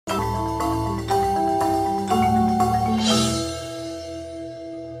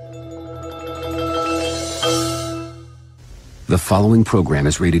The following program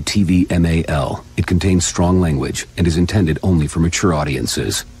is rated TV MAL. It contains strong language and is intended only for mature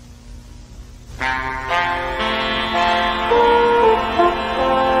audiences.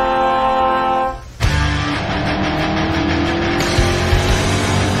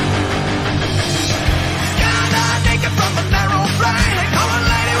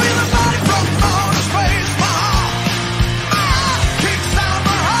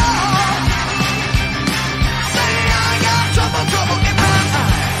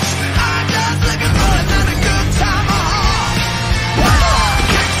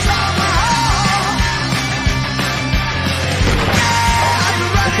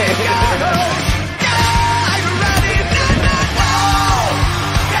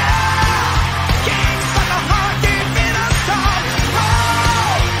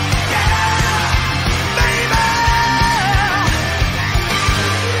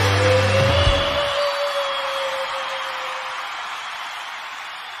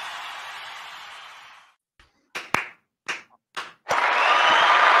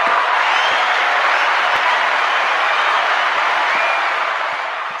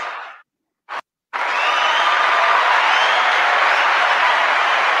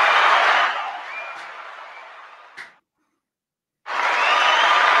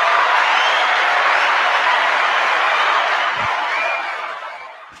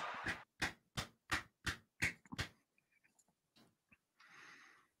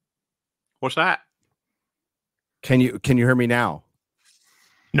 What's that? Can you hear me now?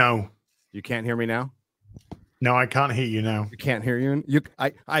 No. You can't hear me now? No, I can't hear you now. You can't hear you?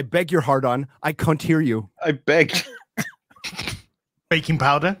 I beg your pardon. I can't hear you. I beg. Baking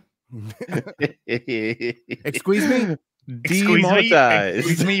powder? Excuse me? Demonetized.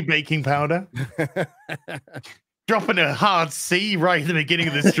 Excuse me, baking powder. Dropping a hard C right at the beginning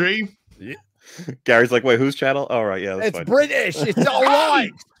of the stream. Gary's like, wait, whose channel? All right, yeah, that's It's fine. British. It's all right.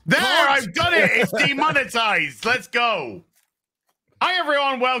 There, I've done it. It's demonetized. Let's go. Hi,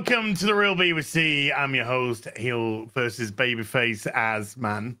 everyone. Welcome to The Real BBC. I'm your host, Heel versus Babyface as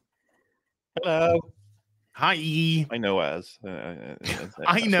man. Hello. Hi. I know as. I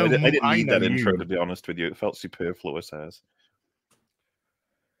know. I didn't I need know that intro, you. to be honest with you. It felt superfluous as.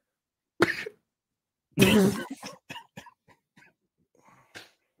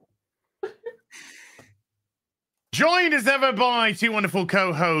 Joined as ever by two wonderful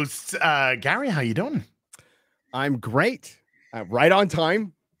co-hosts. Gary, how you doing? I'm great. Right on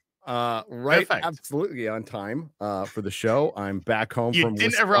time. Right, Perfect. absolutely on time for the show. I'm back home You from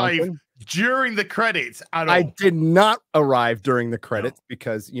didn't Wisconsin. arrive during the credits at all. I did not arrive during the credits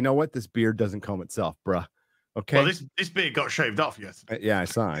because you know what? This beard doesn't comb itself, bruh. Okay. Well, this beard got shaved off yesterday. Yeah, I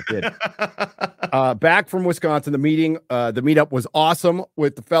saw it. Did. Back from Wisconsin, the meetup was awesome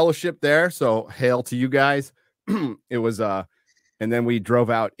with the fellowship there. So hail to you guys. It was and then we drove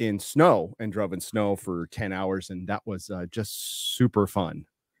out in snow and drove in snow for 10 hours, and that was just super fun.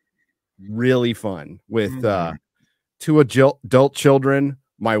 Really fun with two adult children,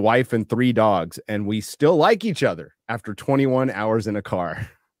 my wife, and 3 dogs, and we still like each other after 21 hours in a car.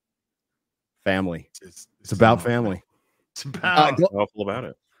 Family. It's about family. It's about Awful about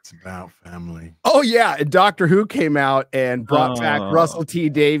it. It's about family. Oh yeah, and Doctor Who came out and brought back Oh. Russell T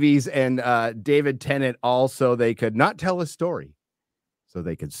Davies and David Tennant, all so they could not tell a story, so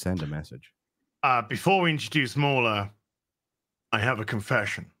they could send a message. Before we introduce Mauler, I have a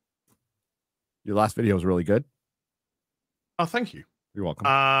confession. Your last video was really good. Oh, thank you. You're welcome.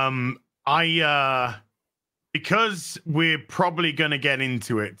 I because we're probably gonna get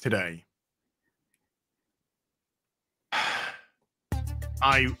into it today.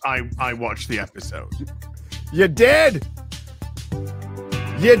 I watched the episode. You did.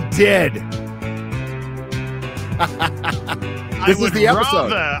 You did. This is the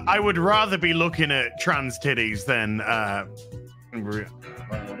episode. I would rather be looking at trans titties than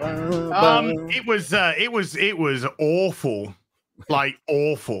it was awful. Like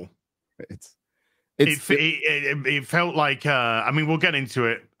awful. It felt like I mean, we'll get into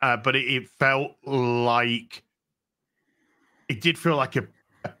it, but it felt like it did feel like a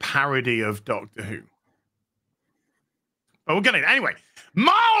parody of Doctor Who. But we'll get it anyway.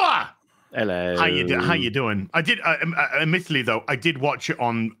 Mauler! Hello. How you doing? I did admittedly though, I did watch it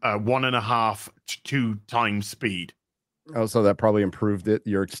on 1.5 to 2 times speed. Oh, so that probably improved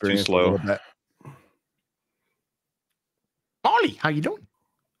your experience slow. a little bit. Ollie, how you doing?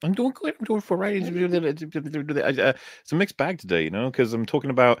 I'm doing good. I'm doing all right. It's a mixed bag today, you know, because I'm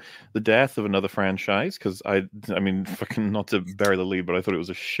talking about the death of another franchise. Because I mean, fucking not to bury the lead, but I thought it was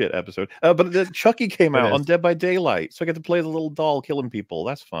a shit episode. But Chucky came out on Dead by Daylight, so I get to play the little doll killing people.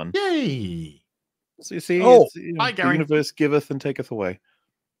 That's fun. Yay! So you see, Oh, hi, the Gary. universe giveth and taketh away.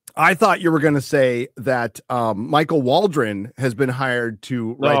 I thought you were going to say that Michael Waldron has been hired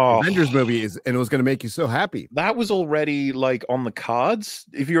to write the Avengers movies, and it was going to make you so happy. That was already like on the cards.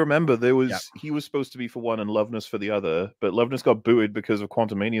 If you remember, he was supposed to be for one and Loveness for the other, but Loveness got booted because of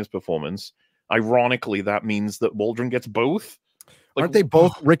Quantumania's performance. Ironically, that means that Waldron gets both. Like, aren't they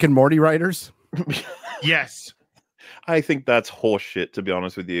both Rick and Morty writers? Yes. I think that's horseshit, to be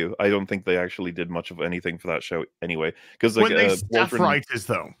honest with you. I don't think they actually did much of anything for that show anyway. Because like they staff writers,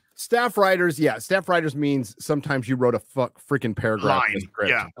 though. Staff writers, yeah. Staff writers means sometimes you wrote a freaking paragraph in the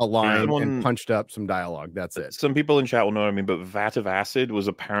script, a line, and punched up some dialogue. That's it. Some people in chat will know what I mean, but Vat of Acid was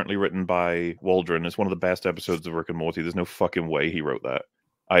apparently written by Waldron. It's one of the best episodes of Rick and Morty. There's no fucking way he wrote that.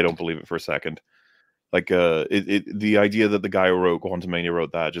 I don't believe it for a second. Like the idea that the guy who wrote Quantumania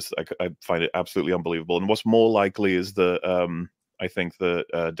wrote that, just I find it absolutely unbelievable. And what's more likely is that I think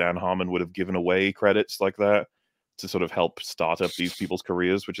that Dan Harmon would have given away credits like that to sort of help start up these people's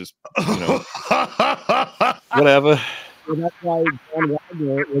careers, which is, you know, whatever. So that's why John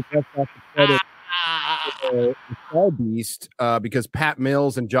Wagner was left off the credit for the Star Beast, because Pat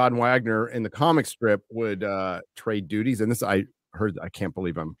Mills and John Wagner in the comic strip would trade duties. And this I can't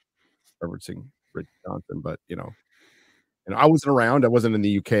believe I'm referencing Rich Johnson, but you know, I wasn't around. I wasn't in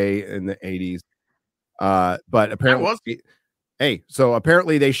the UK in the 80s. But apparently, so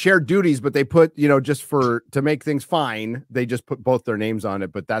apparently they shared duties, but they put, you know, just to make things fine, they just put both their names on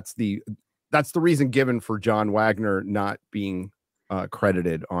it. But that's the reason given for John Wagner not being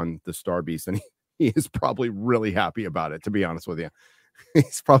credited on the Star Beast, and he is probably really happy about it. To be honest with you,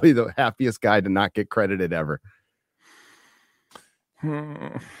 he's probably the happiest guy to not get credited ever.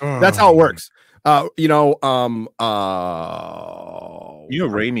 That's how it works. Raimi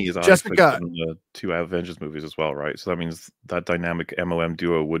is Jessica in the two Avengers movies as well, right? So that means that dynamic MOM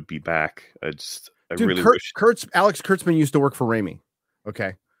duo would be back. Alex Kurtzman used to work for Raimi.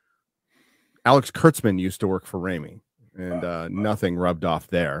 Okay. Alex Kurtzman used to work for Raimi, and nothing rubbed off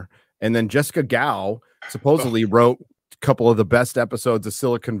there. And then Jessica Gao supposedly wrote a couple of the best episodes of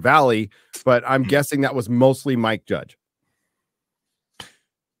Silicon Valley, but I'm guessing that was mostly Mike Judge.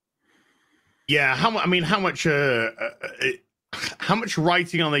 Yeah, how much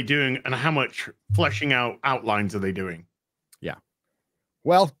writing are they doing, and how much fleshing out outlines are they doing? Yeah.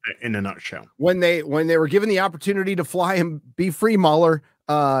 Well, in a nutshell, when they were given the opportunity to fly and be free, Mahler,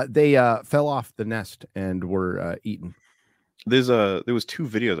 they fell off the nest and were eaten. There was two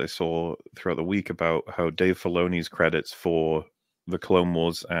videos I saw throughout the week about how Dave Filoni's credits for the Clone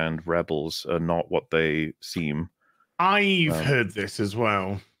Wars and Rebels are not what they seem. I've heard this as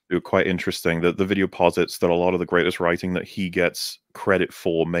well. They were quite interesting. That the video posits that a lot of the greatest writing that he gets credit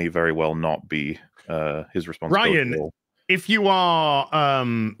for may very well not be his responsibility. Ryan, if you are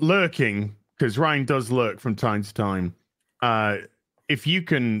lurking, because Ryan does lurk from time to time, if you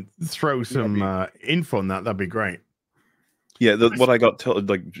can throw some info on that, that'd be great. Yeah, what I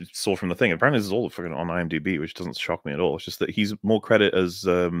saw from the thing, apparently this is all fucking on IMDb, which doesn't shock me at all. It's just that he's more credit as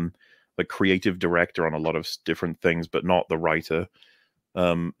like creative director on a lot of different things, but not the writer.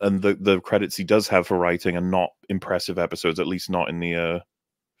 And the credits he does have for writing are not impressive episodes, at least not in the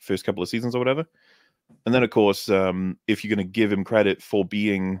first couple of seasons or whatever. And then, of course, if you're going to give him credit for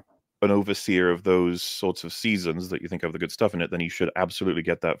being an overseer of those sorts of seasons that you think have the good stuff in it, then he should absolutely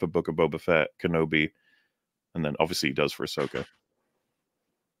get that for Book of Boba Fett, Kenobi, and then obviously he does for Ahsoka.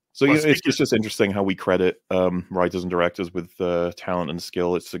 So it's just interesting how we credit writers and directors with talent and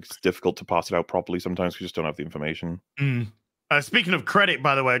skill. It's difficult to pass it out properly sometimes. We just don't have the information. Speaking of credit,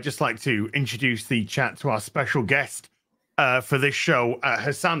 by the way, I'd just like to introduce the chat to our special guest for this show,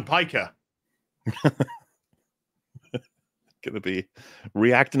 Hassan Piker. Gonna be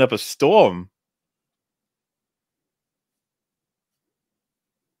reacting up a storm.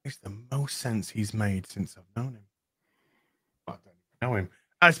 It's the most sense he's made since I've known him. I don't even know him.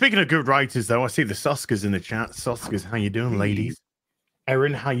 Speaking of good writers, though, I see the Soskas in the chat. Soskas, how you doing, ladies?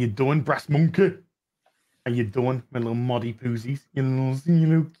 Erin, how you doing? Brass Monkey, how you doing, my little moddy poozies? You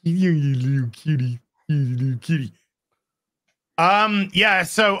little cutie. Yeah,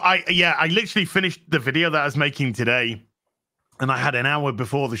 so I literally finished the video that I was making today, and I had an hour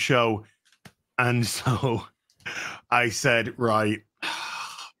before the show, and so I said, right,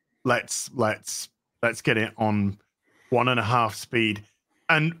 let's get it on 1.5 speed.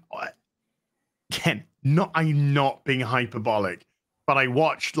 And again, I'm not being hyperbolic, but I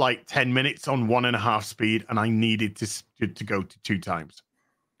watched like 10 minutes on 1.5 speed, and I needed to go to 2 times.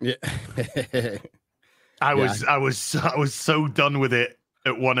 Yeah. I was so done with it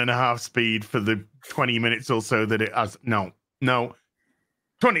at 1.5 speed for the 20 minutes or so that it has. No.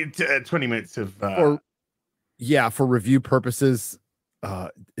 20 minutes of for review purposes,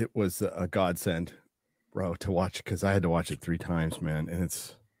 it was a godsend, bro, to watch, because I had to watch it 3 times, man, and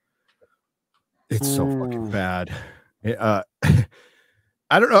it's so fucking bad.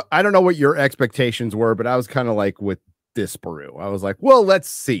 I don't know what your expectations were, but I was kind of like with this Baru. I was like, well, let's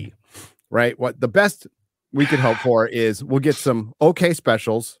see, right? What the best we could hope for is we'll get some okay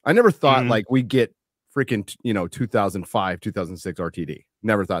specials. I never thought like we get freaking 2005, 2006 RTD.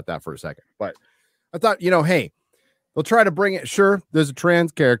 Never thought that for a second, but I thought, hey, they'll try to bring it. Sure, there's a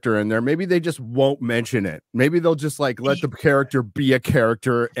trans character in there. Maybe they just won't mention it. Maybe they'll just like let the character be a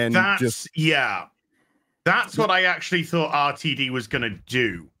character and That's what I actually thought RTD was going to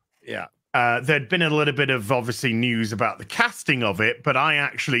do. Yeah. There'd been a little bit of obviously news about the casting of it, but I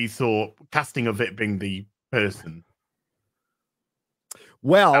actually thought casting of it being the person.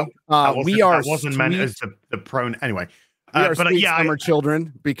 Well, we are. That wasn't meant as the prone anyway. We are sweet summer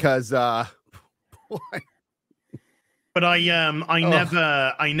children because. But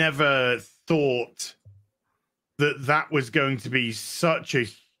I never thought that was going to be such a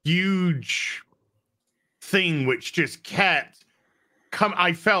huge thing, which just kept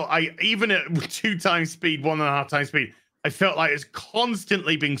I felt even at 2 times speed, 1.5 times speed, I felt like it's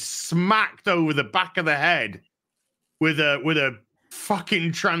constantly being smacked over the back of the head with a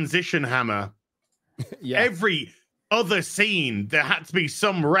fucking transition hammer. Yeah. Every other scene there had to be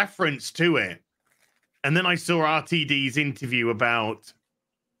some reference to it. And then I saw RTD's interview about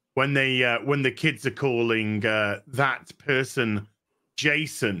when the kids are calling that person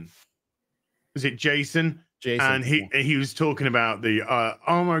Jason. Was it Jason? Jason. And he was talking about the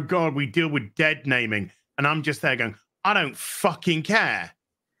oh my god, we deal with dead naming, and I'm just there going, I don't fucking care.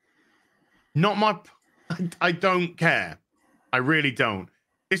 I don't care. I really don't.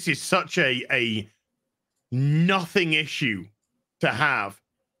 This is such a nothing issue to have.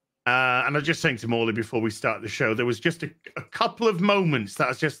 And I was just saying to Morley before we start the show, there was just a couple of moments that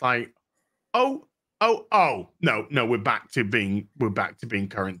was just like, oh, no, we're back to being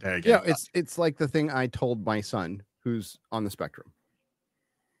current day again. Yeah, it's like the thing I told my son who's on the spectrum.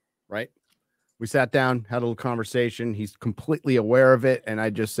 Right? We sat down, had a little conversation. He's completely aware of it, and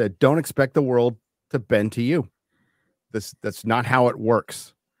I just said, don't expect the world to bend to you. That's not how it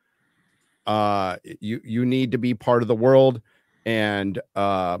works. You need to be part of the world. And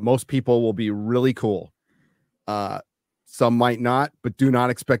most people will be really cool. Some might not, but do not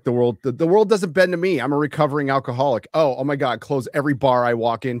expect the world. The world doesn't bend to me. I'm a recovering alcoholic. Oh my God, close every bar I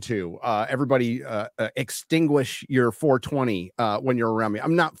walk into. Everybody extinguish your 420 when you're around me.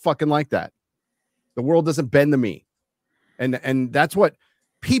 I'm not fucking like that. The world doesn't bend to me. And that's what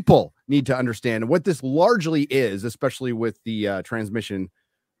people need to understand. And what this largely is, especially with the transmission,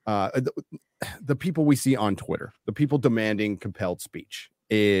 the people we see on Twitter, the people demanding compelled speech,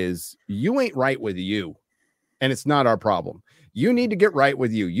 is you ain't right with you, and it's not our problem. You need to get right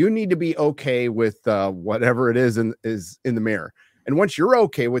with you. You need to be okay with whatever it is in the mirror. And once you're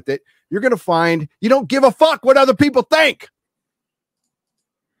okay with it, you're going to find you don't give a fuck what other people think.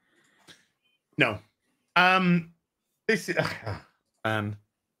 No. This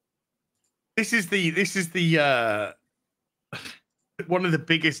is the one of the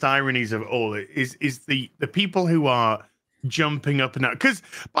biggest ironies of all is the people who are jumping up and down. Because,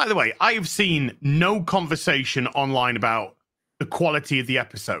 by the way, I have seen no conversation online about the quality of the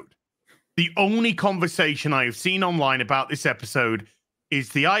episode. The only conversation I have seen online about this episode is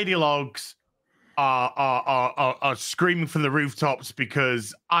the ideologues are screaming from the rooftops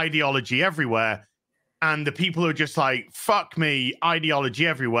because ideology everywhere, and the people are just like, fuck me, ideology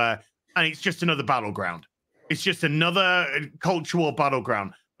everywhere, and it's just another battleground. It's just another cultural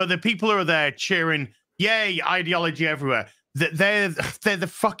battleground. But the people who are there cheering, yay, ideology everywhere, they're the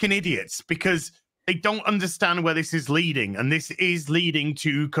fucking idiots, because they don't understand where this is leading. And this is leading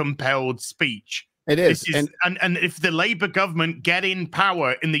to compelled speech. It is. And if the Labour government get in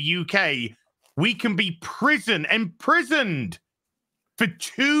power in the UK, we can be imprisoned for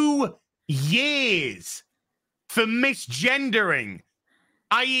 2 years for misgendering,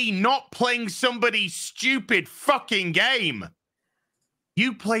 i.e. not playing somebody's stupid fucking game.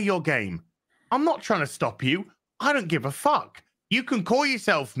 You play your game. I'm not trying to stop you. I don't give a fuck. You can call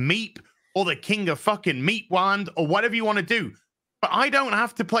yourself Meep or the king of fucking Meatwand or whatever you want to do, but I don't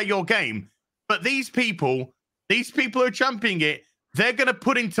have to play your game. But these people are championing it. They're going to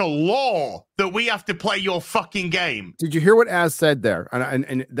put into law that we have to play your fucking game. Did you hear what Az said there?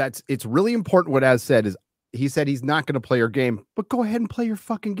 And it's really important what Az said is, he said he's not going to play your game, but go ahead and play your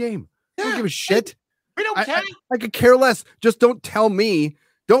fucking game. I don't give a shit. We don't care. I could care less. Just don't tell me.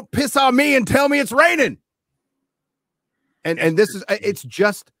 Don't piss on me and tell me it's raining. And this is, it's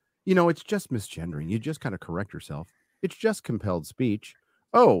just, it's just misgendering. You just kind of correct yourself. It's just compelled speech.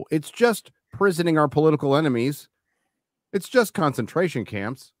 Oh, it's just prisoning our political enemies. It's just concentration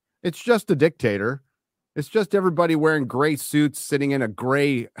camps. It's just a dictator. It's just everybody wearing gray suits, sitting in a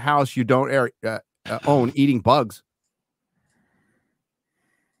gray house you don't own, eating bugs.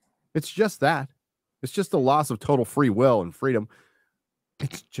 It's just that. It's just the loss of total free will and freedom.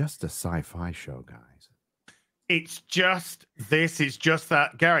 It's just a sci-fi show, guys. It's just this. It's just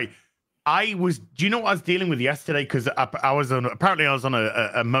that, Gary. Do you know what I was dealing with yesterday? Because I was on a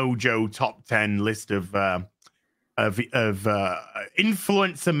Mojo top 10 list of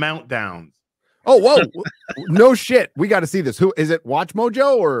influencer meltdowns. Oh, whoa. No shit. We got to see this. Who is it? Watch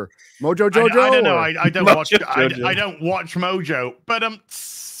Mojo or Mojo Jojo? I don't know. I don't watch. I don't watch Mojo. But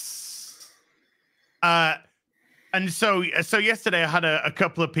and so yesterday I had a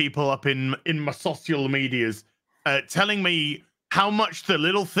couple of people up in my social medias telling me how much the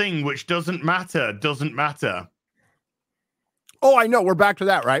little thing which doesn't matter. Oh, I know. We're back to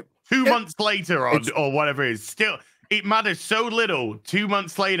that, right? 2 months later, or whatever it is, still it matters so little. 2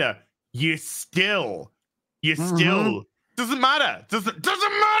 months later. You still doesn't matter. Doesn't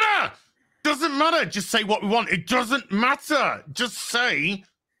matter. Just say what we want. It doesn't matter. Just say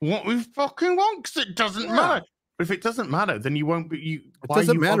what we fucking want, because it doesn't matter. But if it doesn't matter, then you won't be. It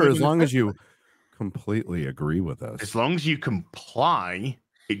doesn't matter as long as you completely agree with us. As long as you comply,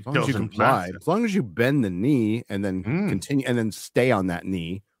 it doesn't matter. As long as you bend the knee and then continue and then stay on that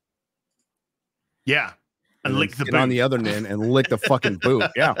knee. Yeah. And lick the boot on the other knee and lick the fucking boot.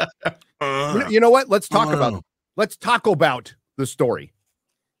 Yeah. You know what? Let's talk about the story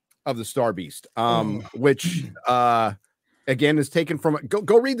of the Star Beast, which again is taken from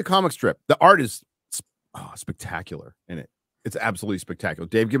go read the comic strip. The art is spectacular in it. It's absolutely spectacular.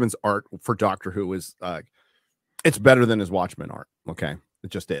 Dave Gibbons' art for Doctor Who is it's better than his Watchmen art. Okay, it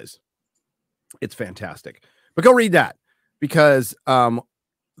just is. It's fantastic. But go read that, because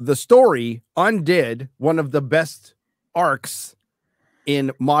the story undid one of the best arcs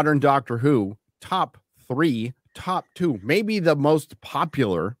in modern Doctor Who. Top 3, top 2, maybe the most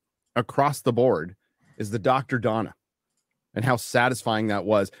popular across the board is the Dr. Donna, and how satisfying that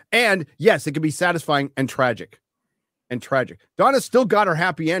was. And yes, it can be satisfying and tragic. Donna still got her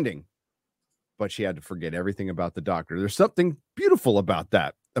happy ending, but she had to forget everything about the Doctor. There's something beautiful about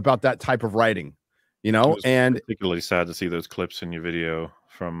that type of writing, and particularly sad to see those clips in your video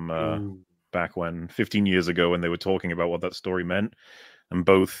from back when 15 years ago, when they were talking about what that story meant, and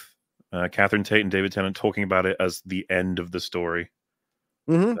both Catherine Tate and David Tennant talking about it as the end of the story.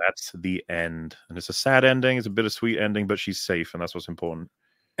 That's the end, and it's a sad ending. It's a bittersweet ending, but she's safe, and that's what's important.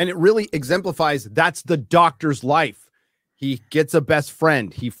 And it really exemplifies that's the Doctor's life. He gets a best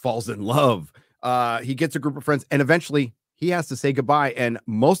friend. He falls in love. He gets a group of friends, and eventually he has to say goodbye. And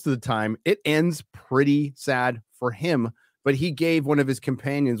most of the time, it ends pretty sad for him. But he gave one of his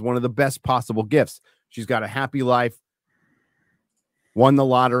companions one of the best possible gifts. She's got a happy life, won the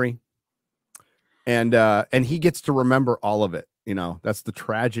lottery, and he gets to remember all of it. That's the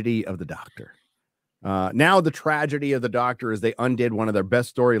tragedy of the Doctor. Now the tragedy of the Doctor is they undid one of their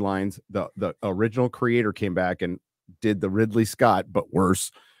best storylines. The original creator came back and did the Ridley Scott, but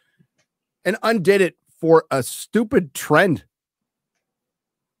worse, and undid it for a stupid trend.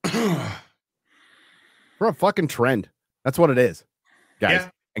 For a fucking trend. That's what it is, guys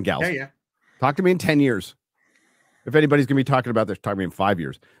and gals. Yeah. Talk to me in 10 years. If anybody's going to be talking about this, talk to me in 5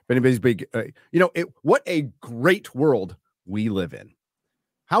 years. If anybody's big, what a great world we live in.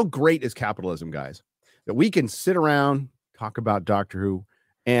 How great is capitalism, guys? That we can sit around, talk about Doctor Who,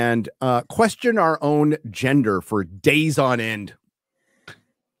 and question our own gender for days on end.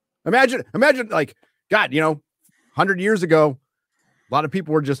 Imagine, like, God, 100 years ago, a lot of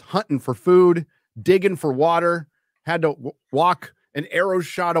people were just hunting for food, digging for water, had to walk an arrow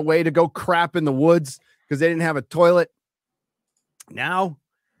shot away to go crap in the woods because they didn't have a toilet. Now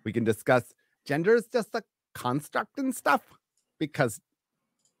we can discuss gender is just a construct and stuff because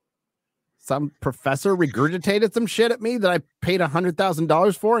some professor regurgitated some shit at me that I paid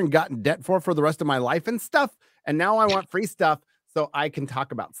 $100,000 for and got in debt for the rest of my life and stuff. And now I want free stuff so I can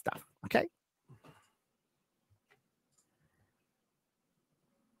talk about stuff. Okay.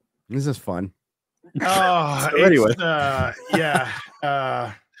 This is fun. Oh, so anyway,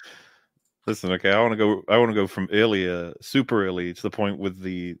 listen, okay, I want to go from earlier, super early, to the point with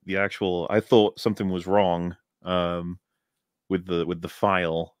the actual. I thought something was wrong with the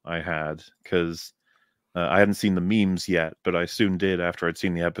file I had, because I hadn't seen the memes yet, but I soon did after I'd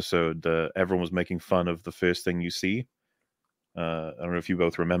seen the episode. Everyone was making fun of the first thing you see. I don't know if you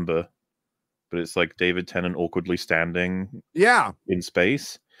both remember but it's like David Tennant awkwardly standing Yeah. in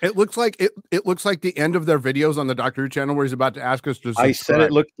space. It looks like it looks like the end of their videos on the Doctor Who channel where he's about to ask us to subscribe. I said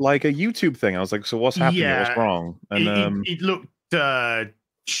it looked like a YouTube thing. I was like, so what's happening? Yeah, What's wrong? And it looked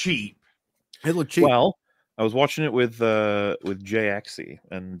cheap. It looked cheap. Well, I was watching it with JXE,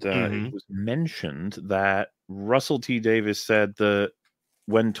 and it was mentioned that Russell T Davies said that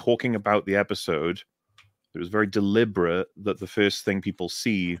when talking about the episode, it was very deliberate that the first thing people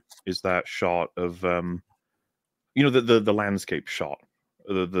see is that shot of the landscape shot,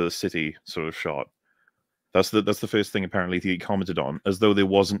 the city sort of shot. That's the first thing apparently he commented on, as though there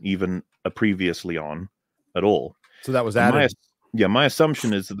wasn't even a previously on at all. So that was added. My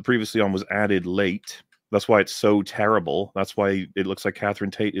assumption is that the previously on was added late. That's why it's so terrible. That's why it looks like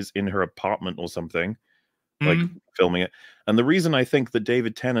Catherine Tate is in her apartment or something, like filming it. And the reason I think that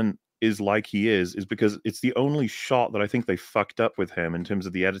David Tennant is like he is because it's the only shot that I think they fucked up with him in terms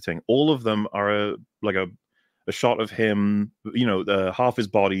of the editing. All of them are a shot of him, half his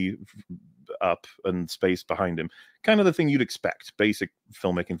body up and space behind him. Kind of the thing you'd expect, basic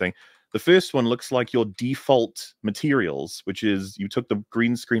filmmaking thing. The first one looks like your default materials, which is you took the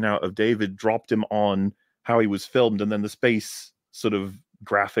green screen out of David, dropped him on how he was filmed, and then the space sort of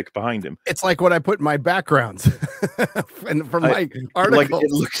graphic behind him. It's like what I put in my backgrounds and from my article. Like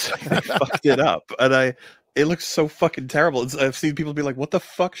it looks like they fucked it up, and it looks so fucking terrible. I've seen people be like, "What the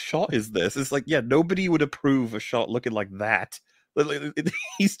fuck shot is this?" It's like, yeah, nobody would approve a shot looking like that.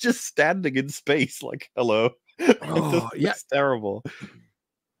 He's just standing in space, like, hello. Oh, yeah, it's terrible.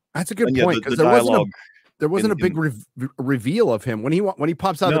 That's a good point, because there wasn't a big reveal of him when he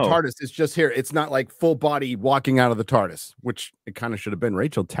pops out of the TARDIS. It's just here. It's not like full body walking out of the TARDIS, which it kind of should have been.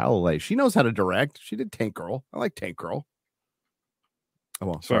 Rachel Talalay, she knows how to direct. She did Tank Girl. I like Tank Girl. Oh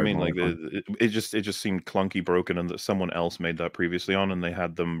well, so I mean, like it just seemed clunky, broken, and that someone else made that previously on, and they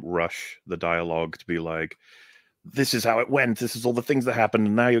had them rush the dialogue to be like, "This is how it went. This is all the things that happened,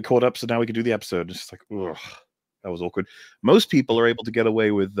 and now you're caught up. So now we can do the episode." It's just like, ugh. That was awkward. Most people are able to get away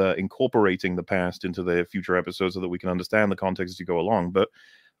with incorporating the past into their future episodes so that we can understand the context as you go along. But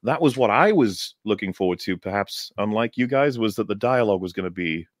that was what I was looking forward to, perhaps, unlike you guys, was that the dialogue was going to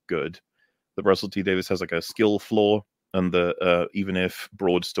be good. That Russell T Davies has like a skill flaw, and the even if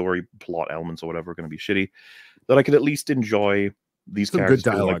broad story plot elements or whatever are going to be shitty, that I could at least enjoy these characters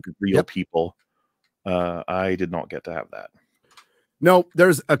good dialogue. Like real people. I did not get to have that. No,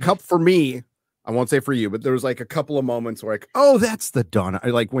 there's a couple for me. I won't say for you, but there was like a couple of moments where like, oh, that's the Donna.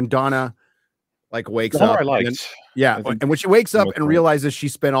 Like when Donna like wakes up. I liked. And when she wakes up and realizes she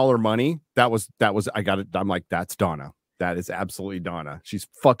spent all her money, that was I got it. I'm like, that's Donna. That is absolutely Donna. She's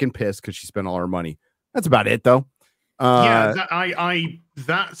fucking pissed because she spent all her money. That's about it though. That's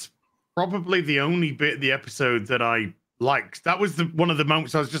probably the only bit of the episode that I liked. That was one of the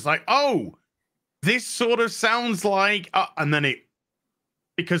moments I was just like, oh, this sort of sounds like, and then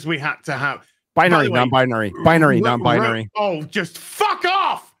because we had to have binary, non-binary, non-binary. Oh, just fuck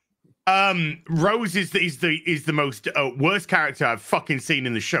off. Rose is the most worst character I've fucking seen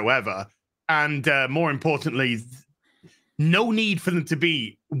in the show ever, and more importantly, no need for them to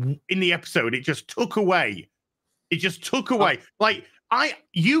be in the episode. It just took away. Like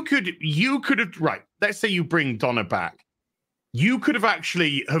you could have right. Let's say you bring Donna back. You could have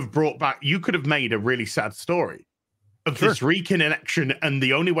actually brought back. You could have made a really sad story of this reconnection, and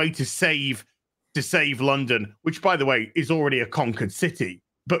the only way to save London, which by the way is already a conquered city,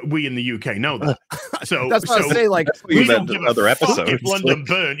 but we in the UK know that. So that's what I say. Like we don't give other episodes. If London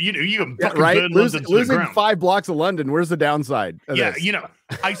burn, you can fucking burn London to losing the ground. 5 blocks of London. Where's the downside? Yeah,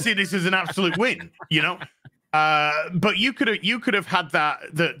 I see this as an absolute win. But you could have had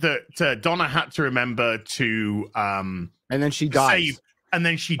that Donna had to remember to and then she dies. And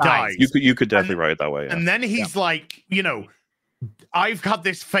then she dies. You could definitely write it that way. Yeah. And then he's like, I've had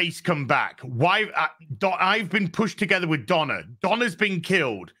this face come back. Why? I've been pushed together with Donna. Donna's been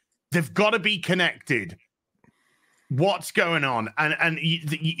killed. They've got to be connected. What's going on? And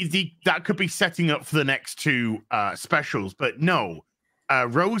that could be setting up for the next 2 specials. But no,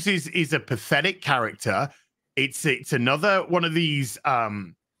 Rose is a pathetic character. It's another one of these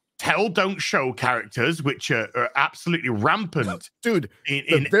tell don't show characters, which are absolutely rampant, dude.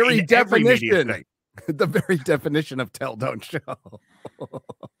 In the very definition. Thing. The very definition of tell don't show.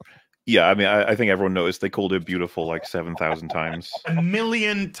 Yeah, I mean, I think everyone noticed they called her beautiful like 7,000 times.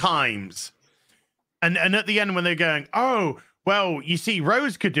 1,000,000 times. And at the end when they're going, oh, well, you see,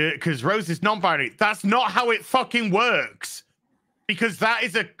 Rose could do it because Rose is non-binary. That's not how it fucking works. Because that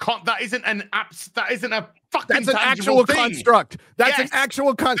isn't a fucking that's an actual thing. Construct. That's an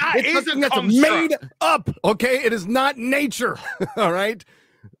actual construct. It's something that's made up. Okay, it is not nature. All right.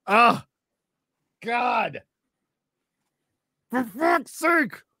 God. For fuck's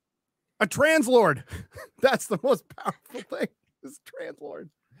sake. A translord. That's the most powerful thing. Is translord.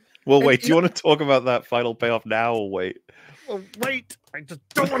 Well, And wait. Do you want to talk about that final payoff now, or wait? Well, wait. I just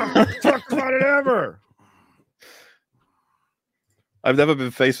don't want to talk about it ever. I've never been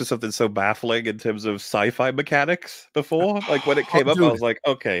faced with something so baffling in terms of sci-fi mechanics before. Like when it came up, dude. I was like,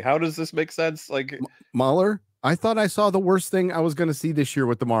 okay, how does this make sense? Like Mahler, I thought I saw the worst thing I was going to see this year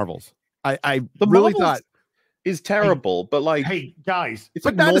with the Marvels. I the really Marvels thought is terrible, but like, Hey guys, it's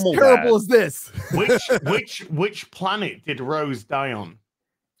but like not as normal terrible bad. as this. which planet did Rose die on?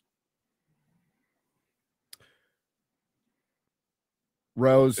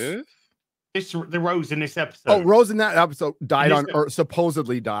 Rose. Earth? The Rose in this episode. Oh, Rose in that episode died In on, this or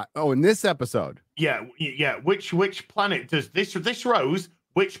supposedly died. Oh, in this episode. Yeah. Which planet does this Rose?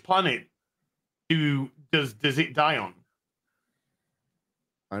 Which planet does it die on?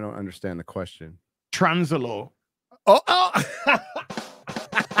 I don't understand the question. Transalore. Oh. Oh!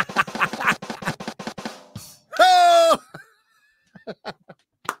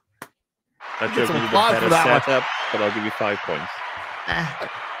 That Get joke some needed a applause better for that one. setup, but I'll give you 5 points.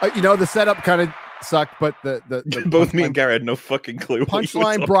 The setup kind of sucked, but the Both me and Gary had no fucking clue. what you were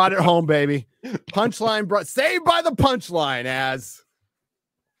punchline talking brought it about. home, baby. Punchline brought saved by the punchline. As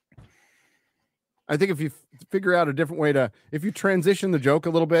I think, if you figure out a different way if you transition the joke a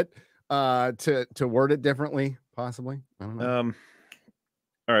little bit, to word it differently, possibly. I don't know.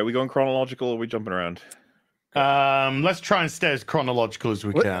 All right, we going chronological, or are we jumping around? Let's try and stay as chronological as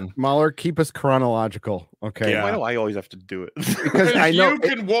we can. Mahler, keep us chronological, okay? Yeah. Why do I always have to do it? Because I know you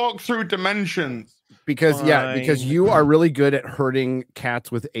can walk through dimensions. because Fine. you are really good at hurting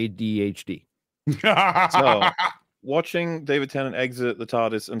cats with ADHD. So, watching David Tennant exit the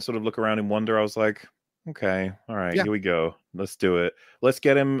TARDIS and sort of look around in wonder, I was like, okay, all right, Yeah. here we go. Let's do it. Let's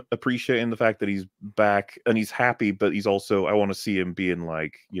get him appreciating the fact that he's back and he's happy, but he's also, I want to see him being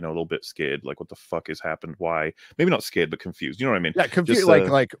like, a little bit scared. Like, what the fuck has happened? Why? Maybe not scared, but confused. You know what I mean? Yeah, confused. Just,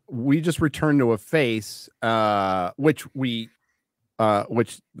 Like we just returned to a face, which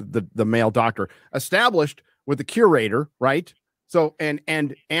the male doctor established with the curator, right? So and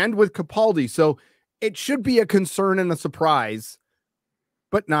with Capaldi, so it should be a concern and a surprise,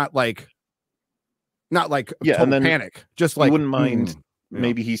 but not like Yeah, and then panic. Just like you wouldn't mind. yeah.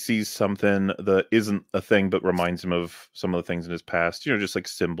 Maybe he sees something that isn't a thing, but reminds him of some of the things in his past. Just like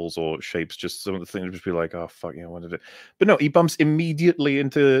symbols or shapes. Just some of the things would just be like, oh fuck yeah, what did it? But no, he bumps immediately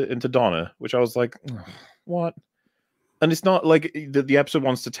into Donna, which I was like, what? And it's not like the episode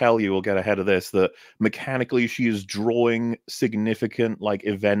wants to tell you, we'll get ahead of this, that mechanically she is drawing significant like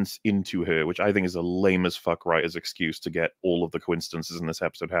events into her, which I think is a lame as fuck writer's excuse to get all of the coincidences in this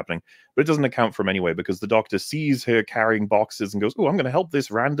episode happening. But it doesn't account for them anyway, because the doctor sees her carrying boxes and goes, oh, I'm going to help this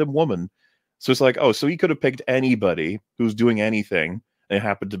random woman. So it's like, oh, so he could have picked anybody who's doing anything, and it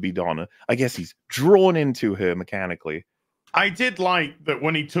happened to be Donna. I guess he's drawn into her mechanically. I did like that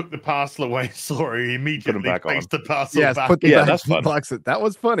when he took the parcel away. Sorry, he immediately back on. placed the parcel Yes, back. put the Yeah, back that's fun. box. That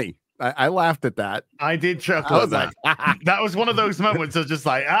was funny. I laughed at that. I did I chuckle at was that. like, That was one of those moments of just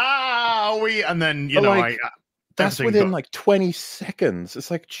like, and then But, like, I That's everything within got- like 20 seconds. It's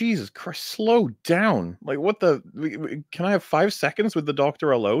like, Jesus Christ, slow down. Like, what the? Can I have 5 seconds with the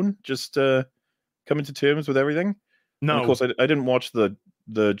doctor alone? Just coming to terms with everything? no. And of course, I didn't watch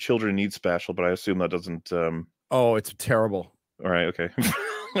the Children in Need special, but I assume that doesn't. oh, it's terrible. All right, okay.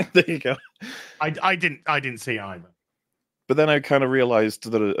 There you go. I didn't see either. But then I kind of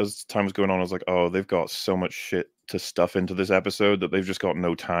realized that as time was going on, I was like, oh, they've got so much shit to stuff into this episode that they've just got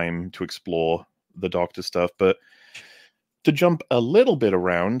no time to explore the Doctor stuff. But to jump a little bit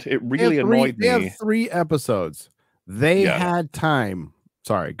around, it really annoyed me. They have 3 episodes. They Yeah. had time.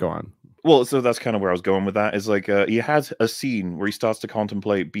 Sorry, go on. Well, so that's kind of where I was going with that. Is like he has a scene where he starts to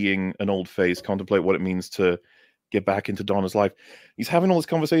contemplate being an old face, contemplate what it means to get back into Donna's life. He's having all this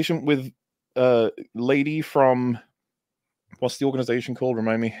conversation with lady from, what's the organization called?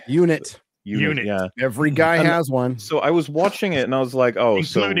 Remind me. Unit. Unit. Yeah. Every guy And has one. So I was watching it and I was like, oh,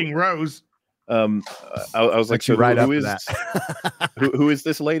 Including Rose. I was like, so right who after is that. who is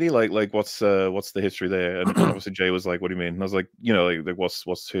this lady? Like what's the history there? And obviously Jay was like, what do you mean? And I was like, like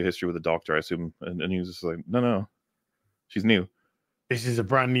what's her history with the Doctor? I assume. And he was just like, no, she's new. This is a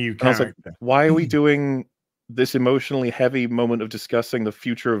brand new And I was like, character. why are we doing this emotionally heavy moment of discussing the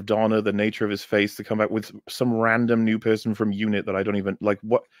future of Donna, the nature of his face, to come back with some random new person from Unit that I don't even like?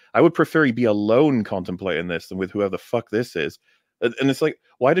 What I would prefer he be alone contemplating this than with whoever the fuck this is. And it's like,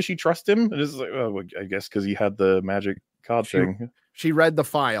 why does she trust him? And it's like, oh, well, I guess because he had the magic card thing. She read the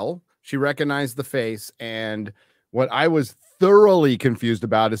file. She recognized the face. And what I was thoroughly confused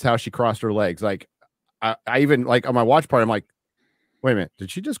about is how she crossed her legs. Like, I even like on my watch party, I'm like, wait a minute, did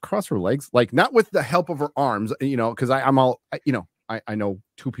she just cross her legs? Like not with the help of her arms, because I know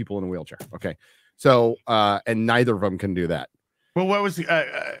two people in a wheelchair. Okay. So, and neither of them can do that. Well, what was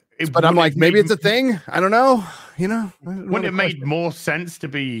but I'm like, maybe it's a thing. I don't know. Wouldn't it made more sense to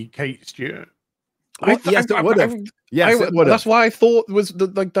be Kate Stewart? Well, yes, it would have. Yes, it would have. That's why I thought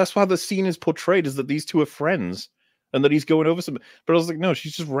that's why the scene is portrayed is that these two are friends and that he's going over some. But I was like, no,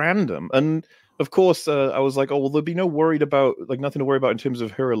 she's just random. And of course, I was like, oh, well, there'd be nothing to worry about in terms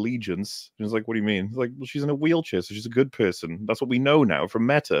of her allegiance. And I was like, what do you mean? Like, well, she's in a wheelchair, so she's a good person. That's what we know now from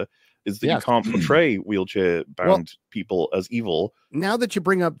Meta. Is that you can't portray wheelchair-bound people as evil. Now that you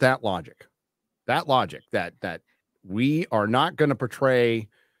bring up that logic that we are not going to portray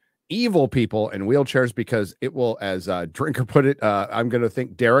evil people in wheelchairs because it will, as Drinker put it, I'm going to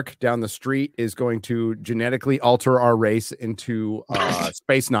think Derek down the street is going to genetically alter our race into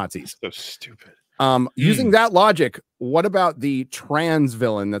space Nazis. So stupid. Using that logic, what about the trans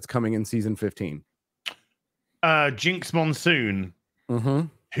villain that's coming in season 15? Jinx Monsoon. Mm-hmm.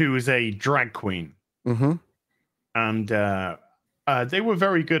 Who is a drag queen. Mm-hmm. And they were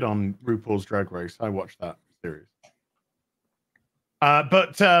very good on RuPaul's Drag Race. I watched that series.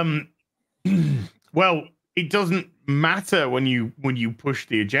 But well, it doesn't matter when you push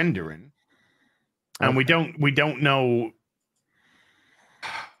the agenda in. And we don't know.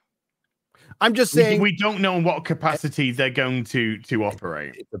 I'm just saying we don't know in what capacity they're going to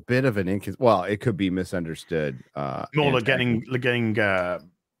operate. It's a bit of an it could be misunderstood. More getting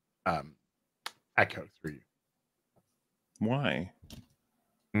echo through you. Why?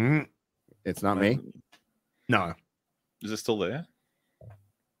 It's not me. No. Is it still there?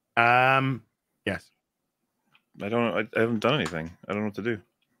 Yes. I haven't done anything. I don't know what to do.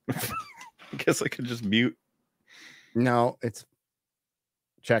 I guess I could just mute. No, it's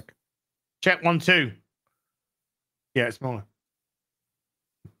check 1 2. Yeah, it's smaller.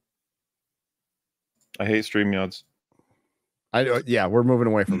 I hate StreamYards. We're moving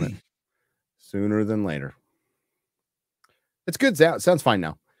away from it sooner than later. It's good. Sounds fine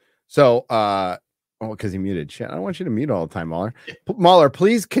now. So, because he muted. Shit, I don't want you to mute all the time, Mahler. Mahler,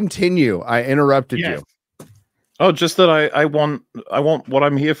 please continue. I interrupted you. Oh, just that I want what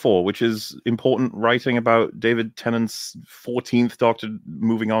I'm here for, which is important writing about David Tennant's 14th Doctor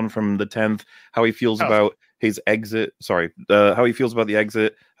moving on from the 10th, how he feels about his exit. Sorry, how he feels about the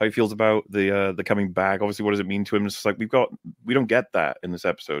exit, how he feels about the coming back. Obviously, what does it mean to him? It's just like we don't get that in this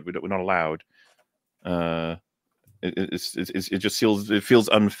episode. We're not allowed. It just feels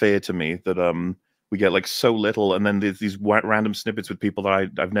unfair to me that we get like so little, and then there's these random snippets with people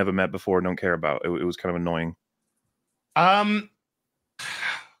that I've never met before and don't care about. It was kind of annoying. God,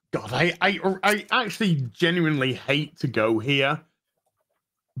 I actually genuinely hate to go here,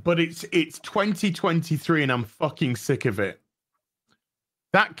 but it's 2023 and I'm fucking sick of it.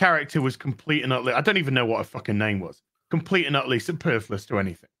 That character was complete and utterly, I don't even know what her fucking name was. Complete and utterly superfluous to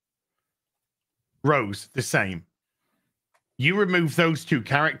anything. Rose, the same. You remove those two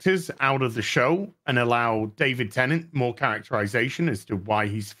characters out of the show and allow David Tennant more characterization as to why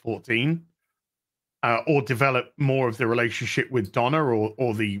he's 14. Or develop more of the relationship with Donna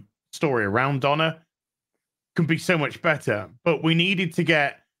or the story around Donna can be so much better. But we needed to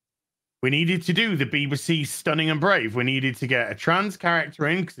do the BBC Stunning and Brave. We needed to get a trans character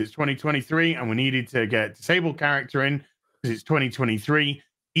in because it's 2023, and we needed to get a disabled character in because it's 2023.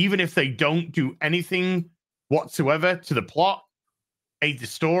 Even if they don't do anything whatsoever to the plot, aid the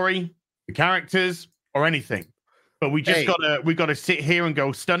story, the characters, or anything. But we just gotta sit here and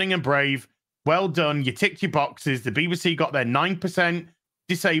go Stunning and Brave. Well done. You ticked your boxes. The BBC got their 9%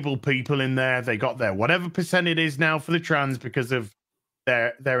 disabled people in there. They got their whatever percent it is now for the trans because of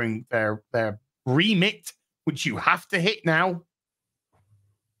their remit, which you have to hit now.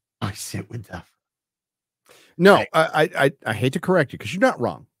 I sit with that. No, I hate to correct you because you're not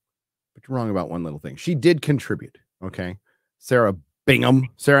wrong, but you're wrong about one little thing. She did contribute. Okay, Sarah Bingham,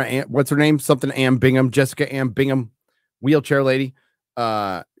 what's her name? Something Ann Bingham, Jessica Ann Bingham, wheelchair lady.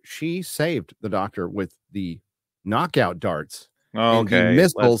 She saved the Doctor with the knockout darts and the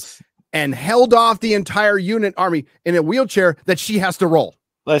missiles and held off the entire unit army in a wheelchair that she has to roll.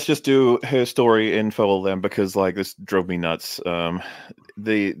 Let's just do her story in full then, because like this drove me nuts.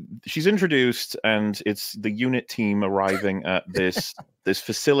 She's introduced, and it's the unit team arriving at this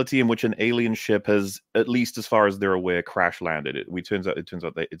facility in which an alien ship has, at least as far as they're aware, crash landed. It turns out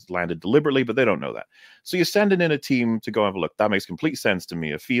that it's landed deliberately, but they don't know that. So you're sending in a team to go have a look. That makes complete sense to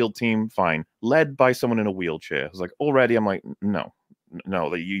me. A field team, fine, led by someone in a wheelchair. It's like already, I'm like, no,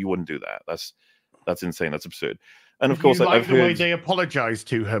 that you wouldn't do that. That's insane. That's absurd. And of course, I've heard the way they apologized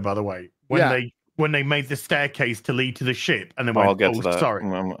to her, by the way, when when they made the staircase to lead to the ship, and then I'll get to that. Sorry.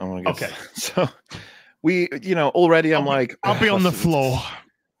 I'm gonna get Okay. to that. So we, already I'm like, I'll be on the floor.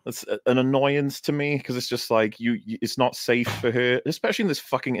 That's an annoyance to me because it's just like it's not safe for her, especially in this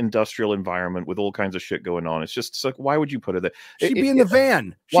fucking industrial environment with all kinds of shit going on. It's like, why would you put her there? She'd be in the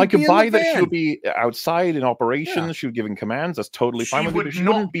van. Well, I could buy that she would be outside in operations. Yeah. She would be giving commands. That's totally fine with me. But she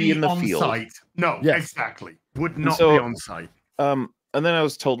wouldn't be in the field. Site. No, exactly. Would not be on site. And then I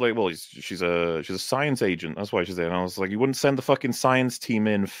was told, like, well, she's a science agent. That's why she's there. And I was like, you wouldn't send the fucking science team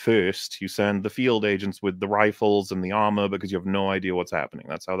in first. You send the field agents with the rifles and the armor because you have no idea what's happening.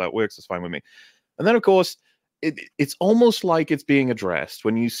 That's how that works. That's fine with me. And then, of course, it's almost like it's being addressed.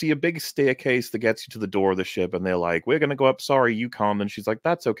 When you see a big staircase that gets you to the door of the ship and they're like, we're going to go up. Sorry, you can't. And she's like,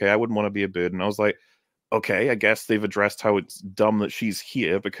 that's okay. I wouldn't want to be a burden. I was like, okay, I guess they've addressed how it's dumb that she's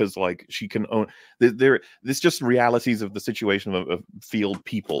here because, like, she can own. There's just realities of the situation of field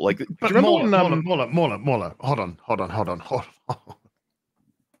people. Like, but Mola, hold on.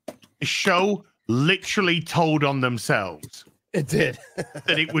 The show literally told on themselves. It did.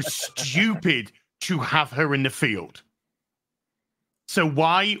 That it was stupid to have her in the field. So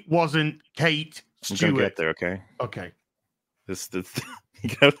why wasn't Kate Stewart? I'm gonna get there, okay? Okay. This.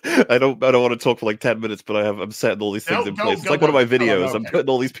 I don't want to talk for like 10 minutes, but I'm setting all these things in place. It's like one of my videos. I'm putting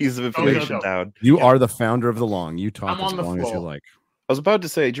all these pieces of information down. You are the founder of the long. You talk as long as you like. I was about to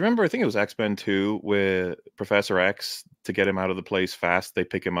say, do you remember, I think it was X-Men 2, where Professor X, to get him out of the place fast, they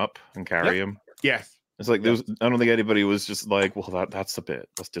pick him up and carry him? Yes. It's like, I don't think anybody was just like, well, that's a bit,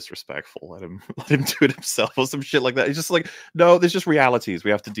 that's disrespectful. Let him do it himself or some shit like that. It's just like, no, there's just realities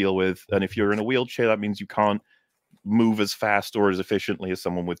we have to deal with. And if you're in a wheelchair, that means you can't move as fast or as efficiently as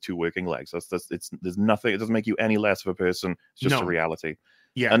someone with two working legs. There's nothing. It doesn't make you any less of a person. It's just a reality.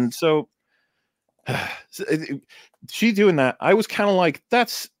 Yeah. And so she doing that, I was kind of like,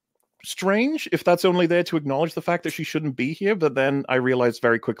 that's strange if that's only there to acknowledge the fact that she shouldn't be here. But then I realized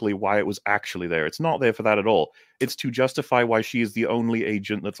very quickly why it was actually there. It's not there for that at all. It's to justify why she is the only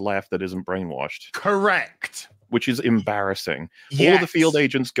agent that's left that isn't brainwashed. Correct. Which is embarrassing. Yes. All of the field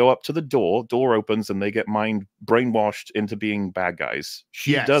agents go up to the door opens, and they get brainwashed into being bad guys.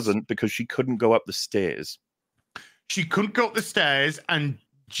 She doesn't, because she couldn't go up the stairs. She couldn't go up the stairs, and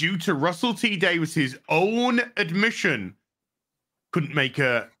due to Russell T. Davis's own admission, couldn't make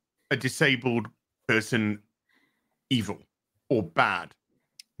a disabled person evil or bad.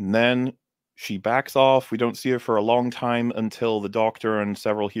 And then she backs off. We don't see her for a long time until the Doctor and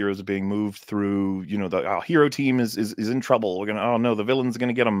several heroes are being moved through. Our hero team is in trouble. We're gonna, oh no, the villain's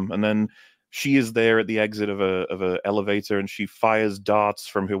gonna get them. And then she is there at the exit of a elevator, and she fires darts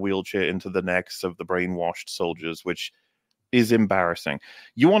from her wheelchair into the necks of the brainwashed soldiers, which is embarrassing.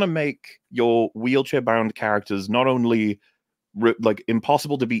 You want to make your wheelchair-bound characters not only like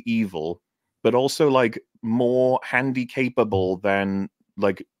impossible to be evil, but also like more handy capable than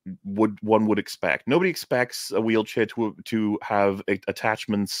like one would expect. Nobody expects a wheelchair to have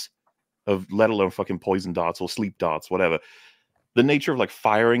attachments of, let alone fucking poison darts or sleep darts, whatever. The nature of like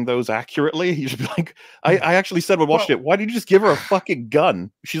firing those accurately, you should be like, I actually said when I watched it, why did you just give her a fucking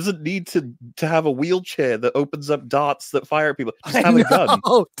gun? She doesn't need to have a wheelchair that opens up darts that fire at people. Just have a gun.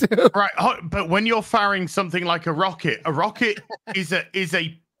 Dude. Right, but when you're firing something like a rocket is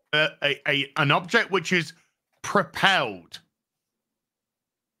an object which is propelled.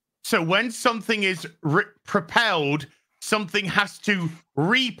 So when something is propelled, something has to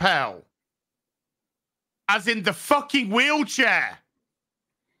repel. As in the fucking wheelchair.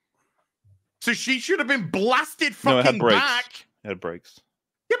 So she should have been blasted fucking back. It had brakes.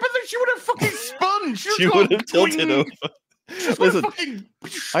 Yeah, but then she would have fucking spun. She would have tilted over. Listen,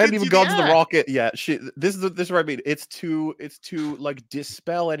 I hadn't even gone to the rocket yet. This is what I mean. It's to like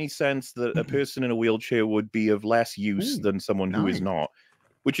dispel any sense that a person in a wheelchair would be of less use than someone who is not.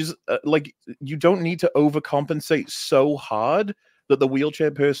 Which is like, you don't need to overcompensate so hard that the wheelchair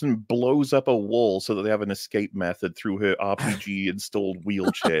person blows up a wall so that they have an escape method through her RPG installed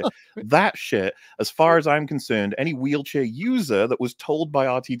wheelchair. That shit, as far as I'm concerned, any wheelchair user that was told by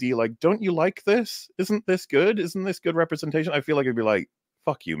RTD, like, don't you like this? Isn't this good? Isn't this good representation? I feel like it'd be like,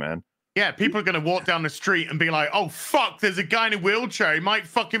 fuck you, man. Yeah, people are going to walk down the street and be like, oh, fuck, there's a guy in a wheelchair. He might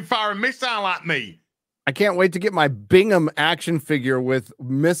fucking fire a missile at me. I can't wait to get my Bingham action figure with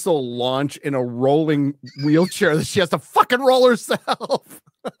missile launch in a rolling wheelchair that she has to fucking roll herself.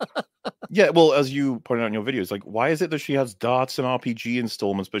 Yeah, well, as you pointed out in your videos, like, why is it that she has darts and RPG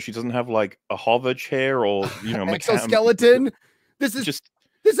installments, but she doesn't have like a hover chair or, exoskeleton? This is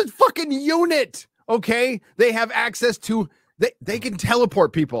fucking unit. Okay, they have access to. They can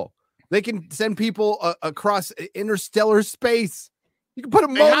teleport people. They can send people across interstellar space. You can put a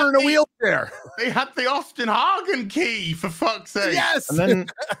motor in a wheelchair. They had the Austin Hagen key, for fuck's sake. Yes. And then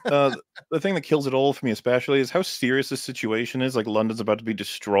the thing that kills it all for me, especially, is how serious this situation is. Like, London's about to be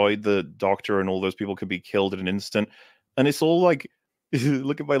destroyed. The Doctor and all those people could be killed in an instant. And it's all like,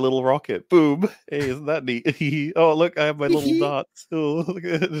 look at my little rocket. Boom. Hey, isn't that neat? Oh, look, I have my little dots. Oh, look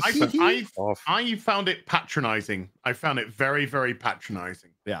at this. I found it patronizing. I found it very, very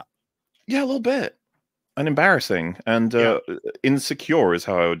patronizing. Yeah. Yeah, a little bit. And embarrassing. And insecure is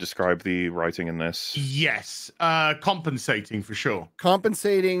how I would describe the writing in this. Yes. Compensating, for sure.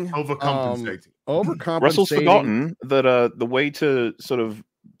 Compensating. Overcompensating. Overcompensating. Russell's forgotten that the way to sort of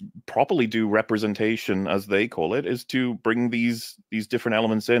properly do representation, as they call it, is to bring these different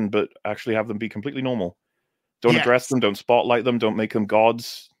elements in, but actually have them be completely normal. Don't address them, don't spotlight them, don't make them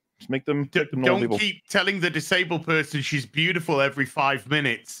gods. Just make them normal people. Don't keep telling the disabled person she's beautiful every 5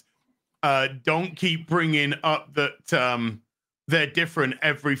 minutes. Don't keep bringing up that they're different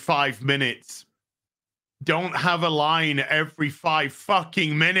every 5 minutes. Don't have a line every 5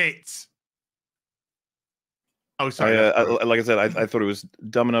 fucking minutes. Oh, sorry. Like I said, I thought it was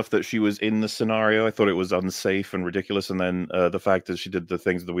dumb enough that she was in the scenario. I thought it was unsafe and ridiculous. And then the fact that she did the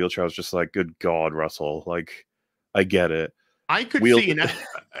things in the wheelchair, I was just like, good God, Russell. Like, I get it. I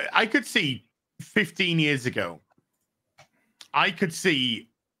could see 15 years ago, I could see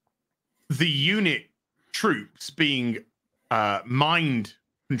the unit troops being mind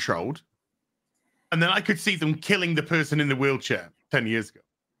controlled, and then I could see them killing the person in the wheelchair 10 years ago.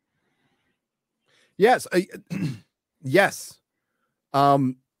 Yes. Yes.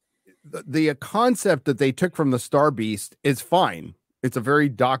 The concept that they took from the Star Beast is fine. It's a very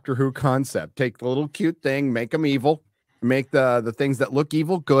Doctor Who concept. Take the little cute thing, make them evil, make the things that look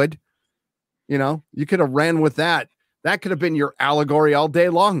evil good. You know, you could have ran with that. That could have been your allegory all day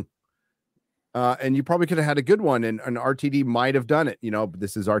long. And you probably could have had a good one, and RTD might have done it. You know, but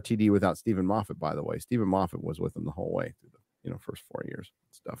this is RTD without Stephen Moffat, by the way. Stephen Moffat was with him the whole way through the first 4 years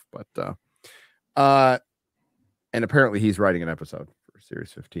and stuff. But and apparently he's writing an episode for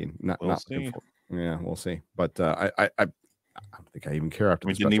Series 15. We'll see. Yeah, we'll see. But I don't think I even care after.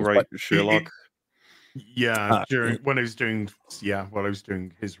 Didn't he write Sherlock? When I was doing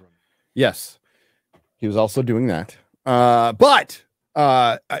his run. Yes, he was also doing that. But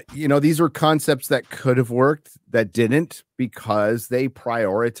these are concepts that could have worked that didn't, because they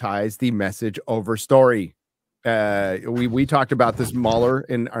prioritize the message over story. We talked about this Mahler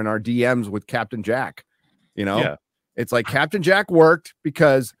in our DMs with Captain Jack. It's like Captain Jack worked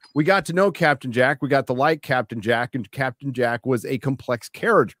because we got to know Captain Jack. We got to like Captain Jack, and Captain Jack was a complex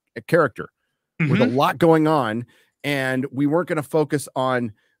character with a lot going on. And we weren't going to focus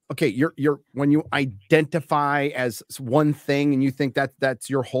on, okay, you're when you identify as one thing and you think that's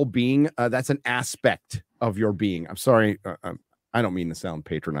your whole being, that's an aspect of your being. I'm sorry. I don't mean to sound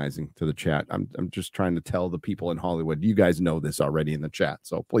patronizing to the chat. I'm just trying to tell the people in Hollywood, you guys know this already in the chat,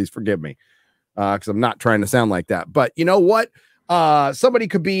 so please forgive me, because I'm not trying to sound like that. But you know what? Somebody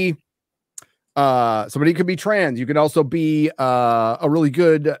could be trans. You could also be a really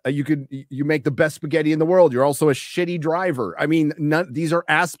good. You make the best spaghetti in the world. You're also a shitty driver. I mean, these are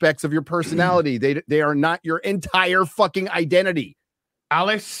aspects of your personality. They are not your entire fucking identity.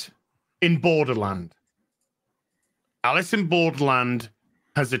 Alice in Borderland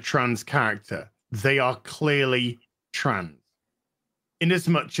has a trans character. They are clearly trans, in as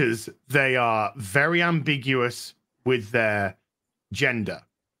much as they are very ambiguous with their gender.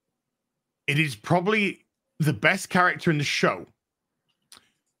 It is probably the best character in the show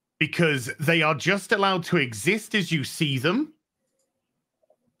because they are just allowed to exist as you see them.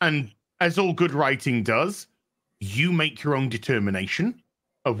 And as all good writing does, you make your own determination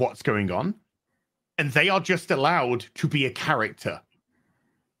of what's going on. And they are just allowed to be a character.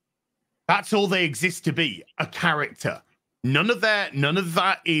 That's all they exist to be, a character. None of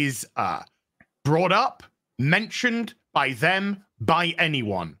that is brought up, mentioned by them, by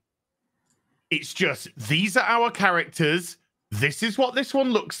anyone. It's just, these are our characters. This is what this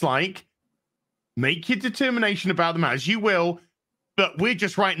one looks like. Make your determination about them as you will, but we're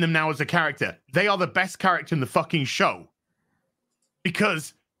just writing them now as a character. They are the best character in the fucking show.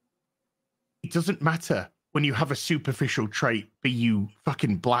 Because it doesn't matter when you have a superficial trait, be you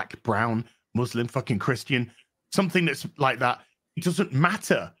fucking black, brown, Muslim, fucking Christian, something that's like that. It doesn't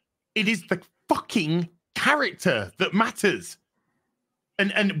matter. It is the fucking character that matters.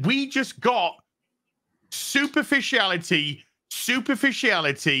 And we just got superficiality,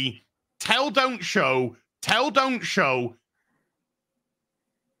 tell, don't show.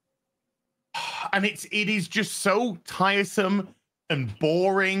 And it is just so tiresome and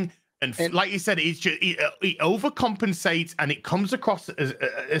boring And like you said, it's just it overcompensates, and it comes across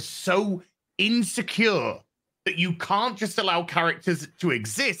as so insecure that you can't just allow characters to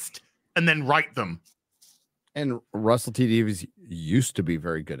exist and then write them. And Russell T Davies used to be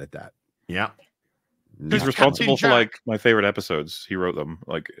very good at that. Yeah. He's responsible for like my favorite episodes. He wrote them.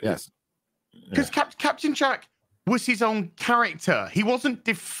 Like, yes. Because Captain Jack was his own character. He wasn't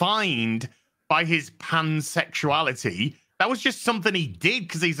defined by his pansexuality. That was just something he did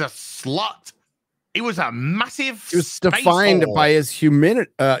because he's a slut. He was a massive. He was defined by his humility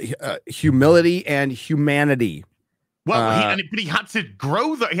and humanity. Well, but he had to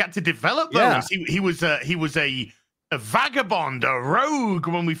grow that. He had to develop those. Yeah. He was a vagabond, a rogue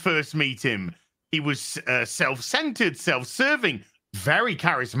when we first meet him. He was self-centered, self-serving, very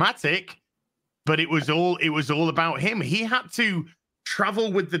charismatic, but it was all about him. He had to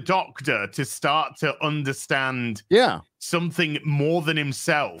travel with the Doctor to start to understand something more than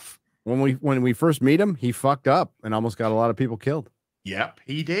himself. When we first meet him, he fucked up and almost got a lot of people killed. Yep,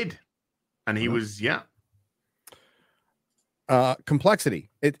 he did. And he was, complexity.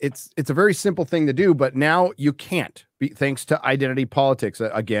 It's a very simple thing to do, but now you can't, thanks to identity politics.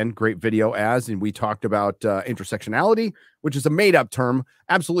 Again, great video and we talked about intersectionality, which is a made-up term,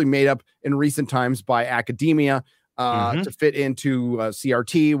 absolutely made up in recent times by academia to fit into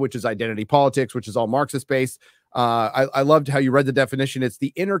CRT, which is identity politics, which is all Marxist based. I loved how you read the definition. It's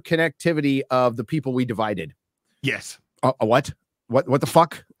the interconnectivity of the people we divided. Yes. What the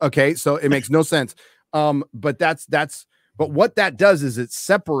fuck? Okay, so it makes no sense. But what that does is it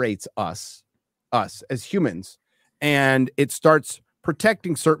separates us as humans, and it starts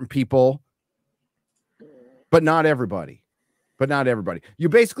protecting certain people, but not everybody. You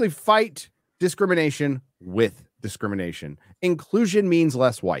basically fight discrimination with discrimination. Inclusion means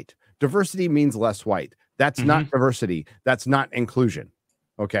less white. Diversity means less white. That's not diversity. That's not inclusion.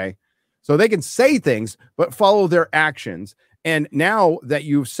 Okay. So they can say things, but follow their actions. And now that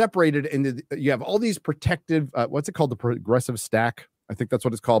you've separated you have all these protective, what's it called? The progressive stack. I think that's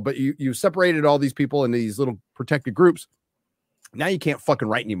what it's called. But you separated all these people into these little protected groups. Now you can't fucking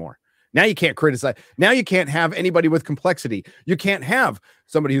write anymore. Now you can't criticize. Now you can't have anybody with complexity. You can't have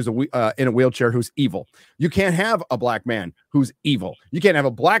somebody who's in a wheelchair who's evil. You can't have a black man who's evil. You can't have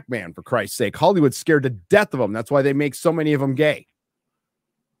a black man, for Christ's sake. Hollywood's scared to death of them. That's why they make so many of them gay.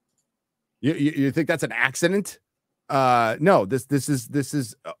 You think that's an accident? No, this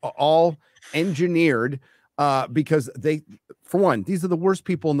is all engineered because for one, these are the worst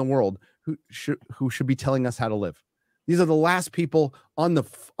people in the world who should be telling us how to live. These are the last people on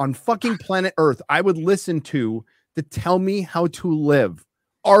fucking planet Earth I would listen to tell me how to live.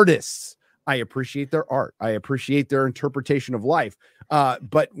 Artists. I appreciate their art. I appreciate their interpretation of life.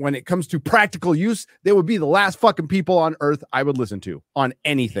 But when it comes to practical use, they would be the last fucking people on Earth I would listen to on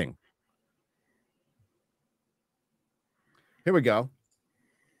anything. Here we go.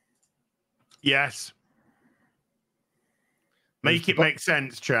 Yes. Make it make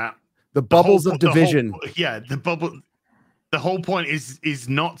sense, chat. The bubbles of division. The whole point is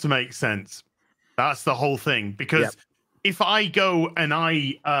not to make sense. That's the whole thing. Because if I go and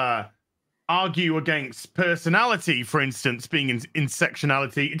I argue against personality, for instance, being in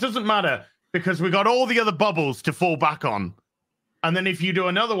sectionality, it doesn't matter because we got all the other bubbles to fall back on. And then if you do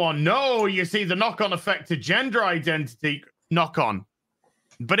another one, no, you see the knock-on effect to gender identity, knock-on.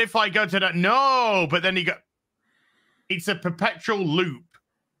 But if I go to that, no, but then you go, it's a perpetual loop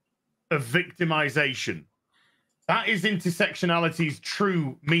of victimization. That is intersectionality's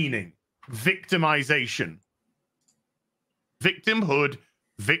true meaning. Victimization. Victimhood,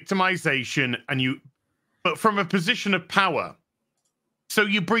 victimization, but from a position of power. So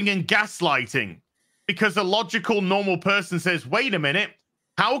you bring in gaslighting because a logical, normal person says, wait a minute,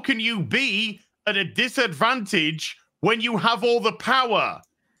 how can you be at a disadvantage when you have all the power?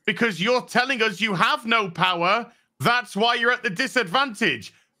 Because you're telling us you have no power. That's why you're at the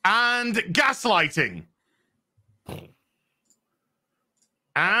disadvantage. And gaslighting.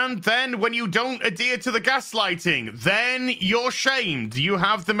 And then when you don't adhere to the gaslighting, then you're shamed. You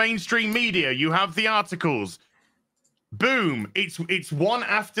have the mainstream media. You have the articles. Boom. It's one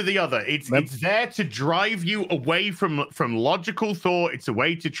after the other. It's there to drive you away from logical thought. It's a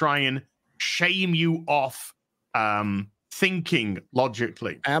way to try and shame you off thinking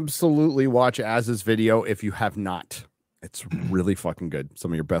logically. Absolutely watch Az's video if you have not. It's really fucking good.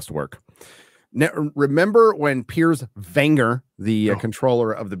 Some of your best work. Now, remember when Piers Wenger, the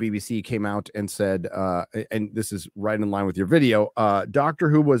controller of the BBC, came out and said, and this is right in line with your video, Doctor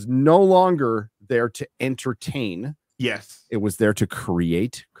Who was no longer there to entertain. Yes. It was there to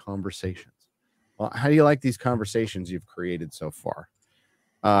create conversations. Well, how do you like these conversations you've created so far?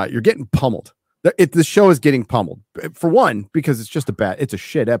 You're getting pummeled. The show is getting pummeled. For one, because it's a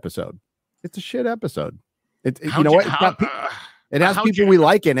shit episode. It's a shit episode. It has people we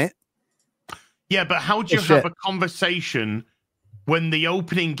like in it. Yeah, but how do you have a conversation when the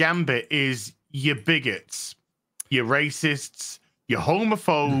opening gambit is your bigots, your racists, your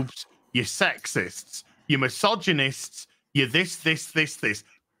homophobes, your sexists, your misogynists, your this?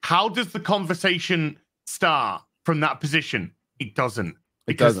 How does the conversation start from that position? It doesn't.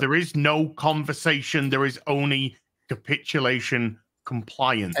 Because there is no conversation. There is only capitulation,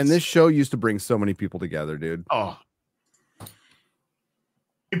 compliance. And this show used to bring so many people together, dude. Oh.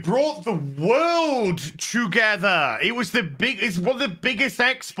 It brought the world together. It's one of the biggest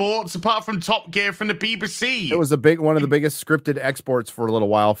exports apart from Top Gear from the BBC. It was one of the biggest scripted exports for a little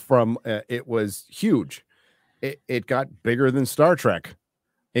while it was huge. It got bigger than Star Trek.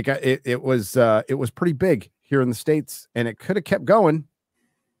 It was pretty big here in the States, and it could have kept going.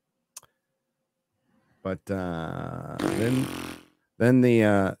 But then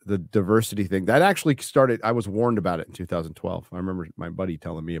the diversity thing that actually started. I was warned about it in 2012. I remember my buddy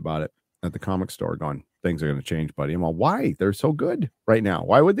telling me about it at the comic store, going, "Things are going to change, buddy." I'm all, "Why? They're so good right now.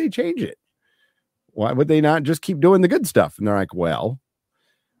 Why would they change it? Why would they not just keep doing the good stuff?" And they're like, "Well,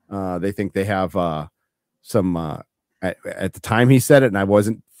 they think they have some." At the time he said it, and I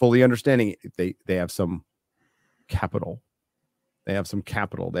wasn't fully understanding it. They have some capital. They have some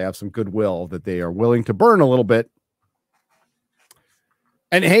capital. They have some goodwill that they are willing to burn a little bit.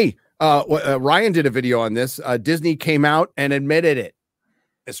 And hey, Ryan did a video on this. Disney came out and admitted it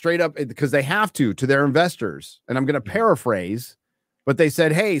straight up because they have to their investors. And I'm going to paraphrase, but they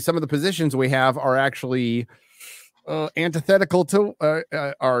said, "Hey, some of the positions we have are actually antithetical to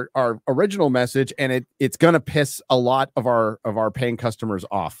our original message, and it's going to piss a lot of our paying customers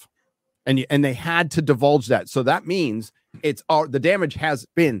off." And they had to divulge that. So that means the damage has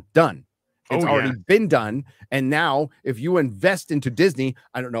been done. It's already been done. And now if you invest into Disney,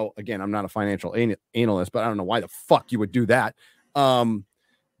 I don't know, again, I'm not a financial analyst, but I don't know why the fuck you would do that.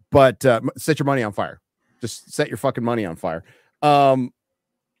 But set your money on fire. Just set your fucking money on fire.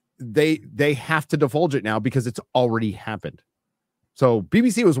 They have to divulge it now because it's already happened. So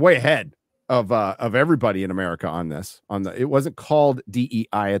BBC was way ahead of everybody in America on this. It wasn't called DEI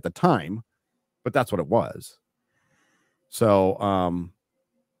at the time, but that's what it was. So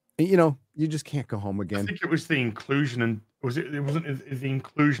you just can't go home again. I think it was the inclusion and it wasn't the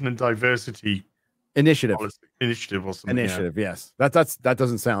inclusion and diversity initiative or something. Initiative, yeah. Yes. That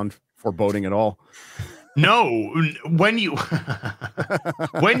doesn't sound foreboding at all. No, when you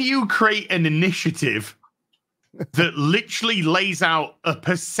create an initiative that literally lays out a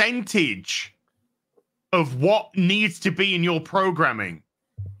percentage of what needs to be in your programming,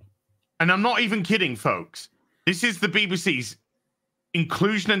 and I'm not even kidding, folks. This is the BBC's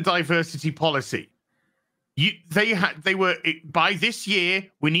inclusion and diversity policy. They were by this year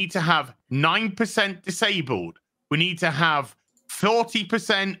we need to have 9% disabled. We need to have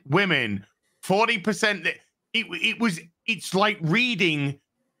 40% women, 40%. It's like reading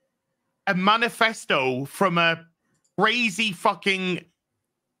a manifesto from a crazy fucking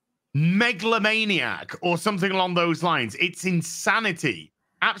megalomaniac or something along those lines. It's insanity,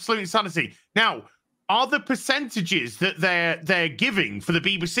 absolute insanity. Now, are the percentages that they're giving for the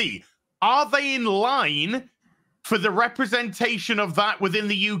BBC, are they in line for the representation of that within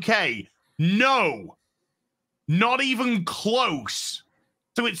the UK? No, not even close.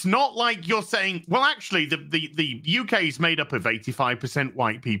 So it's not like you're saying, well, actually, the UK is made up of 85%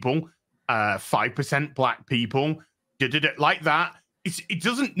 white people, 5% black people, like that. It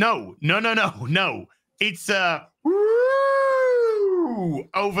doesn't. No. It's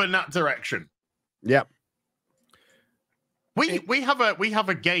over in that direction. Yep. We have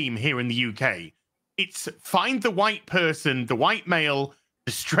a game here in the UK. It's find the white person, the white male,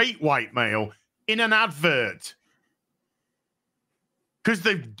 the straight white male in an advert. Because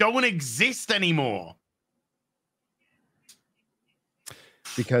they don't exist anymore.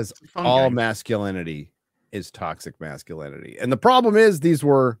 Because all masculinity is toxic masculinity. And the problem is these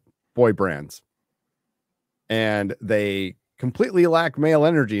were boy brands. And they completely lack male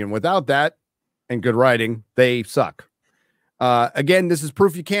energy. And without that and good writing, they suck. Again, this is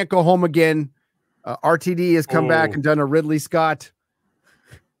proof you can't go home again. RTD has come back and done a Ridley Scott,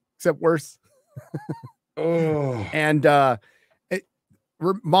 except worse. And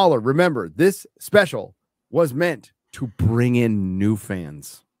Mahler, remember, this special was meant to bring in new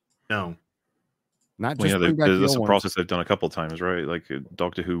fans. No. Not just there's a process they've done a couple of times, right? Like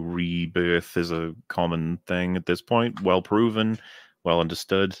Doctor Who rebirth is a common thing at this point, well proven, well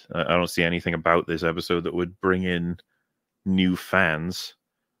understood. I don't see anything about this episode that would bring in new fans.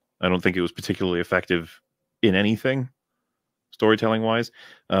 I don't think it was particularly effective in anything, storytelling wise.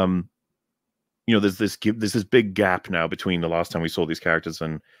 There's this big gap now between the last time we saw these characters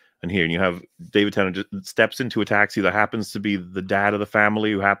and here, and you have David Tennant just steps into a taxi that happens to be the dad of the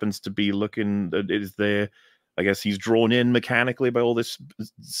family, who happens to be looking is there. I guess he's drawn in mechanically by all this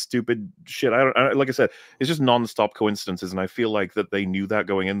stupid shit. Like I said, it's just non-stop coincidences, and I feel like that they knew that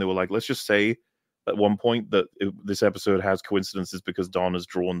going in. They were like, let's just say at one point that this episode has coincidences because Dawn has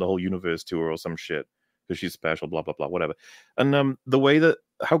drawn the whole universe to her or some shit because she's special, blah blah blah, whatever. And the way that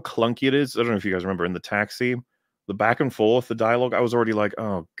how clunky it is, I don't know if you guys remember in the taxi, the back and forth, the dialogue, I was already like,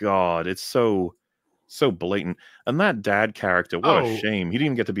 oh god, it's so blatant. And that dad character, what a shame. He didn't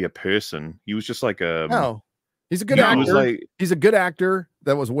even get to be a person. He was just like a no. He's a good actor. He's a good actor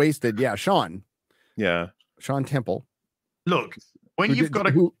that was wasted. Yeah, Sean. Yeah, Sean Temple. Look, when you've got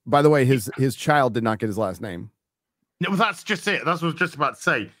who, by the way, his child did not get his last name. No, well, that's just it. That's what I was just about to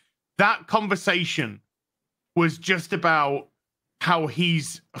say. That conversation was just about how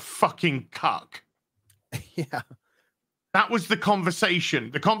he's a fucking cuck. Yeah. That was the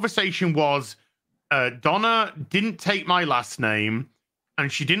conversation. The conversation was Donna didn't take my last name,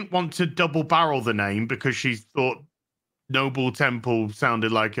 and she didn't want to double barrel the name because she thought Noble Temple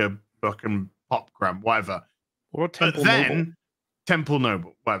sounded like a fucking popgram, whatever. Or Temple but then Noble. Temple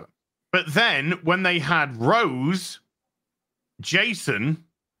Noble, whatever. But then when they had Jason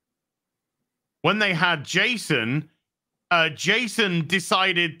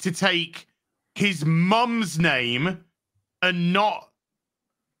decided to take his mum's name and not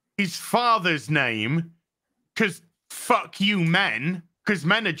his father's name, because fuck you, men. Because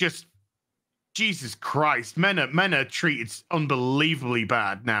men are just, Jesus Christ, men are treated unbelievably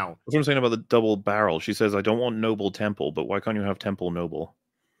bad now. That's what I'm saying about the double barrel. She says, I don't want Noble Temple, but why can't you have Temple Noble?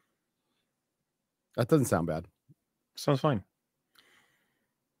 That doesn't sound bad. Sounds fine.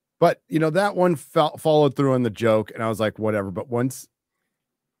 But, that one followed through on the joke, and I was like, whatever. But once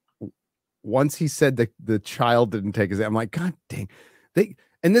he said that the child didn't take his name, I'm like, God dang.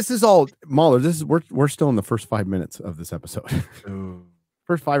 And this is all, Mahler, we're still in the first 5 minutes of this episode.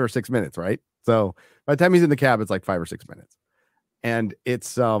 First 5 or 6 minutes, right? So by the time he's in the cab, it's like 5 or 6 minutes. And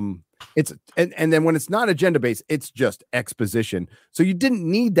it's and then when it's not agenda based, it's just exposition. So you didn't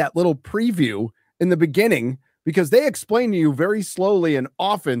need that little preview in the beginning, because they explain to you very slowly and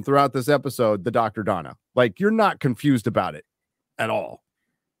often throughout this episode, the Dr. Donna. Like, you're not confused about it at all.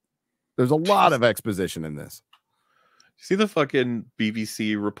 There's a lot of exposition in this. See the fucking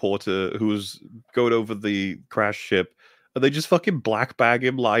BBC reporter who was going over the crash ship, and they just fucking black bag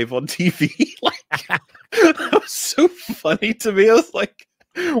him live on TV. Like, that was so funny to me. I was like,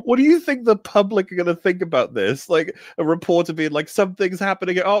 what do you think the public are going to think about this? Like, a reporter being like, something's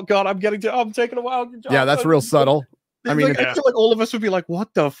happening. Oh god, I'm taking a while. Yeah, that's real subtle. I mean, I feel like all of us would be like,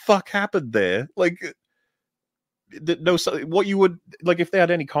 what the fuck happened there? Like, no, what you would like if they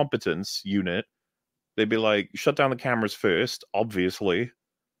had any competence unit, they'd be like, shut down the cameras first, obviously,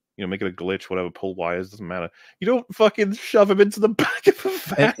 make it a glitch, whatever, pull wires, doesn't matter. You don't fucking shove him into the back of a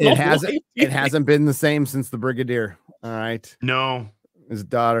van. It hasn't been the same since the Brigadier. All right. No. His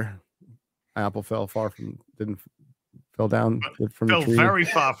daughter, apple fell down from the tree. Very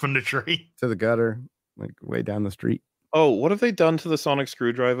far from the tree. To the gutter, like way down the street. Oh, what have they done to the sonic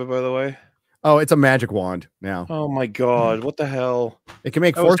screwdriver, by the way? Oh, it's a magic wand now. Oh my god, what the hell? It can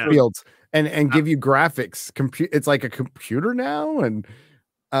make force fields and give you graphics. It's like a computer now. And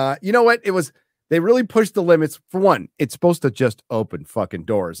you know what? They really pushed the limits. For one, it's supposed to just open fucking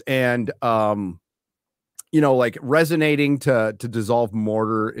doors. And like resonating to dissolve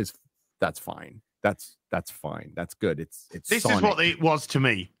mortar that's fine. That's fine. That's good. It's this sonic. Is what it was to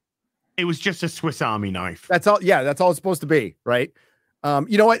me. It was just a Swiss Army knife. That's all. Yeah, that's all it's supposed to be, right?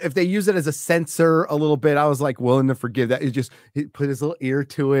 You know what? If they use it as a sensor a little bit, I was like willing to forgive that. He put his little ear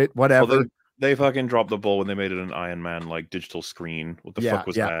to it, whatever. Well, they fucking dropped the ball when they made it an Iron Man like digital screen. What the fuck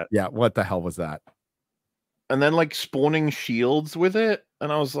was that? Yeah, what the hell was that? And then like spawning shields with it,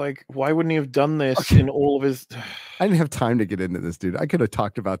 and I was like, why wouldn't he have done this in all of his? I didn't have time to get into this, dude. I could have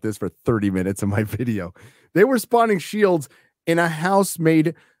talked about this for 30 minutes in my video. They were spawning shields in a house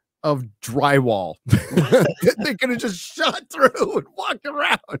made of drywall. They could have just shot through and walked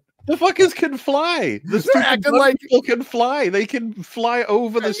around. The fuckers can fly. The acting like people can fly. They can fly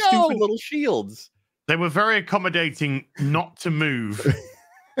over the stupid little shields. They were very accommodating not to move.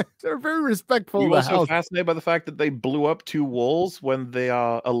 They're very respectful. You're also fascinated by the fact that they blew up 2 walls when they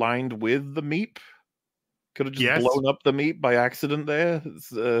are aligned with the meep. Could have just blown up the meep by accident there.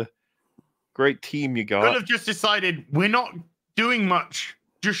 It's a great team you got. Could have just decided we're not doing much,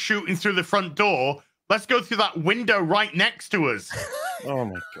 just shooting through the front door. Let's go through that window right next to us. Oh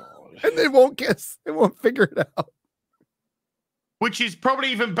my god! And they won't kiss. They won't figure it out. Which is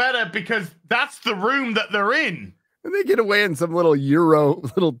probably even better because that's the room that they're in. And they get away in some little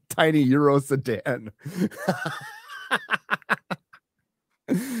tiny Euro sedan.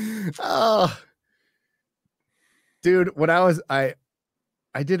 Oh, dude, when I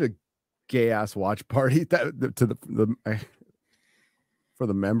did a gay ass watch party for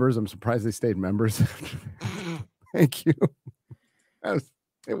the members. I'm surprised they stayed members. Thank you. I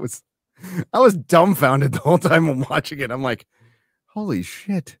was dumbfounded the whole time I'm watching it. I'm like, holy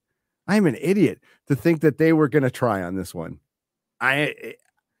shit. I'm an idiot to think that they were going to try on this one. I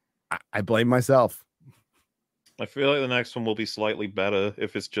blame myself. I feel like the next one will be slightly better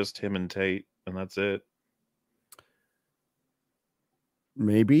if it's just him and Tate, and that's it.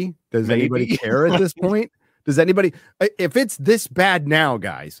 Maybe. Does anybody care at this point? Does anybody? If it's this bad now,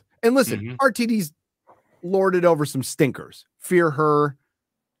 guys, and listen, RTD's lorded over some stinkers. Fear Her.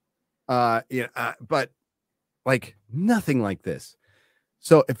 But like nothing like this.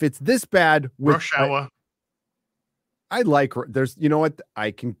 So if it's this bad with Rush Hour, I like there's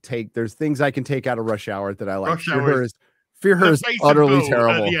there's things I can take out of Rush Hour that I like. Fear Her is utterly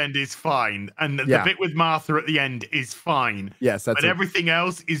terrible. At the end is fine, and the bit with Martha at the end is fine. Yes, but everything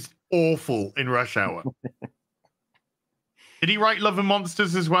else is awful in Rush Hour. Did he write Love and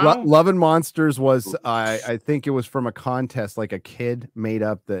Monsters as well? Love and Monsters was, I think it was from a contest, like a kid made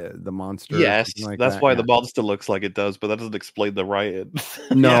up the monster. Yes, that's why the monster looks like it does, but that doesn't explain the writing.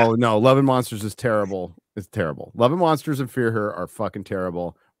 No, Love and Monsters is terrible. It's terrible. Love and Monsters and Fear Her are fucking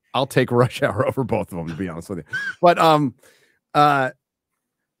terrible. I'll take Rush Hour over both of them, to be honest with you. But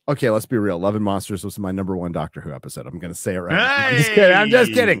okay, let's be real. Love and Monsters was my number one Doctor Who episode. I'm gonna say it right now. I'm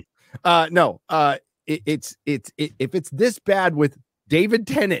just kidding. If it's this bad with David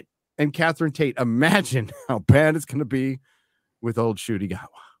Tennant and Catherine Tate, imagine how bad it's gonna be with old Ncuti Gatwa.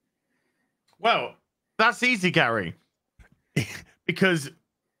 Well, that's easy, Gary, because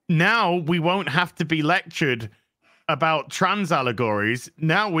now we won't have to be lectured about trans allegories.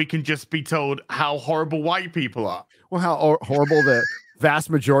 Now we can just be told how horrible white people are. Well, how horrible the vast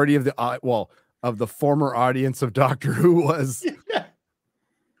majority of the former audience of Doctor Who was.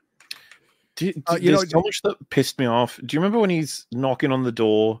 There's so much that pissed me off. Do you remember when he's knocking on the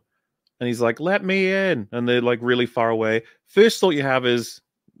door and he's like, "Let me in," and they're like really far away? First thought you have is,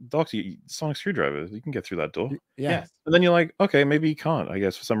 "Doctor, sonic screwdriver, you can get through that door." Yeah. And then you're like, okay, maybe he can't, I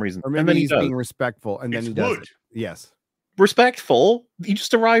guess, for some reason. Or maybe and then he's being respectful, and then he does it. Yes. Respectful? He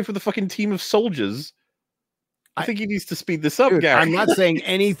just arrived with a fucking team of soldiers. I think he needs to speed this up, Gary. I'm not saying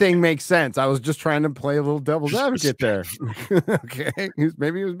anything makes sense. I was just trying to play a little devil's advocate there. Okay.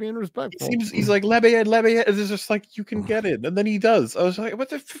 Maybe he was being respectful. He's like, let me in. And it's just like, you can get in. And then he does. I was like, what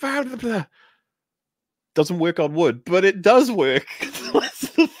the fuck? Doesn't work on wood, but it does work.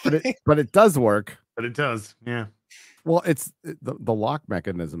 but it does work. But it does, yeah. Well, it's the lock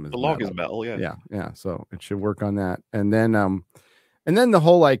mechanism is the lock is metal, yeah. Yeah. So it should work on that. And then the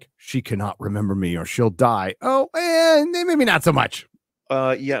whole like she cannot remember me or she'll die. Oh, maybe not so much.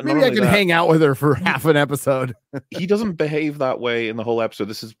 Maybe I can hang out with her for half an episode. He doesn't behave that way in the whole episode.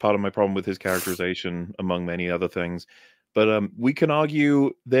 This is part of my problem with his characterization, among many other things. But we can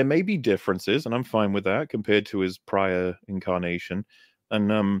argue there may be differences, and I'm fine with that compared to his prior incarnation.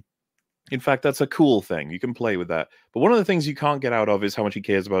 And in fact, that's a cool thing. You can play with that. But one of the things you can't get out of is how much he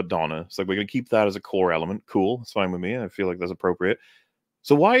cares about Donna. It's like, we're going to keep that as a core element. Cool. It's fine with me. I feel like that's appropriate.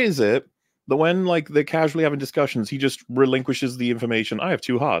 So why is it that when like they're casually having discussions, he just relinquishes the information? I have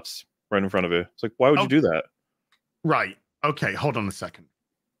two hearts right in front of her. It's like, why would you do that? Right. Okay. Hold on a second.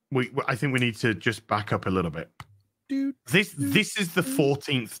 I think we need to just back up a little bit. This is the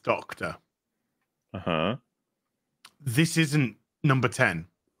 14th Doctor. Uh-huh. This isn't number 10.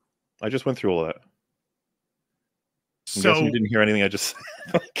 I just went through all that. I'm so guessing you didn't hear anything I just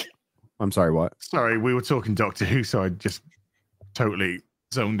said. I'm sorry, what? Sorry, we were talking Doctor Who, so I just totally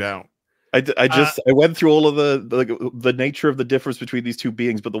zoned out. I went through all of the nature of the difference between these two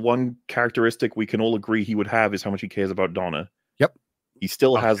beings, but the one characteristic we can all agree he would have is how much he cares about Donna. Yep. He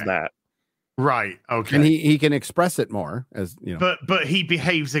still has that. Right. Okay. And he can express it more, as you know. But he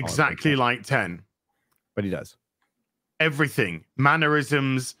behaves exactly like 10. But he does. Everything.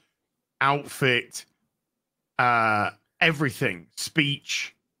 Mannerisms, outfit, everything.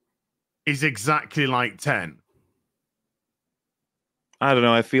 Speech is exactly like 10. I don't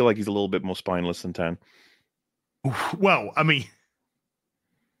know. I feel like he's a little bit more spineless than 10. Well, I mean,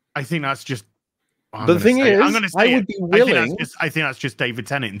 I think that's just. The thing is, I would be willing. I think that's just David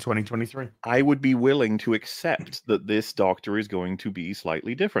Tennant in 2023. I would be willing to accept that this Doctor is going to be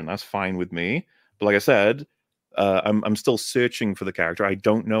slightly different. That's fine with me. But like I said, I'm still searching for the character. I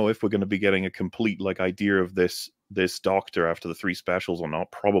don't know if we're going to be getting a complete like idea of this Doctor after the 3 specials or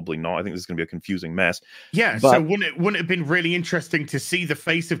not. Probably not. I think this is going to be a confusing mess. Yeah. But, so wouldn't it have been really interesting to see the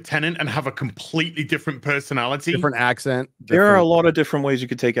face of Tennant and have a completely different personality, different accent? There are a lot of different ways you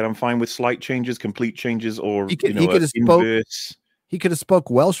could take it. I'm fine with slight changes, complete changes, or he could have inverse. He could have spoke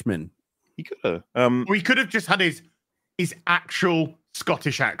Welshman. He could have. Or he could have just had his actual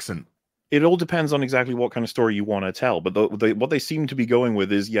Scottish accent. It all depends on exactly what kind of story you want to tell. But what they seem to be going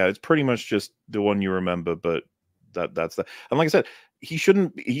with is, it's pretty much just the one you remember, but that's the. And like I said,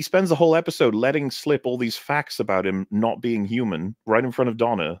 he spends the whole episode letting slip all these facts about him not being human right in front of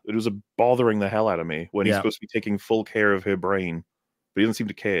Donna. It was bothering the hell out of me when he's supposed to be taking full care of her brain, but he doesn't seem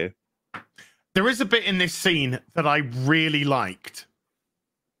to care. There is a bit in this scene that I really liked.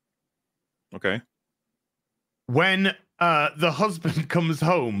 Okay. When the husband comes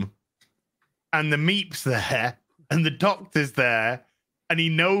home and the Meep's there and the doctor's there and he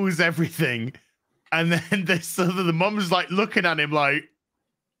knows everything. And then the mum's like looking at him like,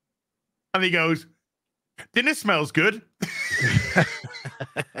 and he goes, "Dinner smells good." I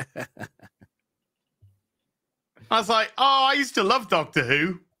was like, "Oh, I used to love Doctor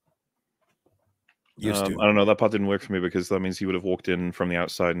Who." I don't know. That part didn't work for me because that means he would have walked in from the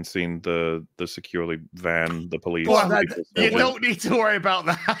outside and seen the securely van, the police. Well, you don't need to worry about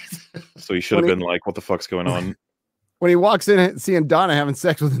that. So he should have been like, "What the fuck's going on?" When he walks in seeing Donna having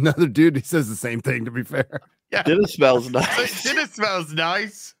sex with another dude, he says the same thing, to be fair. Yeah. Dinner smells nice. Dinner smells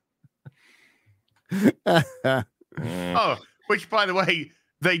nice. Oh, which by the way,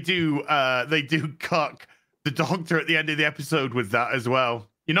 they do cuck the Doctor at the end of the episode with that as well.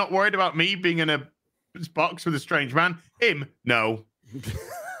 You're not worried about me being in a box with a strange man? Him? No.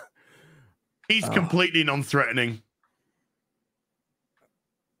 He's completely non-threatening.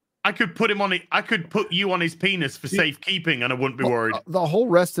 I could put you on his penis for safekeeping and I wouldn't be worried. The whole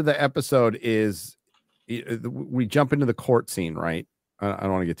rest of the episode is we jump into the court scene, right? I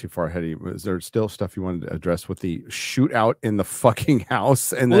don't want to get too far ahead of you. Is there still stuff you wanted to address with the shootout in the fucking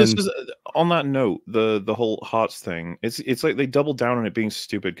house? And then on that note, the whole hearts thing, it's like they double down on it being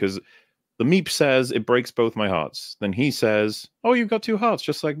stupid because the Meep says it breaks both my hearts. Then he says, "Oh, you've got 2 hearts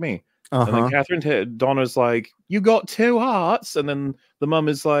just like me." And then Donna's like, "You got 2 hearts," and then the mum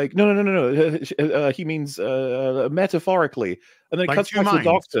is like, "No. He means metaphorically." And then it like cuts back to the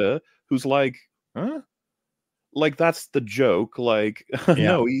Doctor, who's like, "Huh?" Like that's the joke. Like,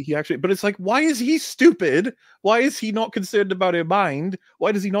 no, he actually. But it's like, why is he stupid? Why is he not concerned about her mind?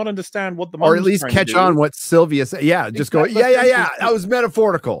 Why does he not understand what the mum or at least catch on what Sylvia said? Yeah, just go. Yeah. That was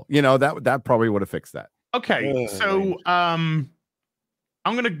metaphorical. That probably would have fixed that. Okay, so I'm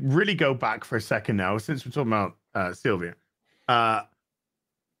going to really go back for a second now, since we're talking about Sylvia.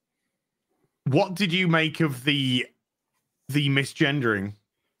 What did you make of the misgendering?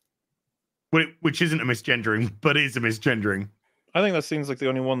 Which isn't a misgendering, but is a misgendering. I think that seems like the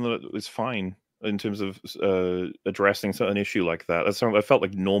only one that is fine in terms of addressing an issue like that. That felt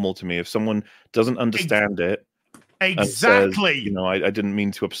like normal to me. If someone doesn't understand it, exactly, says, I didn't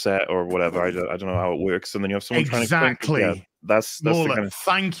mean to upset or whatever. I don't know how it works, and then you have someone trying to explain, that's Mola, the kind of...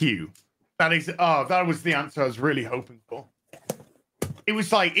 Thank you. That was the answer I was really hoping for. It was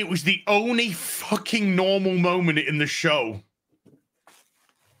the only fucking normal moment in the show.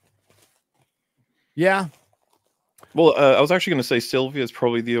 Yeah. Well, I was actually going to say Sylvia is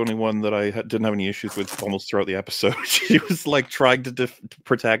probably the only one that I didn't have any issues with almost throughout the episode. She was like trying to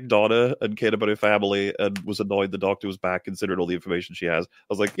protect Donna and cared about her family and was annoyed the Doctor was back, considered all the information she has. I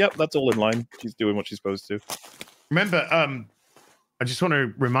was like, yep, that's all in line. She's doing what she's supposed to. Remember, I just want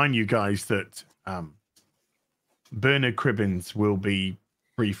to remind you guys that Bernard Cribbins will be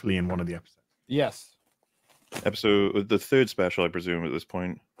briefly in one of the episodes. Yes. The 3rd special, I presume, at this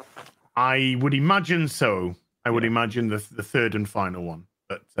point. I would imagine so. I would imagine the 3rd and final one.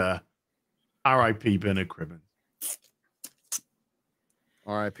 But R.I.P. Bernard Cribbins.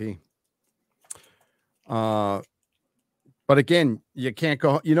 R.I.P. But again, you can't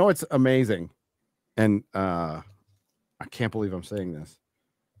go. It's amazing, and I can't believe I'm saying this,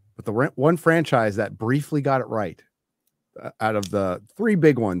 but the one franchise that briefly got it right out of the 3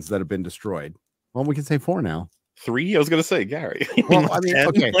 big ones that have been destroyed. Well, we can say 4 now. 3? I was going to say, Gary. Well,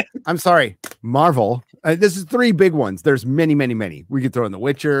 okay. I'm sorry. Marvel. This is 3 big ones. There's many, many, many. We could throw in The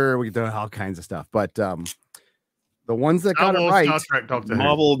Witcher. We could throw in all kinds of stuff. But the ones that got it right. Star Trek, Doctor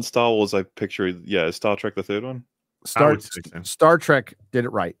Marvel and Star Wars, I picture. Yeah, Star Trek, the 3rd one? Star Trek did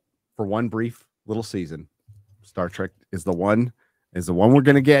it right for one brief little season. Star Trek is the one we're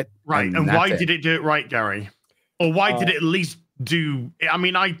going to get. Right. And why did it do it right, Gary? Or why did it at least do... I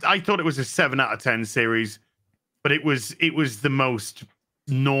mean, I thought it was a 7 out of 10 series. but it was the most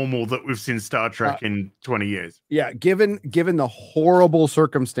normal that we've seen Star Trek in 20 years. Yeah, given the horrible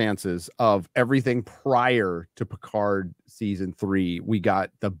circumstances of everything prior to Picard season 3, we got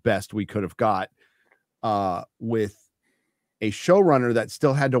the best we could have got with a showrunner that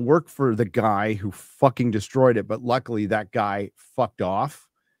still had to work for the guy who fucking destroyed it, but luckily that guy fucked off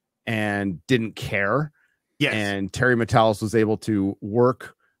and didn't care. Yes. And Terry Matalas was able to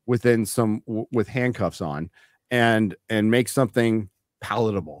work within with handcuffs on and make something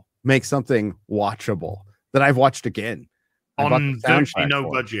palatable, make something watchable that I've watched again on virtually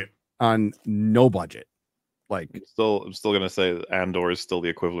no budget. On no budget. Like, I'm still gonna say that Andor is still the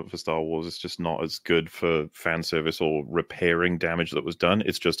equivalent for Star Wars. It's just not as good for fan service or repairing damage that was done.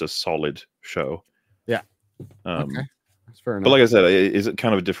 It's just a solid show. Yeah. Okay. That's fair enough. But like I said, is it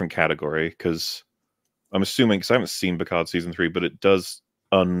kind of a different category? Because I'm assuming, because I haven't seen Picard season 3, but it does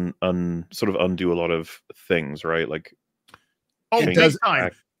sort of undo a lot of things, right? Like, it does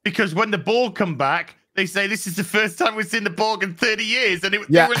time, because when the Borg come back, they say this is the first time we've seen the Borg in 30 years, and they were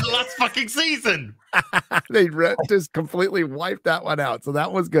in the last fucking season. They just completely wiped that one out, so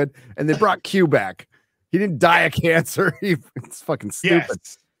that was good. And they brought Q back. He didn't die of cancer. It's fucking stupid.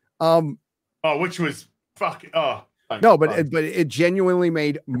 Yes. Which was fucking no, but it genuinely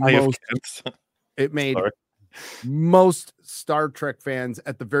made most Star Trek fans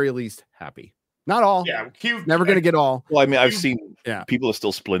at the very least happy. Not all. Yeah, Q never going to get all. Well, I mean, I've seen people are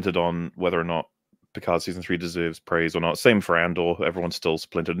still splintered on whether or not Picard season 3 deserves praise or not. Same for Andor. Everyone's still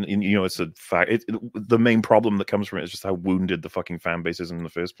splintered. And you know, it's a fact. The main problem that comes from it is just how wounded the fucking fan base is in the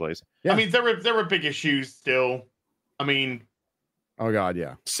first place. Yeah. I mean, there are big issues still. I mean, oh god,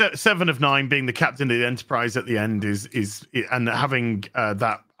 yeah. 7 of 9 being the captain of the Enterprise at the end is and having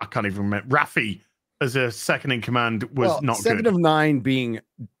that, I can't even remember, Raffi as a second in command was not 7 good. 7 of 9 being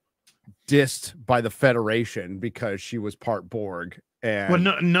dissed by the Federation because she was part Borg. And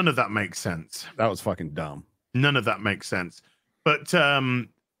none of that makes sense. That was fucking dumb. None of that makes sense. But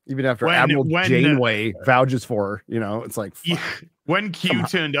even after Admiral Janeway vouches for her, you know, it's like when Q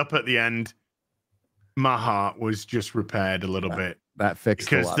turned up at the end, my heart was just repaired a little bit. That fixed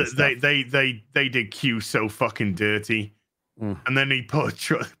because a lot of stuff. they did Q so fucking dirty, and then he pops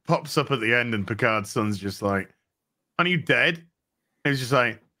up at the end, and Picard's son's just like, "Are you dead?" And he's just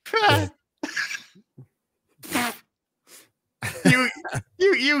like,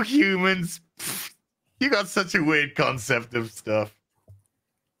 you humans, you got such a weird concept of stuff.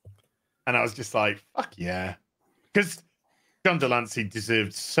 And I was just like, fuck yeah. Because John Delancey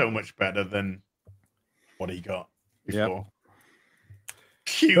deserved so much better than what he got before.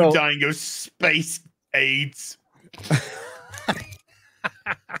 Q dying of space AIDS.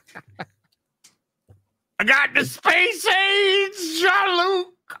 I got the space AIDS, Jean-Luc.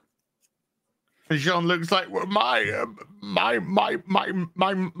 And Jean-Luc's like, well, my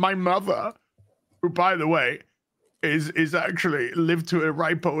mother, who, by the way, is actually lived to a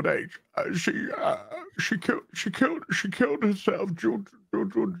ripe old age. She killed herself due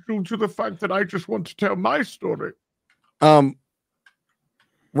to the fact that I just want to tell my story.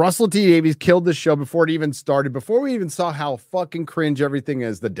 Russell T Davies killed the show before it even started. Before we even saw how fucking cringe everything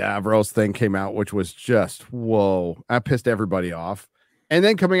is, the Davros thing came out, which was just whoa. That pissed everybody off. And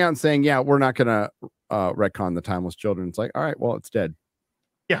then coming out and saying, yeah, we're not going to retcon the Timeless Children. It's like, all right, well, it's dead.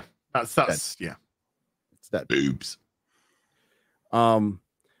 Yeah, that's yeah. It's dead. Boobs.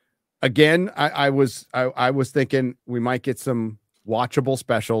 Again, I was thinking we might get some watchable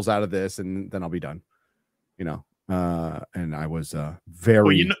specials out of this, and then I'll be done. You know, and I was very.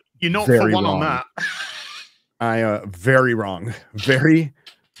 Well, you're not for one wrong. on that. I very wrong, very,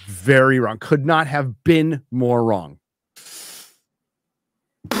 very wrong. Could not have been more wrong.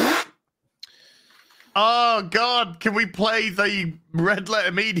 Oh God! Can we play the Red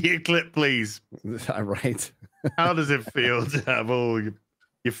Letter Media clip, please? Right. How does it feel to have all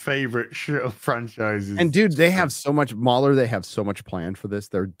your favorite show franchises? And dude, they have so much Mahler. They have so much planned for this.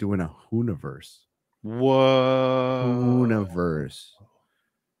 They're doing a Hooniverse. Whoa! Hooniverse.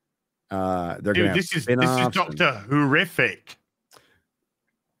 They're dude, gonna this is Dr. Whorrific.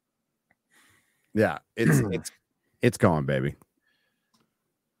 Yeah, it's going, baby.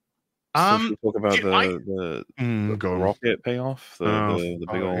 So talk about the rocket payoff, the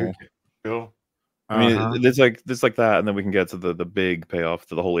big old. Cool. I mean, there's like that, and then we can get to the big payoff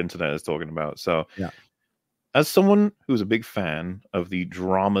that the whole internet is talking about. So, yeah, as someone who's a big fan of the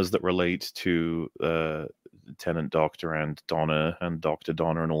dramas that relate to Tenant Doctor and Donna and Dr.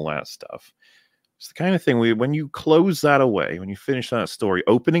 Donna and all that stuff, it's the kind of thing where when you close that away, when you finish that story,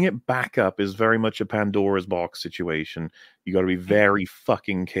 opening it back up is very much a Pandora's box situation. You got to be very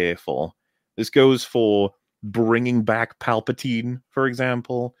fucking careful. This goes for bringing back Palpatine, for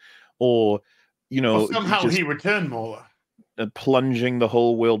example, or Or somehow he returned Mauler. Plunging the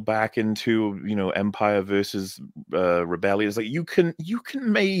whole world back into Empire versus rebellion. It's like you can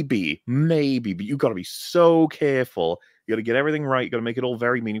maybe, but you got to be so careful. You got to get everything right. You got to make it all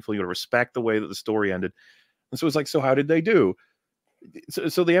very meaningful. You got to respect the way that the story ended. And so it's like, so how did they do?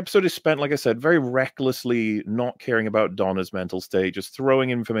 So the episode is spent, like I said, very recklessly not caring about Donna's mental state, just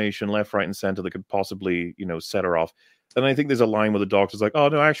throwing information left, right, and center that could possibly, set her off. And I think there's a line where the doctor's like, "Oh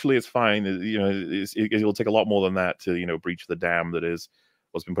no, actually, it's fine. It'll take a lot more than that to breach the dam that is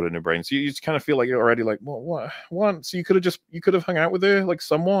what's been put in her brain." So you just kind of feel like you're already like, "Well, what? So you could have hung out with her, like,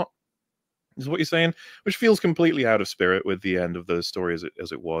 somewhat." Is what you're saying, which feels completely out of spirit with the end of the story as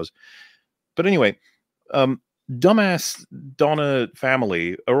it was. But anyway, dumbass Donna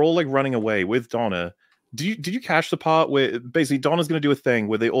family are all like running away with Donna. Did you catch the part where basically Donna's going to do a thing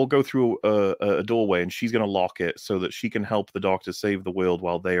where they all go through a doorway and she's going to lock it so that she can help the doctor save the world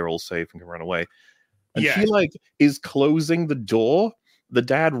while they are all safe and can run away? And she like is closing the door. The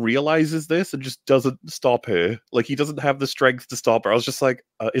dad realizes this and just doesn't stop her. Like, he doesn't have the strength to stop her. I was just like,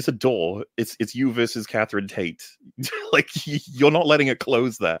 it's a door. It's you versus Catherine Tate. Like, you're not letting it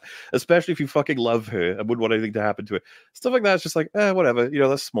close that. Especially if you fucking love her and wouldn't want anything to happen to her. Stuff like that is just like, whatever.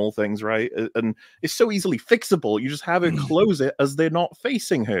 That's small things, right? And it's so easily fixable. You just have her close it as they're not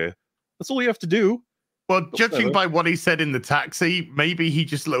facing her. That's all you have to do. Well, judging by what he said in the taxi, maybe he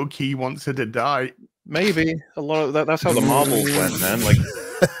just low-key wants her to die. Maybe a lot of that's how the Marvels went, man. Like,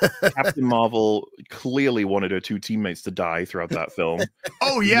 Captain Marvel clearly wanted her two teammates to die throughout that film.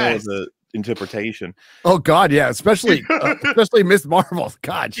 Oh yeah, the interpretation. Oh god, yeah, especially Miss Marvel.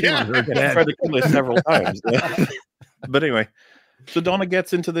 God, she tried to kill her several times. But anyway, so Donna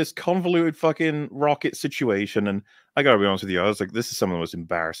gets into this convoluted fucking rocket situation, and I gotta be honest with you, I was like, this is some of the most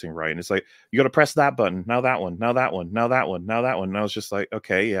embarrassing, right? And it's like, you gotta press that button, now that one, now that one, now that one, now that one. And I was just like,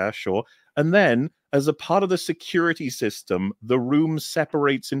 okay, yeah, sure. And then, as a part of the security system, the room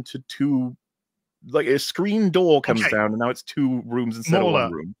separates into two, like a screen door comes down, and now it's two rooms instead of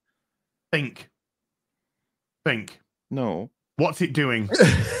one room. Think. No. What's it doing?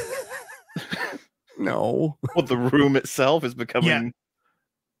 No. Well, the room itself is becoming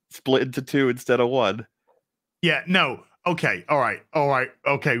split into two instead of one. Yeah, no. Okay, all right.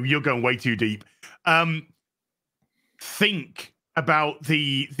 Okay, you're going way too deep. Think about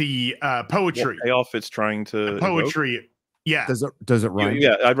the poetry. What payoff it's trying to poetry. Evoke? Yeah. Does it rhyme?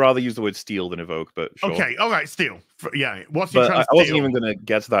 Yeah, I'd rather use the word steal than evoke, but sure. Okay, all right, steal. Yeah. What's but he trying to I wasn't steal? even gonna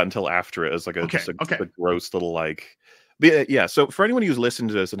get to that until after it as like just a gross little like. But yeah, so for anyone who's listened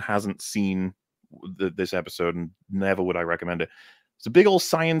to this and hasn't seen this episode, and never would I recommend it. It's a big old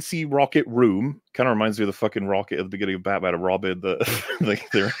science-y rocket room. Kind of reminds me of the fucking rocket at the beginning of Batman and Robin.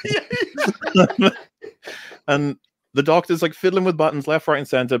 And the doctor's like fiddling with buttons left, right, and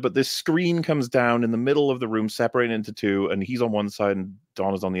center, but this screen comes down in the middle of the room, separating into two, and he's on one side and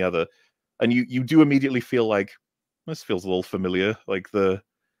Donna's on the other. And you do immediately feel like, this feels a little familiar. Like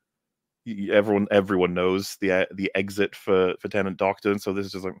everyone knows the exit for Tenant Doctor, and so this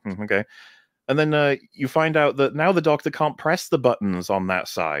is just like, okay. And then you find out that now the doctor can't press the buttons on that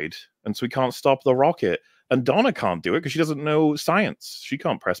side, and so he can't stop the rocket. And Donna can't do it because she doesn't know science. She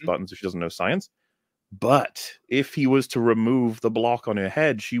can't press buttons if she doesn't know science. But if he was to remove the block on her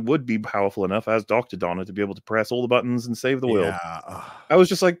head, she would be powerful enough as Dr. Donna to be able to press all the buttons and save the world. I was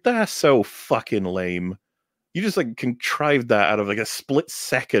just like, that's so fucking lame. You just like contrived that out of like a split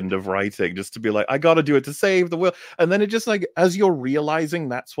second of writing just to be like, I gotta do it to save the world. And then it just like, as you're realizing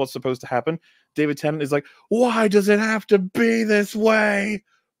that's what's supposed to happen, David Tennant is like, why does it have to be this way?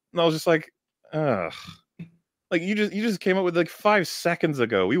 And I was just like, ugh. Like you just came up with like 5 seconds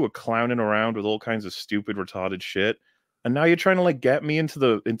ago. We were clowning around with all kinds of stupid, retarded shit. And now you're trying to like get me into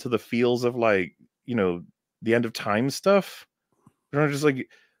the feels of like, the end of time stuff. You're trying to just like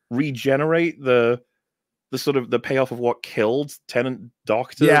regenerate the sort of the payoff of what killed Tenant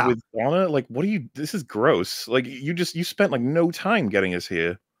Doctor with Donna. Like, this is gross. Like you spent like no time getting us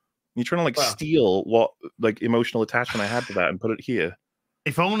here. You're trying to like steal what like emotional attachment I had to that and put it here.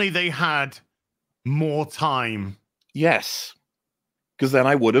 If only they had more time. Yes. Because then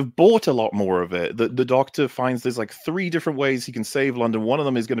I would have bought a lot more of it. The doctor finds there's like 3 different ways he can save London. One of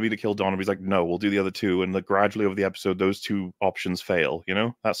them is going to be to kill Donna. He's like, no, we'll do the other 2. And like gradually over the episode, those 2 options fail.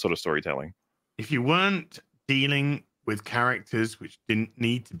 That sort of storytelling. If you weren't dealing with characters which didn't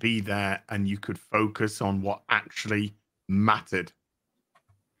need to be there and you could focus on what actually mattered,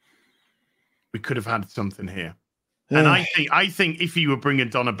 we could have had something here. And I think if you were bringing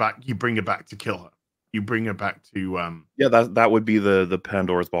Donna back, you bring her back to kill her. You bring her back to Yeah, that would be the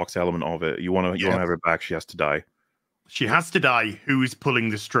Pandora's box element of it. You want to have her back, she has to die. She has to die. Who is pulling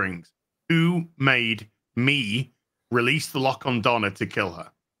the strings? Who made me release the lock on Donna to kill her?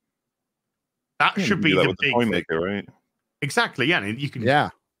 That should be the big toy thing. maker, right? Exactly. Yeah, and you can. Yeah.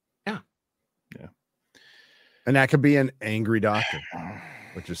 Yeah. And that could be an angry doctor,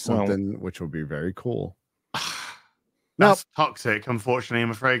 which is something which will be very cool. That's toxic, unfortunately,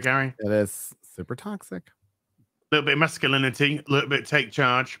 I'm afraid, Gary. It is super toxic. A little bit of masculinity, a little bit take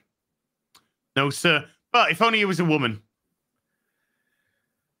charge. No, sir. But if only it was a woman,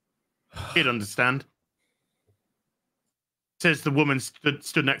 he'd understand. Says the woman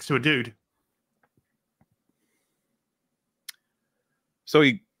stood next to a dude. So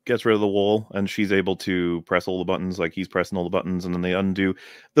he gets rid of the wall, and she's able to press all the buttons, like he's pressing all the buttons, and then they undo.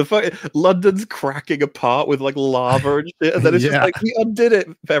 London's cracking apart with like lava and shit, and then it's just like, we undid it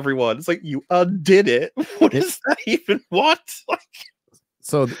for everyone. It's like, you undid it? What is that even? What? Like,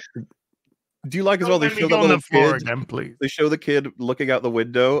 so do you like as well? They show the little kid. Again, please. They show the kid looking out the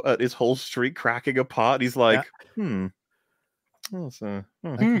window at his whole street cracking apart. He's like, that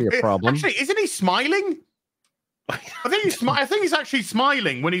could be a problem. Actually, isn't he smiling? I think he's actually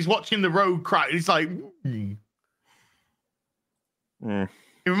smiling when he's watching the road crack. He's like,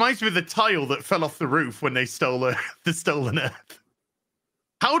 It reminds me of the tile that fell off the roof when they stole the stolen Earth.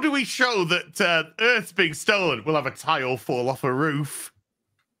 How do we show that Earth's being stolen? We'll have a tile fall off a roof.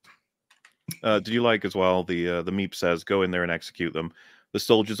 Did you like as well? The Meep says, go in there and execute them. The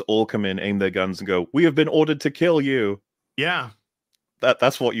soldiers all come in, aim their guns, and go, we have been ordered to kill you. Yeah.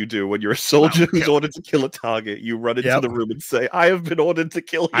 That's what you do when you're a soldier who's ordered to kill a target. You run into the room and say, I have been ordered to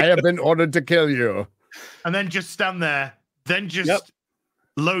kill you. I have been ordered to kill you. And then just stand there. Then just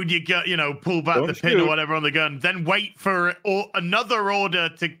load your gun, pull back the pin or whatever on the gun. Then wait for another order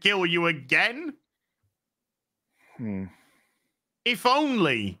to kill you again. If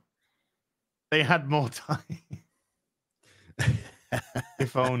only they had more time.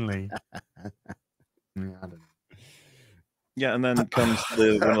 If only. I don't know. Yeah, and then comes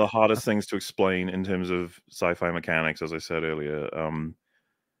one of the hardest things to explain in terms of sci-fi mechanics, as I said earlier.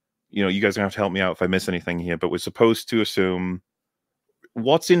 You guys are gonna have to help me out if I miss anything here, but we're supposed to assume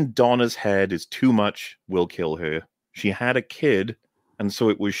what's in Donna's head is too much, will kill her. She had a kid, and so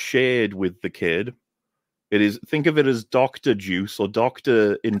it was shared with the kid. Think of it as Doctor Juice or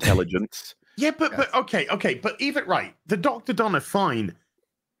Doctor Intelligence. Yeah, but okay, but even right, the Dr. Donna, fine.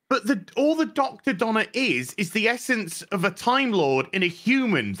 But all the Dr. Donna is the essence of a Time Lord in a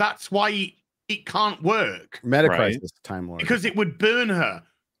human. That's why it can't work. Metacrisis Time Lord. Because it would burn her.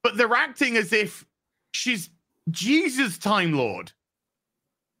 But they're acting as if she's Jesus Time Lord.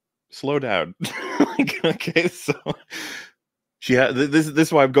 Slow down. Okay, so this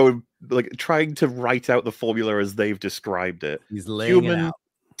is why I'm going, like, trying to write out the formula as they've described it. He's laying it out.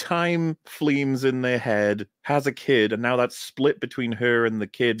 Time fleems in their head, has a kid, and now that's split between her and the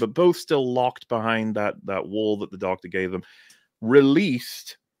kid, but both still locked behind that wall that the doctor gave them.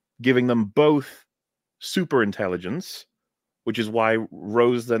 Released, giving them both super intelligence, which is why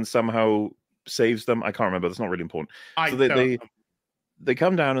Rose then somehow saves them. I can't remember. That's not really important. They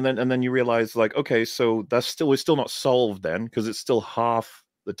come down, and then you realize, like, okay, so it's still not solved then, because it's still half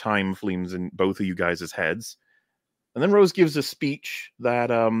the time fleems in both of you guys' heads. And then Rose gives a speech that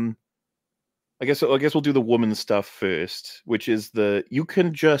I guess we'll do the woman stuff first, which is you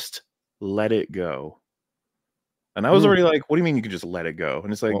can just let it go. And I was already like, what do you mean you can just let it go?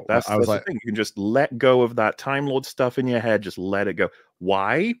 And it's like, that's the thing. You can just let go of that Time Lord stuff in your head. Just let it go.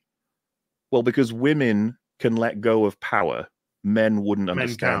 Why? Well, because women can let go of power. Men wouldn't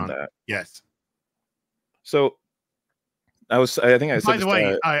understand that. Yes. So I think I said. By the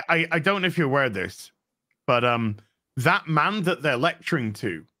way, I don't know if you're aware of this, but that man that they're lecturing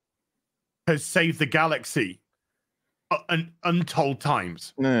to has saved the galaxy untold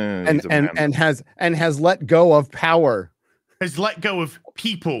times. And has let go of power. Has let go of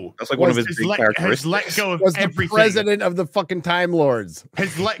people. That's like one of his big characteristics. Has let go of everything. The president of the fucking Time Lords.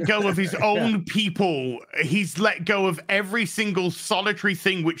 Has let go of his own people. He's let go of every single solitary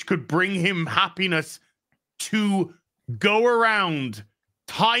thing which could bring him happiness to go around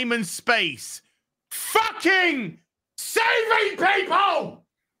time and space fucking saving people.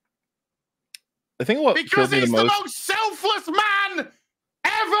 I think what because he's the most selfless man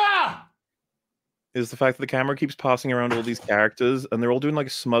ever is the fact that the camera keeps passing around all these characters, and they're all doing like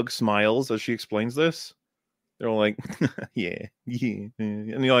smug smiles as she explains this. They're all like, yeah, and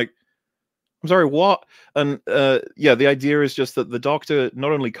you're like, I'm sorry, what? And the idea is just that the doctor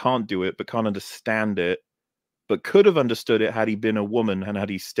not only can't do it, but can't understand it, but could have understood it had he been a woman and had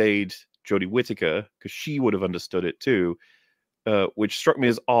he stayed Jodie Whittaker, because she would have understood it too, which struck me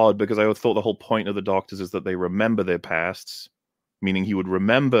as odd because I thought the whole point of the Doctors is that they remember their pasts, meaning he would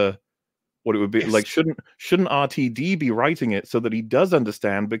remember what it would be like. Shouldn't RTD be writing it so that he does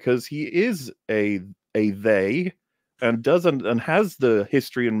understand, because he is a they and has the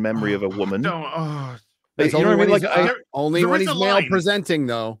history and memory of a woman. You know what I mean? Like, only when he's male presenting,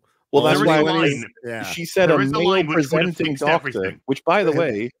 though. Well, that's why she said a male presenting doctor, which, by the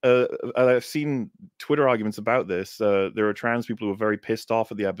way, I've seen Twitter arguments about this. There are trans people who are very pissed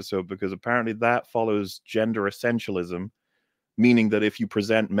off at the episode because apparently that follows gender essentialism, meaning that if you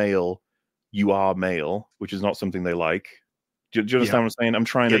present male, you are male, which is not something they like. Do you understand what I'm saying? I'm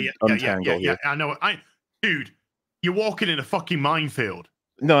trying to untangle here. I know. Dude, you're walking in a fucking minefield.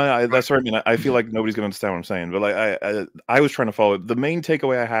 No, that's what I mean. I feel like nobody's going to understand what I'm saying, but like I was trying to follow it. The main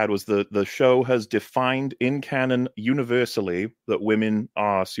takeaway I had was the show has defined in canon universally that women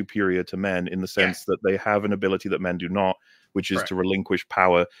are superior to men in the sense that they have an ability that men do not, which is to relinquish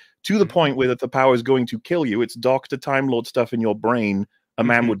power to the point where that the power is going to kill you. It's Doctor Time Lord stuff in your brain. A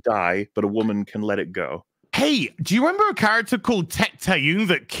man would die, but a woman can let it go. Hey, do you remember a character called Tek Tayun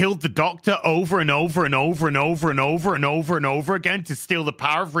that killed the Doctor over and over and over and over and over and over and over again to steal the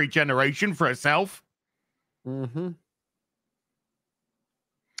power of regeneration for herself? Mm-hmm.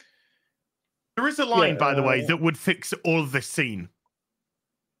 There is a line, by the way, that would fix all of this scene.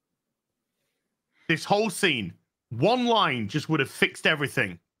 This whole scene, one line just would have fixed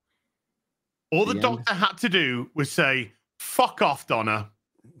everything. All the Doctor had to do was say, "Fuck off, Donna."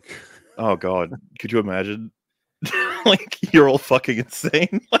 Oh God, could you imagine? Like, you're all fucking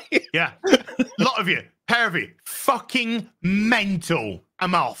insane. Yeah, a lot of you, pair of you, fucking mental.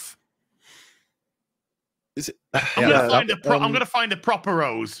 I'm off. Is it? I'm gonna find a proper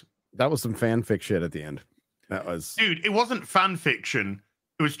rose. That was some fanfic shit at the end. That was, dude. It wasn't fan fiction.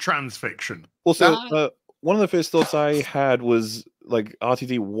 It was trans fiction. Also, one of the first thoughts I had was like,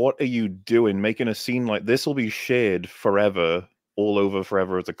 RTD, what are you doing? Making a scene like this will be shared forever. All over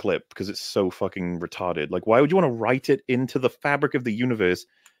forever as a clip, because it's so fucking retarded. Like, why would you want to write it into the fabric of the universe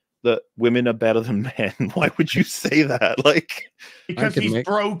that women are better than men? Why would you say that? Like, because he's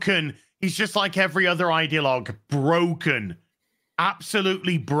broken. He's just like every other ideologue, broken,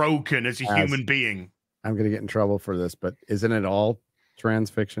 absolutely broken as a human being. I'm gonna get in trouble for this, but isn't it all trans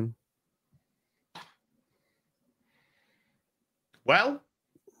fiction? Well,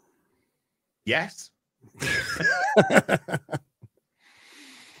 yes.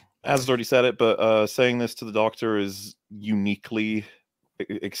 As already said it, but saying this to the Doctor is uniquely,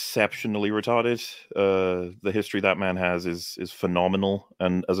 exceptionally retarded. The history that man has is phenomenal,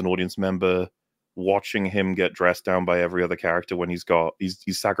 and as an audience member, watching him get dressed down by every other character when he's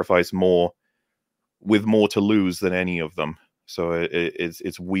sacrificed more with more to lose than any of them. So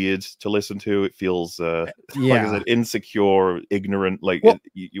it's weird to listen to. It feels like I said, insecure, ignorant. Like,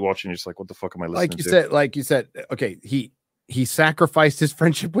 you watch and you're just like, what the fuck am I listening to? Like you said, okay, he sacrificed his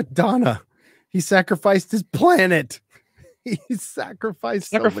friendship with Donna. He sacrificed his planet. He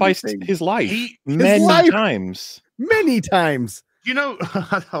sacrificed his life many times. Many times. You know,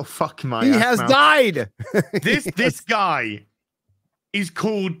 oh fuck my. He has died. This guy is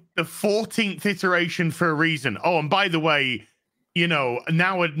called the 14th iteration for a reason. Oh, and by the way, you know,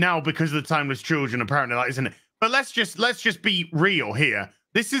 now because of the Timeless Children, apparently that isn't it. But let's just be real here.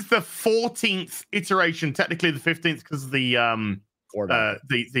 This is the 14th iteration, technically the 15th because of the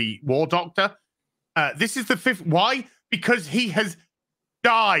War Doctor. This is the 5th. Why? Because he has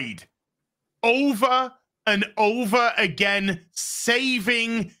died over and over again,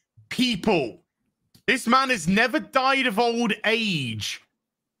 saving people. This man has never died of old age.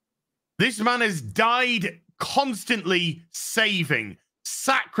 This man has died constantly saving,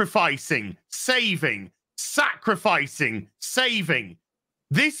 sacrificing, saving, sacrificing, saving.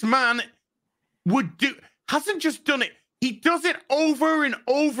 This man hasn't just done it. He does it over and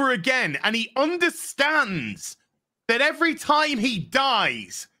over again. And he understands that every time he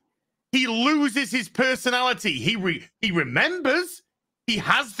dies, he loses his personality. He remembers, he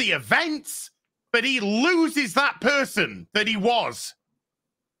has the events, but he loses that person that he was.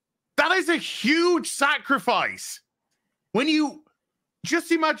 That is a huge sacrifice. When you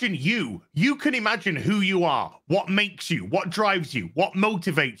just imagine you can imagine who you are, what makes you, what drives you, what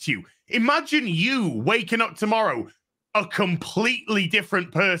motivates you. Imagine you waking up tomorrow a completely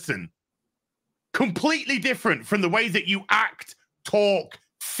different person, completely different from the way that you act, talk,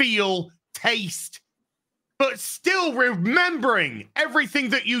 feel, taste, but still remembering everything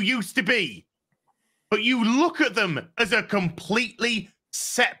that you used to be. But you look at them as a completely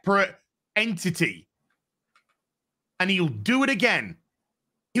separate entity. And he'll do it again.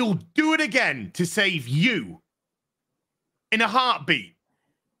 He'll do it again to save you in a heartbeat.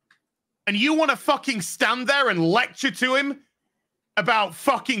 And you want to fucking stand there and lecture to him about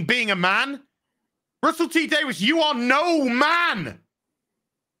fucking being a man? Russell T. Davies, you are no man.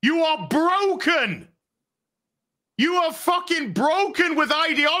 You are broken. You are fucking broken with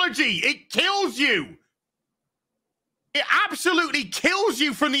ideology. It kills you. It absolutely kills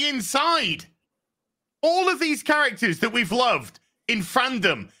you from the inside. All of these characters that we've loved in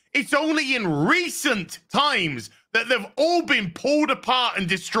fandom, it's only in recent times that they've all been pulled apart and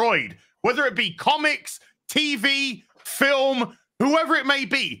destroyed. Whether it be comics, TV, film, whoever it may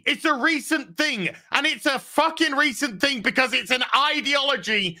be. It's a recent thing. And it's a fucking recent thing because it's an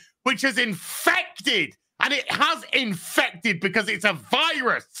ideology which has infected. And it has infected because it's a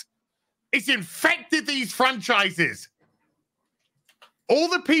virus. It's infected these franchises. All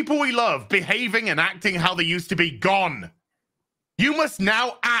the people we love behaving and acting how they used to be, gone. You must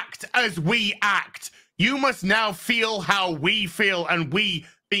now act as we act. You must now feel how we feel, and we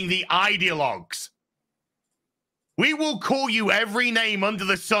being the ideologues. We will call you every name under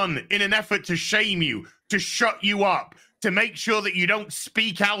the sun in an effort to shame you, to shut you up, to make sure that you don't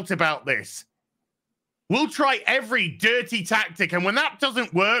speak out about this. We'll try every dirty tactic, and when that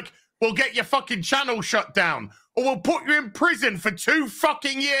doesn't work, we'll get your fucking channel shut down, or we'll put you in prison for 2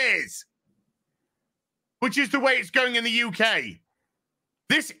 fucking years. Which is the way it's going in the UK.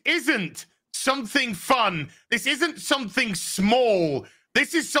 This isn't something fun. This isn't something small.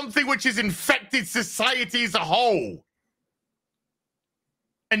 This is something which has infected society as a whole.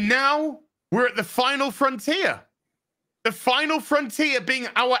 And now we're at the final frontier. The final frontier being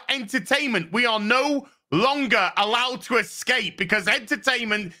our entertainment. We are no longer allowed to escape because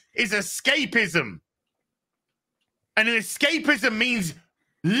entertainment is escapism. And an escapism means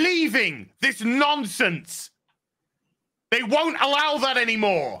leaving this nonsense. They won't allow that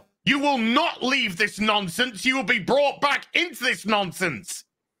anymore. You will not leave this nonsense. You will be brought back into this nonsense.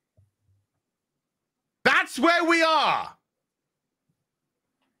 That's where we are.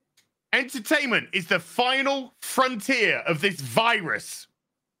 Entertainment is the final frontier of this virus.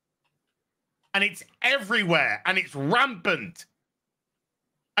 And it's everywhere, and it's rampant.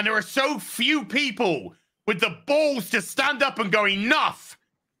 And there are so few people with the balls to stand up and go, enough.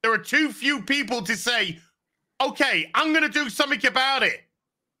 There are too few people to say, okay, I'm going to do something about it.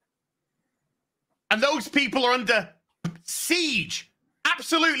 And those people are under siege,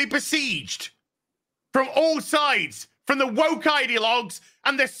 absolutely besieged, from all sides, from the woke ideologues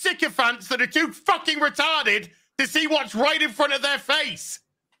and the sycophants that are too fucking retarded to see what's right in front of their face.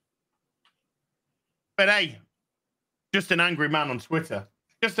 But hey, just an angry man on Twitter,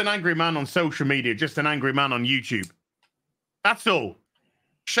 just an angry man on social media, just an angry man on YouTube. That's all.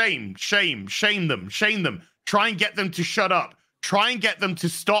 Shame, shame, shame them, shame them. Try and get them to shut up. Try and get them to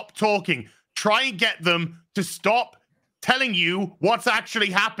stop talking. Try and get them to stop telling you what's actually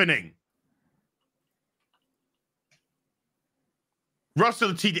happening.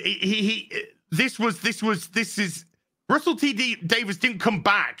 Russell T. Russell T. Davies didn't come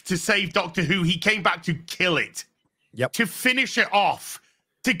back to save Doctor Who. He came back to kill it. Yep. To finish it off.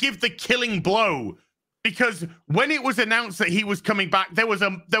 To give the killing blow. Because when it was announced that he was coming back, there was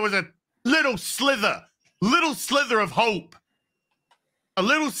a little slither of hope. A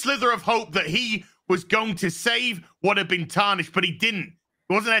little slither of hope that he was going to save what had been tarnished, but he didn't.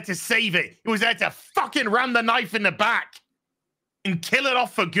 He wasn't there to save it. He was there to fucking ram the knife in the back and kill it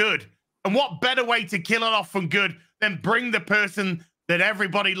off for good. And what better way to kill it off for good than bring the person that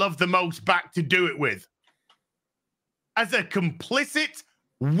everybody loved the most back to do it with? As a complicit,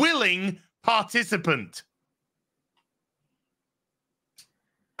 willing participant.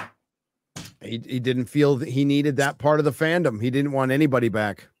 He didn't feel that he needed that part of the fandom. He didn't want anybody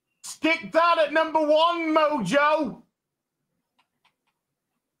back. Stick that at number 1, Mojo.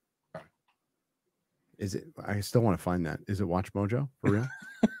 Is it? I still want to find that. Is it Watch Mojo for real?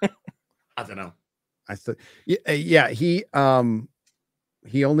 I don't know. I still, yeah. He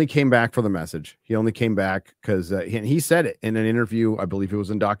only came back for the message. He only came back because he said it in an interview. I believe it was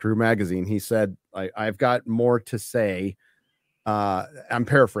in Doctor Who magazine. He said, "I've got more to say." I'm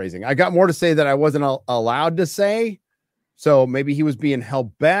paraphrasing. I got more to say that I wasn't allowed to say. So maybe he was being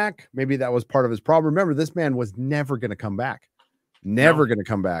held back. Maybe that was part of his problem. Remember, this man was never going to come back. Never going to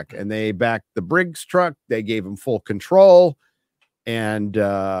come back. And they backed the Briggs truck. They gave him full control. And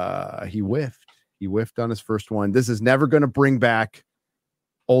he whiffed. He whiffed on his first one. This is never going to bring back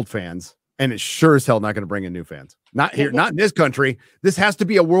old fans. And it's sure as hell not going to bring in new fans. Not here, not in this country. This has to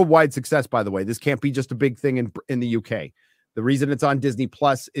be a worldwide success, by the way. This can't be just a big thing in the UK. The reason it's on Disney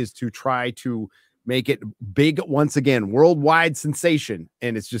Plus is to try to make it big once again, worldwide sensation,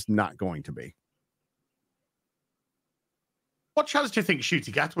 and it's just not going to be. What chance do you think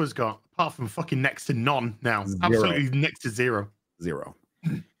Shooty Gatwa's got, apart from fucking next to none now? 0. Absolutely next to 0. 0.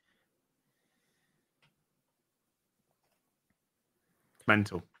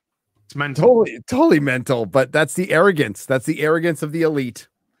 Mental. It's mental. Totally mental, but that's the arrogance. That's the arrogance of the elite.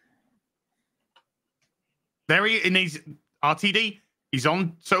 There he and he's RTD. He's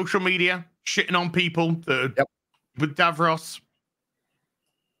on social media, shitting on people with Davros.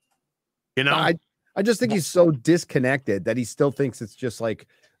 You know, I just think he's so disconnected that he still thinks it's just like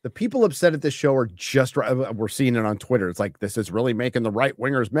the people upset at this show are just right. We're seeing it on Twitter. It's like, this is really making the right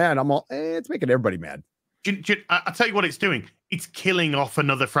wingers mad. I'm all, it's making everybody mad. I'll tell you what it's doing. It's killing off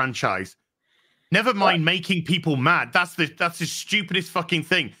another franchise. Never mind making people mad. That's the stupidest fucking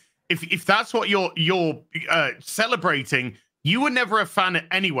thing. If that's what you're celebrating, you were never a fan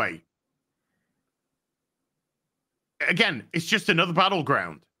anyway. Again, it's just another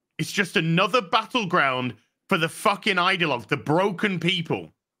battleground. It's just another battleground for the fucking ideologue, the broken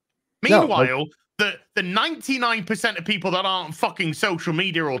people. Meanwhile, the 99% of people that aren't fucking social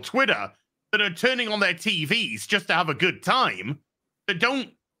media or Twitter that are turning on their TVs just to have a good time, that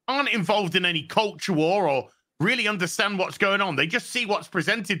aren't involved in any culture war or really understand what's going on. They just see what's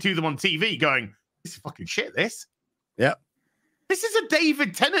presented to them on TV going, this is fucking shit, this. Yeah. This is a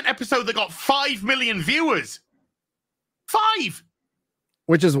David Tennant episode that got 5 million viewers. 5!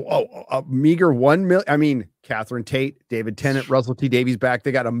 Which is a meager 1 million. I mean, Catherine Tate, David Tennant, Russell T. Davies back.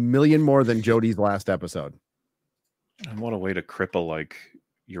 They got 1 million more than Jody's last episode. And what a way to cripple like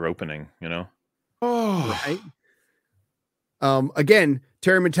your opening, you know? Oh, right. Again,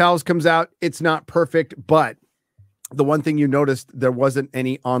 Terry Matalas comes out. It's not perfect, but the one thing you noticed, there wasn't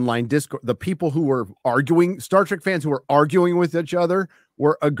any online Discord. The people who were arguing, Star Trek fans who were arguing with each other,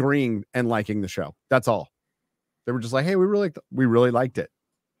 were agreeing and liking the show. That's all. They were just like, hey, we really liked it.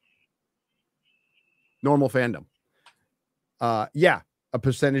 Normal fandom. Yeah, a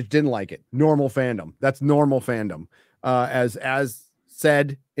percentage didn't like it. Normal fandom. That's normal fandom. As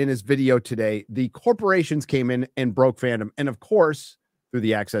said in his video today, the corporations came in and broke fandom. And of course, through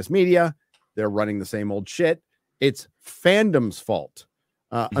the Access Media, they're running the same old shit. It's fandom's fault.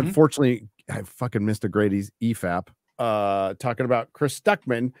 Unfortunately, I fucking missed a Grady's EFAP talking about Chris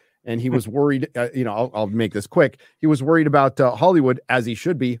Stuckman. And he was worried, I'll make this quick. He was worried about Hollywood, as he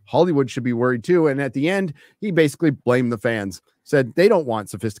should be. Hollywood should be worried too. And at the end, he basically blamed the fans, said they don't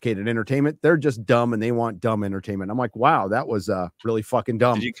want sophisticated entertainment. They're just dumb and they want dumb entertainment. I'm like, wow, that was really fucking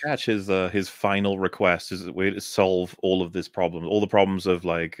dumb. Did you catch his final request? Is a way to solve all of this problem, all the problems of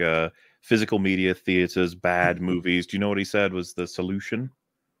like physical media, theaters, bad movies. Do you know what he said was the solution?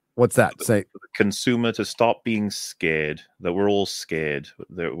 What's that? Say the consumer to stop being scared, that we're all scared.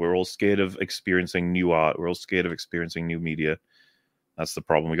 That we're all scared of experiencing new art. We're all scared of experiencing new media. That's the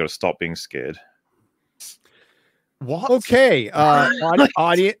problem. We got to stop being scared. What? Okay.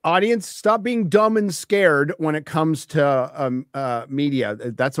 Audience, stop being dumb and scared when it comes to media.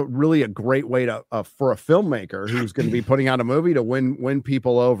 That's really a great way to for a filmmaker who's going to be putting out a movie to win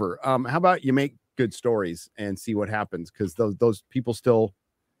people over. How about you make good stories and see what happens? Because those people still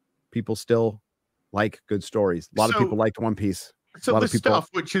like good stories. A lot of people liked One Piece. So the stuff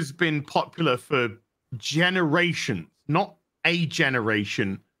which has been popular for generations, not a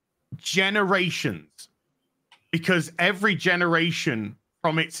generation, generations, because every generation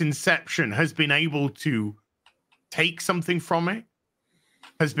from its inception has been able to take something from it,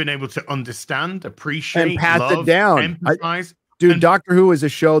 has been able to understand, appreciate, and pass love, it down. empathize. Doctor Who is a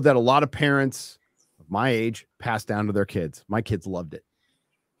show that a lot of parents of my age passed down to their kids. My kids loved it.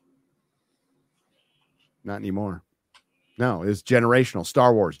 Not anymore. No, it's generational.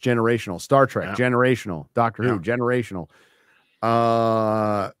 Star Wars, generational. Star Trek, generational. Doctor Who, generational.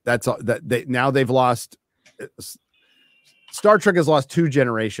 That's all. Now they've lost. Star Trek has lost 2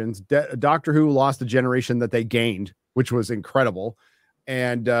 generations. Doctor Who lost a generation that they gained, which was incredible.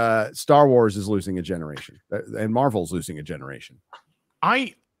 And Star Wars is losing a generation, and Marvel's losing a generation.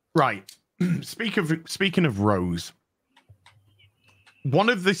 Speaking of Rose, one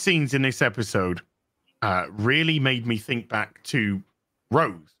of the scenes in this episode really made me think back to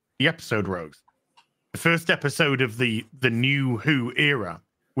Rose, the episode Rose, the first episode of the new Who era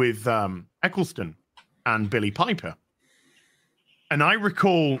with Eccleston and Billy Piper. And I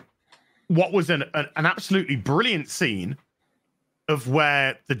recall what was an absolutely brilliant scene of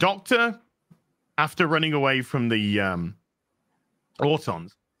where the Doctor, after running away from the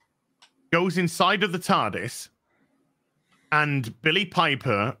Autons, goes inside of the TARDIS, and Billy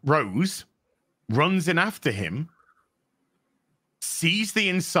Piper, Rose, runs in after him, sees the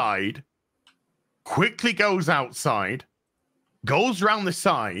inside, quickly goes outside, goes round the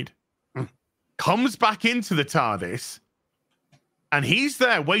side, comes back into the TARDIS, and he's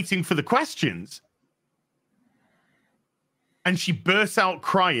there waiting for the questions. And she bursts out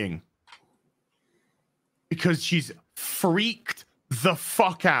crying because she's freaked the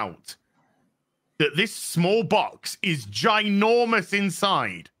fuck out that this small box is ginormous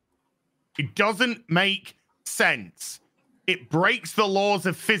inside. It doesn't make sense. It breaks the laws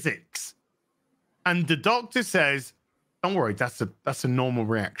of physics. And the doctor says, don't worry, that's a normal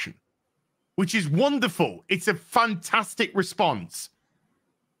reaction, which is wonderful. It's a fantastic response.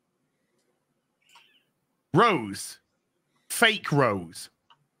 Rose, fake Rose,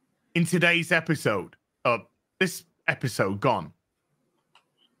 in today's episode, this episode gone,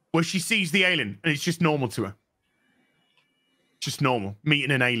 where she sees the alien and it's just normal to her. Just normal, meeting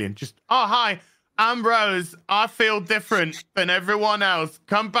an alien. Just, oh, hi, I'm Rose. I feel different than everyone else.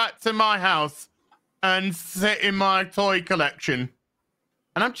 Come back to my house and sit in my toy collection.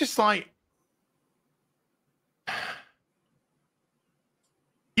 And I'm just like,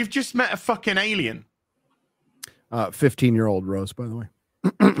 you've just met a fucking alien. 15-year-old Rose, by the way.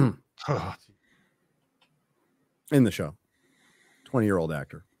 In the show. 20-year-old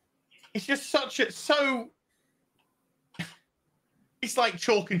actor. It's just it's like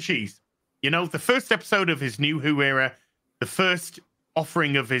chalk and cheese. You know, the first episode of his New Who era, the first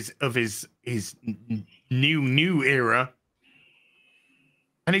offering of his new era.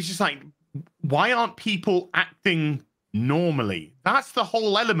 And it's just like, why aren't people acting normally? That's the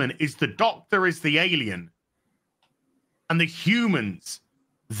whole element, is the Doctor is the alien. And the humans,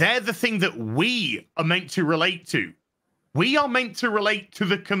 they're the thing that we are meant to relate to. We are meant to relate to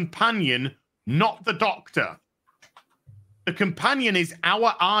the companion, not the Doctor. The companion is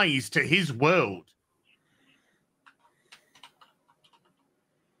our eyes to his world.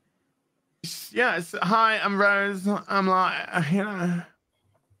 Yes, hi, I'm Rose. I'm like,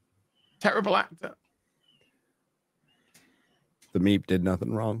 terrible actor. The Meep did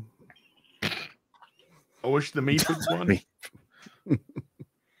nothing wrong. I wish the Meep had won.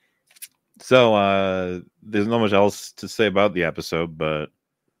 So, there's not much else to say about the episode, but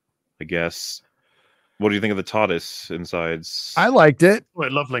I guess, what do you think of the TARDIS insides? I liked it. Oh,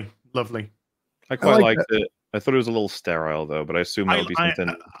 lovely, lovely. I quite liked it. I thought it was a little sterile, though, but I assume that would be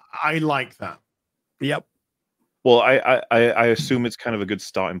something. I like that. Yep. Well, I assume it's kind of a good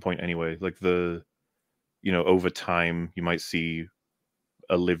starting point anyway. Like over time, you might see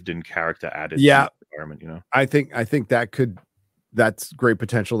a lived-in character added to the environment, I think that's great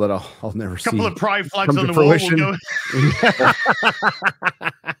potential that I'll never see. A couple of pride flags on the fruition. Wall will go.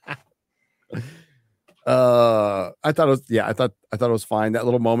 I thought it was fine. That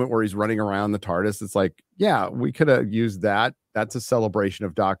little moment where he's running around the TARDIS, it's like, yeah, we could have used that. That's a celebration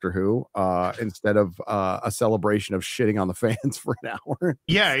of Doctor Who, instead of a celebration of shitting on the fans for an hour.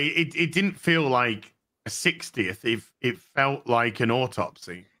 Yeah, it didn't feel like a 60th. It felt like an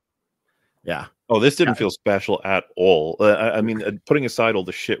autopsy. Yeah. Oh, this didn't feel special at all. I mean, putting aside all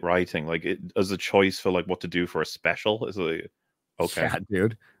the shit writing, like it as a choice for like what to do for a special is like, okay, yeah,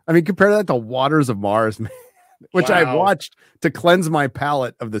 dude. I mean, compare that to Waters of Mars, man, which I watched to cleanse my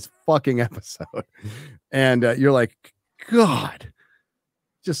palate of this fucking episode, and you're like, God,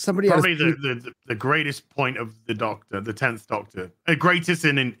 just somebody probably the greatest point of the Doctor, the 10th Doctor, the greatest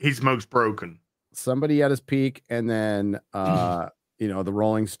in his most broken. Somebody at his peak, and then the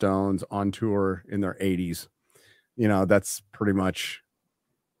Rolling Stones on tour in their 80s. That's pretty much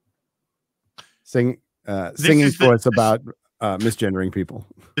singing to us about misgendering people.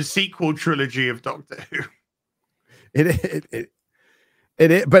 The sequel trilogy of Doctor Who. It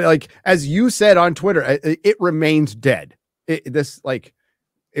but like, as you said on Twitter, it remains dead. It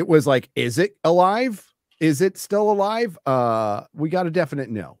was like, is it alive? Is it still alive? We got a definite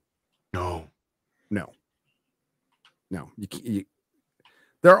no.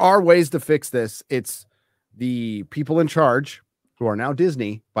 There are ways to fix this. It's the people in charge, who are now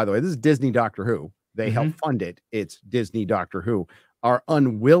Disney. By the way, this is Disney Doctor Who. They help fund it. It's Disney Doctor Who, are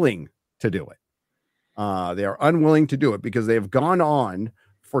unwilling to do it. They are unwilling to do it because they have gone on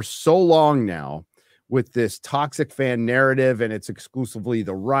for so long now with this toxic fan narrative, and it's exclusively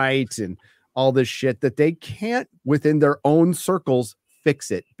the right and all this shit, that they can't, within their own circles, fix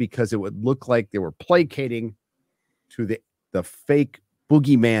it, because it would look like they were placating to the fake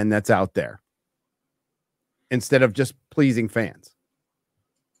boogeyman that's out there, instead of just pleasing fans.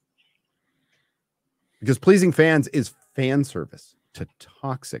 Because pleasing fans is fan service to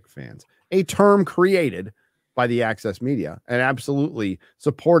toxic fans, a term created by the access media and absolutely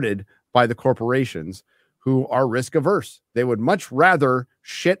supported by the corporations who are risk averse. They would much rather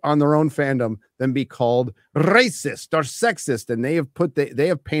shit on their own fandom than be called racist or sexist. And they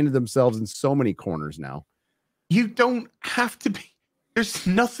have painted themselves in so many corners now. You don't have to be. There's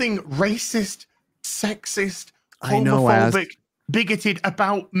nothing racist, sexist, homophobic, bigoted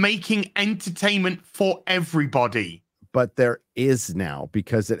about making entertainment for everybody. But there is now,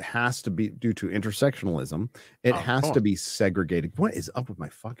 because it has to be due to intersectionalism. It has to be segregated. What is up with my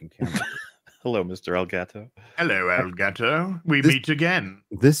fucking camera? Hello, Mr. Elgato. Hello, Elgato. We meet again.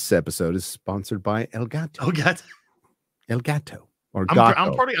 This episode is sponsored by Elgato. Elgato. Elgato. Or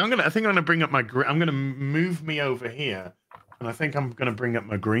I think I'm gonna bring up my. I'm gonna move me over here, and I think I'm gonna bring up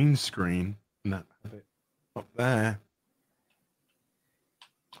my green screen. No, up there.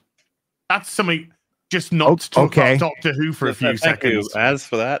 That's something. Just not to talk about Doctor Who for a few seconds. You, as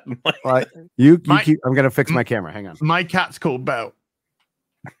for that, right. I'm gonna fix my camera. Hang on. My cat's called Belle.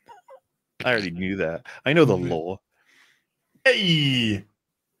 I already knew that. I know the lore. Hey.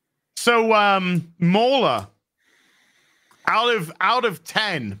 So, Mauler, out of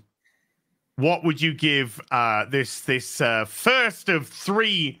 10, what would you give this first of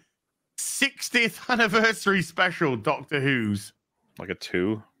 3 60th anniversary special Doctor Who's? Like a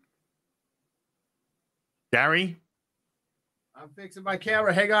 2. Gary? I'm fixing my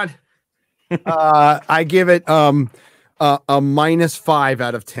camera. Hang on. I give it a -5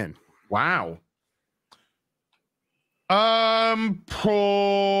 out of 10. Wow. I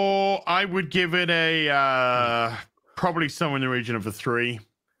would give it a probably somewhere in the region of a 3.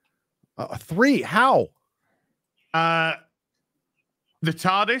 A 3? How? The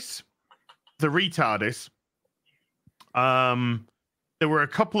TARDIS, the retardis. There were a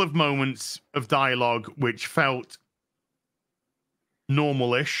couple of moments of dialogue which felt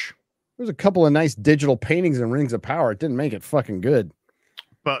normal-ish. There's a couple of nice digital paintings in Rings of Power. It didn't make it fucking good.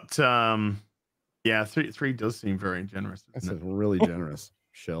 But yeah, 3 does seem very generous. That's really generous.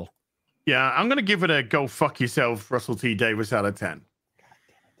 Shill. Yeah, I'm gonna give it a go fuck yourself, Russell T Davies out of 10.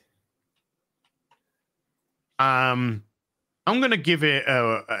 I'm gonna give it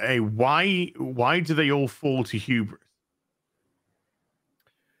a why do they all fall to hubris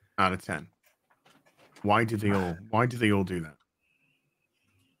out of 10. Why do they all do that?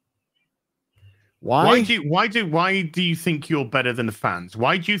 Why do you think you're better than the fans?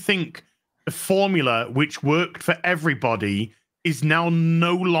 Why do you think the formula which worked for everybody is now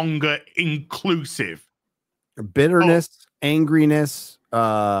no longer inclusive? Bitterness, angriness,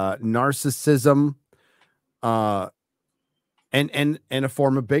 narcissism, and a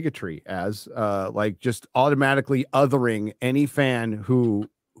form of bigotry, as like just automatically othering any fan who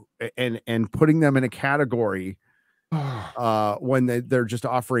and putting them in a category when they're just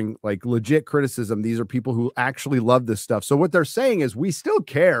offering like legit criticism. These are people who actually love this stuff. So what they're saying is, we still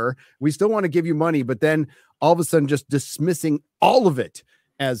care, we still want to give you money, but then all of a sudden just dismissing all of it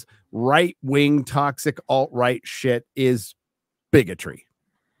as right-wing toxic alt-right shit is bigotry.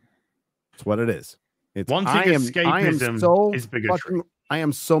 It's what it is. It's escapism is bigotry. I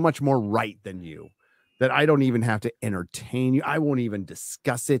am so much more right than you that I don't even have to entertain you. I won't even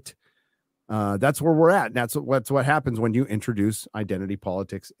discuss it. That's where we're at. That's what happens when you introduce identity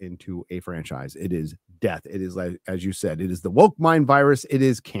politics into a franchise. It is death. It is, like, as you said, it is the woke mind virus. It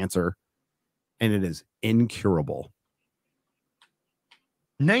is cancer, and it is incurable.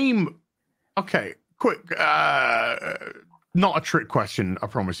 Name, okay, quick, not a trick question, I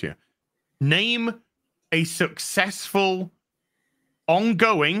promise you. Name a successful,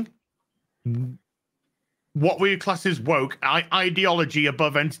 ongoing, what we class as woke, ideology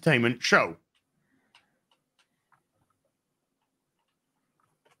above entertainment show.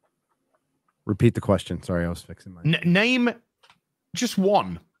 Repeat the question. Sorry, I was fixing my... Name just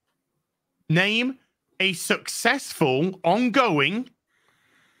one. Name a successful, ongoing,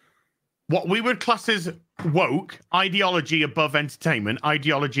 what we would class as woke, ideology above entertainment,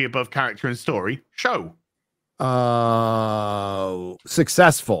 ideology above character and story show.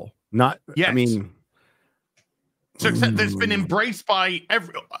 Successful. Not, yes. I mean... Success that's been embraced by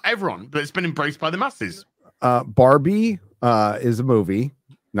everyone, but it's been embraced by the masses. Barbie is a movie,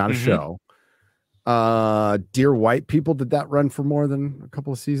 not a show. Dear White People, did that run for more than a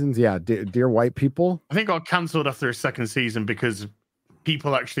couple of seasons? Yeah, Dear White People. I think got cancelled after a second season because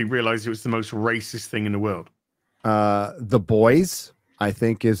people actually realized it was the most racist thing in the world. The Boys, I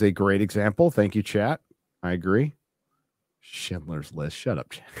think, is a great example. Thank you, chat. I agree. Schindler's List. Shut up,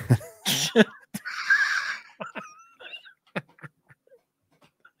 chat.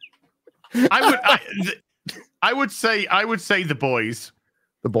 I would say The Boys.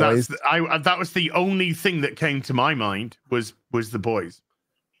 The Boys. That was the only thing that came to my mind was The Boys.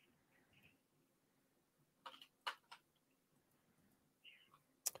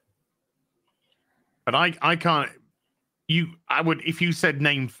 but I can't. I would if you said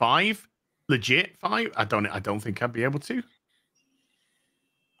name 5, legit 5. I don't think I'd be able to.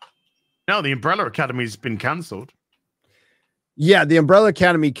 No, the Umbrella Academy's been cancelled. Yeah, the Umbrella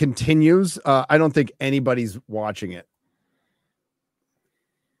Academy continues. I don't think anybody's watching it.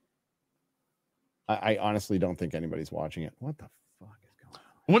 I honestly don't think anybody's watching it. What the fuck is going on?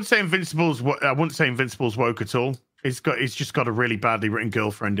 I wouldn't say Invincible's woke at all. It's just got a really badly written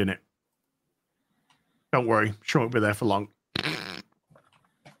girlfriend in it. Don't worry, she won't be there for long.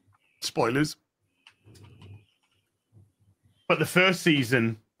 Spoilers. But the first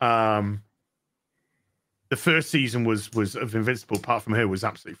season was of Invincible, apart from her, was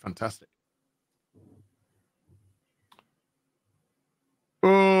absolutely fantastic.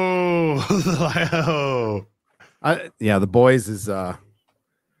 Oh, yeah, The Boys is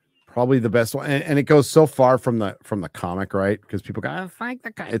probably the best one, and it goes so far from the comic, right? Because people go, "I like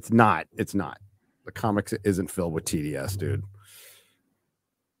the guy." It's not. The comics isn't filled with TDS, dude.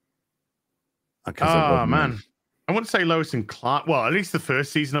 Oh man, I wouldn't say Lois and Clark. Well, at least the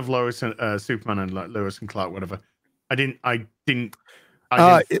first season of Lois and Superman and Lois and Clark, whatever. I didn't when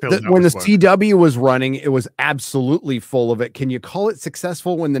the CW was running, it was absolutely full of it. Can you call it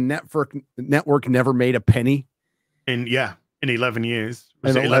successful when the network never made a penny? In 11 years.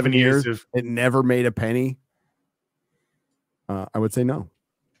 In 11 years it never made a penny. I would say no.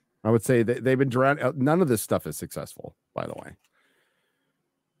 I would say that they've been drowned out. None of this stuff is successful, by the way.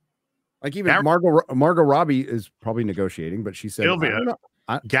 Like even Margot Robbie is probably negotiating, but she said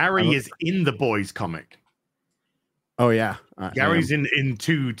Gary is in the Boys comic. Oh yeah, Gary's in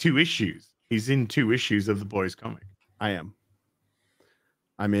two issues. He's in 2 issues of the Boys comic. I'm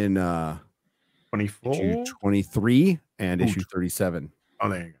in 24, issue 23 and issue 37. Oh,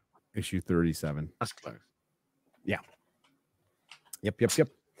 there you go. Issue 37. That's close. Yeah. Yep.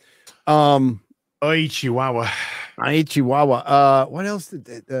 Chihuahua. What else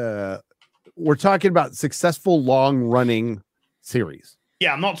we're talking about? Successful long running series.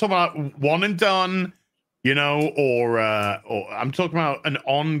 Yeah, I'm not talking about one and done, or I'm talking about an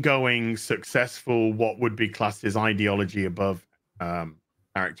ongoing successful, what would be classed as ideology above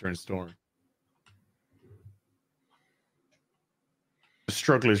character and story. The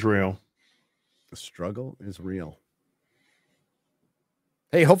struggle is real. The struggle is real.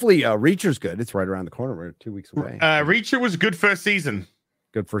 Hey, hopefully Reacher's good. It's right around the corner. We're 2 weeks away. Reacher was good first season.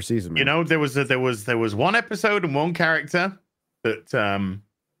 Good first season, man. There was one episode and one character that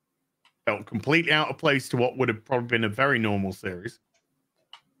felt completely out of place to what would have probably been a very normal series.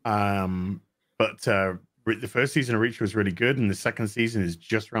 But the first season of Reacher was really good, and the second season is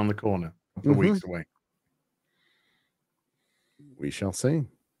just around the corner, a couple of weeks away. We shall see.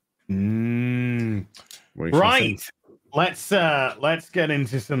 Right. Let's get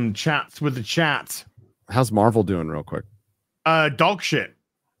into some chats with the chat. How's Marvel doing, real quick? Dog shit.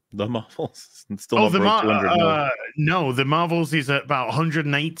 The Marvels still the Marvels is at about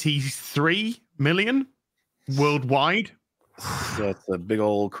 183 million worldwide. That's a big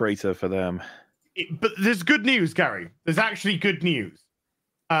old crater for them. But there's good news, Gary. There's actually good news.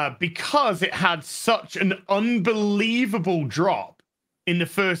 Because it had such an unbelievable drop in the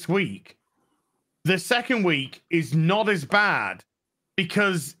first week. The second week is not as bad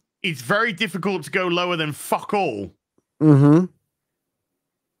because it's very difficult to go lower than fuck all. Mm-hmm.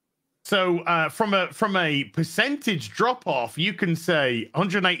 So from a percentage drop off, you can say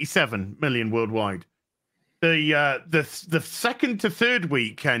 187 million worldwide. The second to third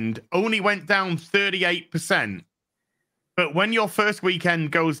weekend only went down 38%. But when your first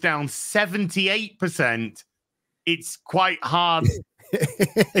weekend goes down 78%, it's quite hard.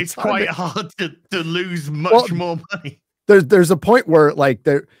 It's quite hard to lose much more money. There's a point where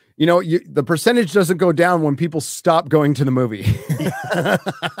the percentage doesn't go down when people stop going to the movie.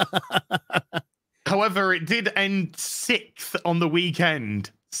 However, it did end 6th on the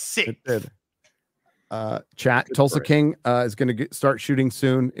weekend. 6th. It did. Chat, Tulsa King is going to start shooting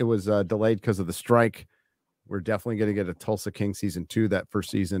soon. It was delayed because of the strike. We're definitely going to get a Tulsa King season 2. That first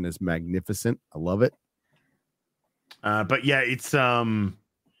season is magnificent. I love it. But yeah, it's the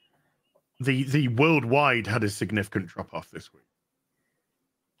worldwide had a significant drop off this week.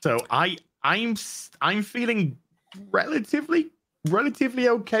 So I'm feeling relatively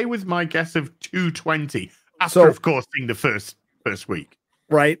okay with my guess of 220 after, of course, being the first week.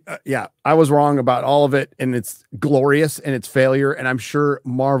 Right. Yeah, I was wrong about all of it, and it's glorious and it's failure. And I'm sure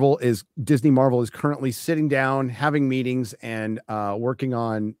Disney Marvel is currently sitting down, having meetings, and working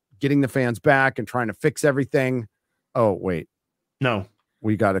on getting the fans back and trying to fix everything. Oh, wait. No.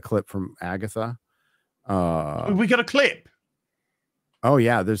 We got a clip from Agatha. We got a clip. Oh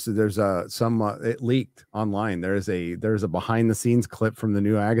yeah, there's some it leaked online. There's a behind the scenes clip from the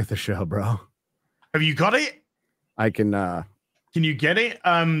new Agatha show, bro. Have you got it? I can Can you get it?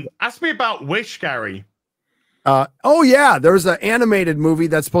 Ask me about Wish, Gary. Oh yeah, there's an animated movie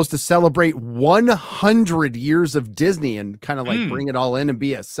that's supposed to celebrate 100 years of Disney and kind of like bring it all in and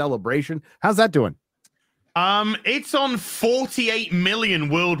be a celebration. How's that doing? It's on 48 million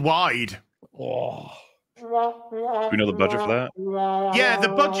worldwide. Oh. Do we know the budget for that? Yeah, the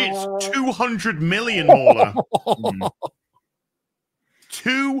budget's 200 million, Mauler.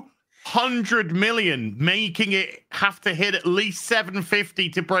 200 million, making it have to hit at least 750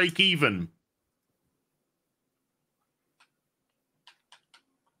 to break even.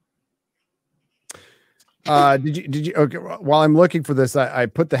 Did you okay, while I'm looking for this, I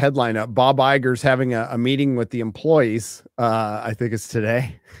put the headline up. Bob Iger's having a meeting with the employees. I think it's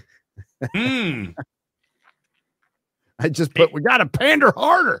today. I just put, we got to pander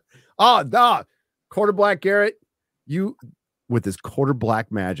harder. Quarter Black Garrett, you with his quarter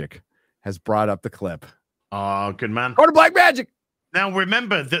black magic has brought up the clip. Oh, good man. Quarter Black magic. Now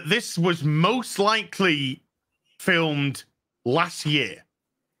remember that this was most likely filmed last year.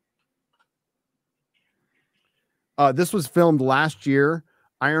 This was filmed last year.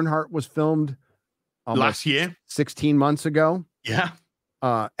 Ironheart was filmed last year, 16 months ago. Yeah.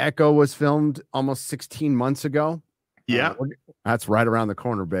 Echo was filmed almost 16 months ago. Yeah. That's right around the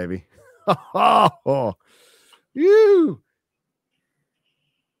corner, baby. You.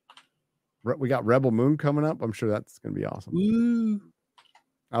 We got Rebel Moon coming up. I'm sure that's going to be awesome. Ooh.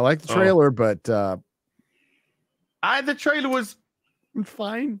 I like the trailer, but the trailer was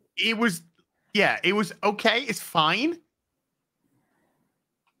fine. It was okay. It's fine.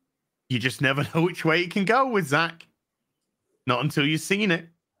 You just never know which way it can go with Zach. Not until you've seen it.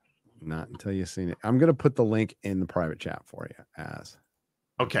 Not until you've seen it. I'm going to put the link in the private chat for you.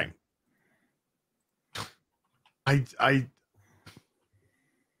 Okay. I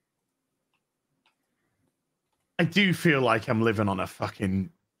do feel like I'm living on a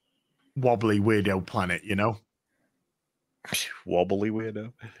fucking wobbly weirdo planet, you know? Wobbly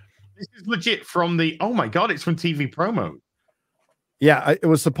weirdo. This is legit from the, oh my God, it's from TV promo. Yeah, it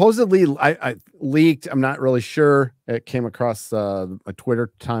was supposedly I leaked. I'm not really sure. It came across a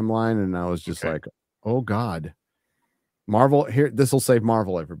Twitter timeline, and I was just like, "Oh God, Marvel here! This will save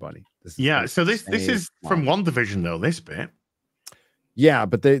Marvel, everybody." So this is from WandaVision though. This bit, yeah,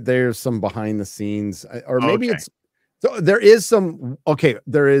 but there's some behind the scenes, or maybe it's so there is some. Okay,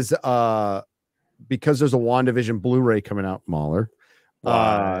 there is because there's a WandaVision Blu-ray coming out, Mahler.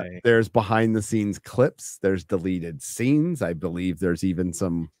 There's behind the scenes clips, there's deleted scenes, I believe there's even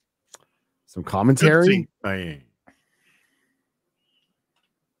some commentary.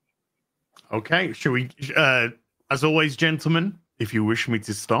 Okay, should we as always, gentlemen, if you wish me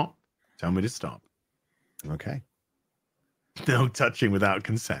to stop, tell me to stop. Okay. No touching without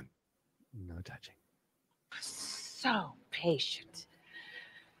consent. No touching. So patient,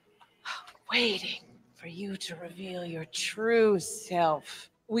 waiting for you to reveal your true self.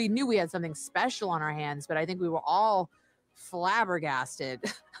 We knew we had something special on our hands, but I think we were all flabbergasted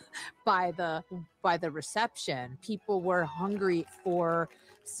by the reception. People were hungry for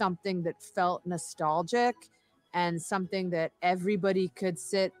something that felt nostalgic and something that everybody could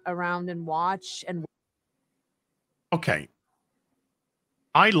sit around and watch. And okay,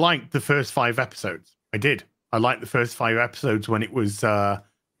 I liked the first 5 episodes. I did. I liked the first 5 episodes when it was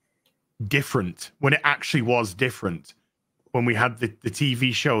different, when it actually was different, when we had the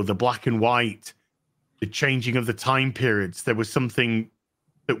TV show, the black and white, the changing of the time periods. There was something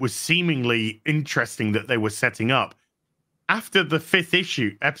that was seemingly interesting that they were setting up. After the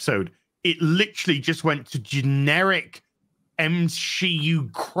 5th episode, it literally just went to generic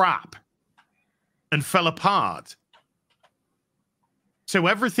MCU crap and fell apart. So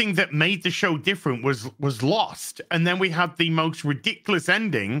everything that made the show different was lost. And then we had the most ridiculous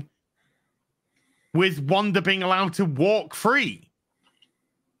ending with Wanda being allowed to walk free.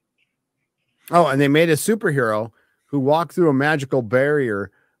 Oh, and they made a superhero who walked through a magical barrier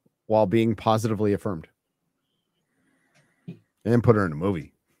while being positively affirmed. And then put her in a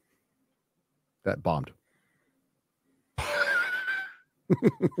movie. That bombed.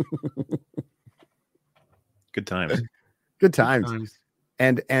 Good times. Good times.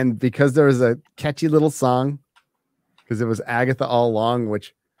 And because there was a catchy little song, because it was Agatha all along,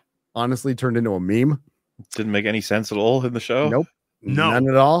 which honestly turned into a meme. Didn't make any sense at all in the show. Nope. No. None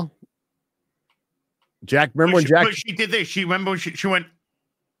at all. Jack, remember when Jack... But she did this. She remember when she went...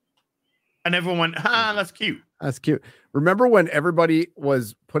 And everyone went, that's cute. That's cute. Remember when everybody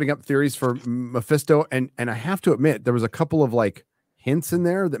was putting up theories for Mephisto? And I have to admit, there was a couple of like hints in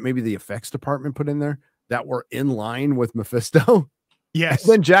there that maybe the effects department put in there that were in line with Mephisto. Yes.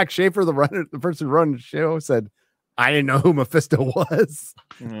 And then Jack Schaefer, the person running the show, said, "I didn't know who Mephisto was."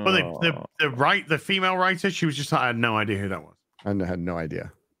 Well, the female writer, she was just like, I had no idea who that was. I had no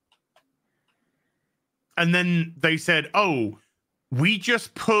idea. And then they said, "Oh, we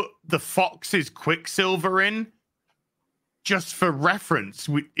just put the Fox's Quicksilver in just for reference.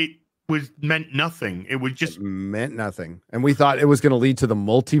 It meant nothing. It meant nothing, and we thought it was going to lead to the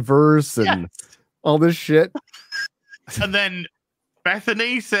multiverse and all this shit." And then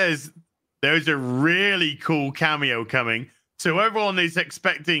Bethany says, "There's a really cool cameo coming." So everyone is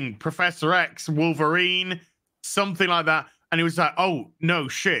expecting Professor X, Wolverine, something like that. And it was like, oh, no,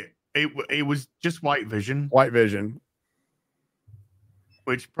 shit. It was just White Vision. White Vision.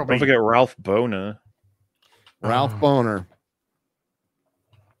 Which probably... Don't forget Ralph Boner. Ralph Boner.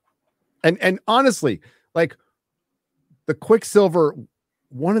 And honestly, like, the Quicksilver,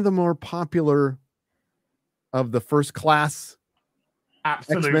 one of the more popular of the First Class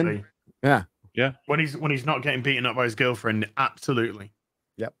Absolutely. X-Men. Yeah. Yeah. When he's not getting beaten up by his girlfriend, absolutely.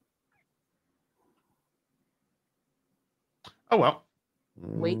 Yep. Oh well.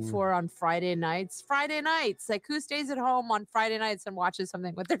 Wait for on Friday nights. Friday nights. Like, who stays at home on Friday nights and watches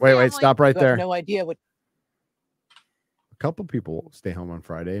something with their family? Wait, stop right You have there. no idea what. A couple people stay home on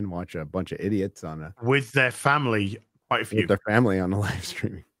Friday and watch a bunch of idiots on with their family. Quite a few. with their family on the live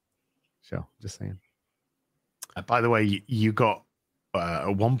streaming show. Just saying. By the way, you got a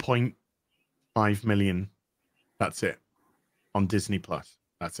 1.5 million. That's it on Disney Plus.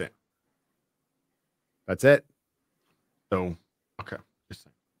 That's it. That's it. So okay. Just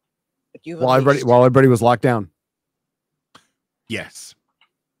saying. But you've While unleashed- everybody was locked down. Yes.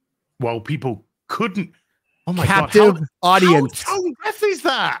 Well, people couldn't. Oh my Captive God! audience. How deaf is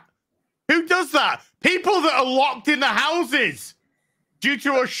that? Who does that? People that are locked in the houses due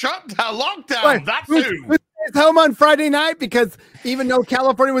to a shutdown, lockdown. Wait, That's who who. stays home on Friday night, because even though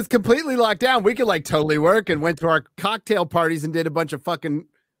California was completely locked down, we could like totally work and went to our cocktail parties and did a bunch of fucking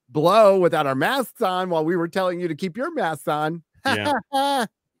blow without our masks on while we were telling you to keep your masks on. Yeah.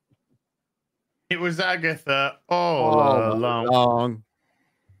 It was Agatha all along. Long.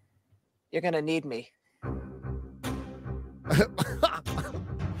 You're gonna need me.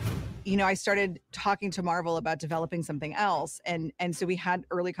 You know, I started talking to Marvel about developing something else, and so we had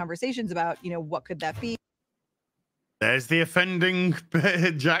early conversations about, you know, what could that be? There's the offending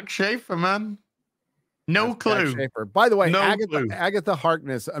Jack Schaefer, man. No That's clue. Jack Schaefer. By the way, No Agatha, clue. Agatha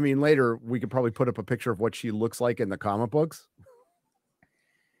Harkness. I mean, later we could probably put up a picture of what she looks like in the comic books.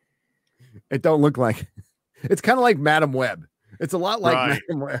 It don't look like. It's kind of like Madam Web. It's a lot like Right.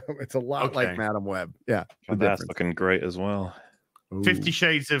 Madam Web. It's a lot like Okay. Madam Web. Yeah. the That's difference. looking great as well. Ooh. 50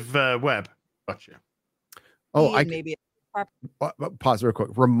 Shades of Web. Gotcha. Oh, I maybe pause real quick.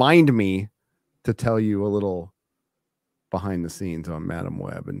 Remind me to tell you a little behind the scenes on Madam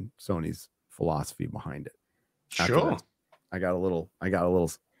Web and Sony's philosophy behind it. After Sure. this. I got a little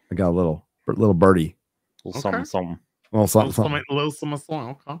birdie. Little Okay. something, something. Well, something. Little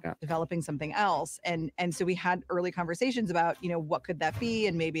something. Okay. developing something else, and so we had early conversations about, you know, what could that be,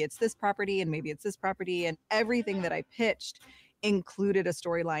 and maybe it's this property, and maybe it's this property, and everything that I pitched included a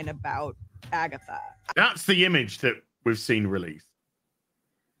storyline about Agatha. That's the image that we've seen released.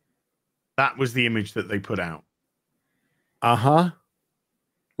 That was the image that they put out. Uh-huh.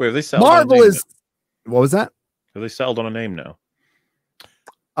 Wait, have they settled on a Marvel name is what was that? now? Have they settled on a name now?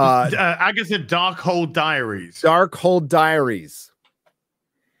 Agatha Darkhold Diaries. Darkhold Diaries.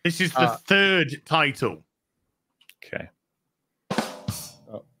 This is the third title. Okay.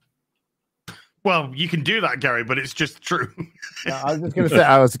 Well, you can do that, Gary, but it's just true. I was just gonna say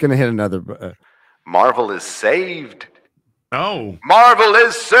I was gonna hit another. Marvel is saved. Oh, Marvel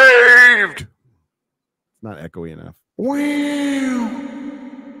is saved. It's not echoey enough.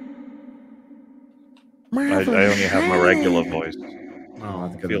 I only have my regular voice. oh,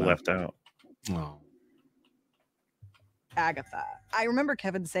 That's I good feel enough. left out. oh. Agatha. I remember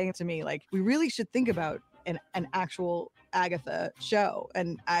Kevin saying to me, like, we really should think about an actual Agatha show.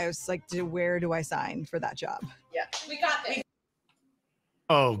 And I was like, where do I sign for that job? Yeah, we got this.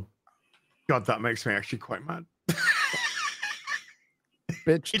 Oh, God, that makes me actually quite mad.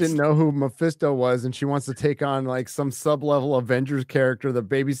 Bitch didn't know who Mephisto was, and she wants to take on like some sub-level Avengers character that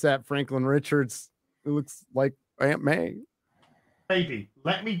babysat Franklin Richards, who looks like Aunt May. Baby,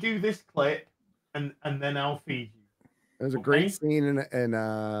 let me do this clip, and then I'll feed you. There's a Okay. great scene in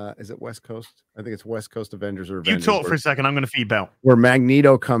is it West Coast? I think it's West Coast Avengers or You Avengers, talk for where, a second. I'm going to feed Bell. where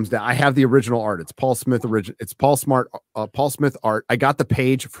Magneto comes down. I have the original art. It's Paul Smith original. It's Paul Smith art. I got the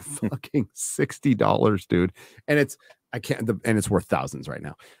page for fucking $60, dude. And it's I can't, and it's worth thousands right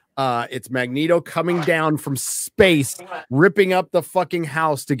now. It's Magneto coming down from space, ripping up the fucking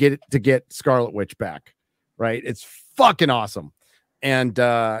house to get Scarlet Witch back. Right? It's fucking awesome. And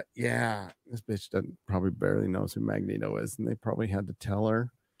yeah, this bitch probably barely knows who Magneto is, and they probably had to tell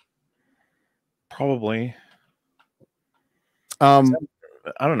her. Probably. I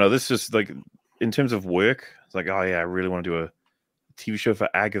don't know. This is like, in terms of work, it's like, oh yeah, I really want to do a TV show for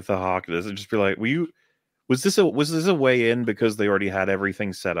Agatha Harkness. And just be like, was this a way in because they already had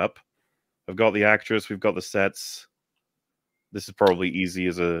everything set up? I've got the actress, we've got the sets. This is probably easy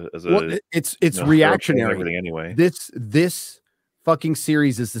as it's reactionary. Everything anyway. This fucking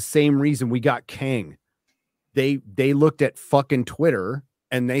series is the same reason we got Kang. They looked at fucking Twitter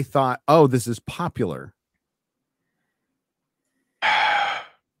and they thought, oh, this is popular.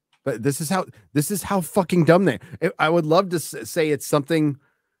 But this is how fucking dumb they. I would love to say it's something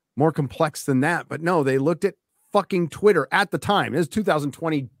more complex than that, but no, they looked at fucking Twitter at the time. It was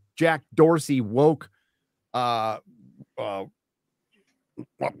 2020. Jack Dorsey woke. Well, God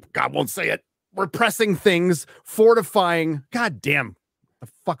won't say it. Repressing things, fortifying. God damn, the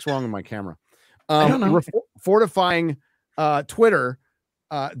fuck's wrong with my camera? I don't know. Fortifying Twitter.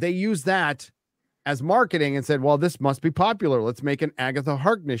 They use that as marketing and said, well, this must be popular. Let's make an Agatha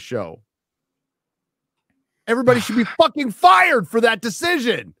Harkness show. Everybody should be fucking fired for that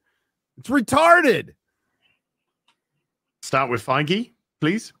decision. It's retarded. Start with Feige,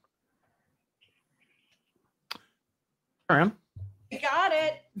 please. Carry on. Got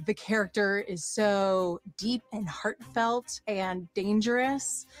it. The character is so deep and heartfelt and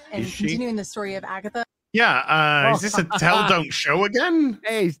dangerous, and continuing the story of Agatha. Yeah, is this a tell don't show again?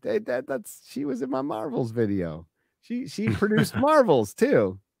 Hey, that's she was in my Marvels video. She produced Marvels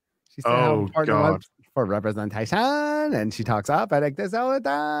too. She said how important it was for representation, and she talks up like this all the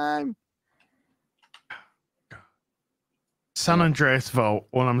time. San Andreas Vault.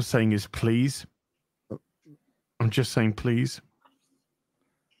 All I'm saying is please. I'm just saying please.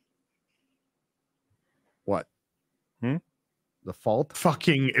 What? The fault?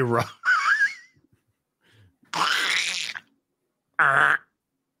 Fucking Iraq.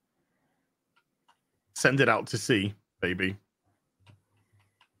 Send it out to sea, baby.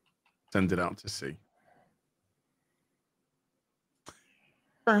 Send it out to sea.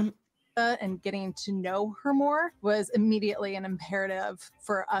 And getting to know her more was immediately an imperative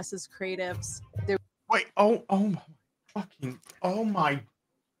for us as creatives. Wait, oh my.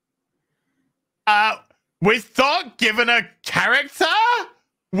 We thought giving a character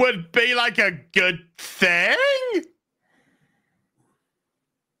would be like a good thing.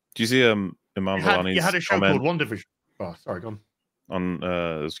 Do you see Iman Vellani's you had a show comment called WandaVision. Oh, sorry, go on. On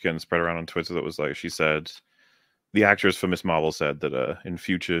it was getting spread around on Twitter that was like, she said, the actress for Miss Marvel said that in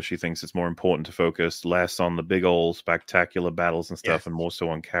future she thinks it's more important to focus less on the big old spectacular battles and stuff, and more so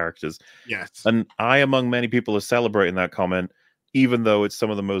on characters. Yes. And I, among many people, are celebrating that comment, even though it's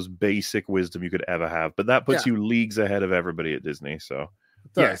some of the most basic wisdom you could ever have. But that puts you leagues ahead of everybody at Disney. So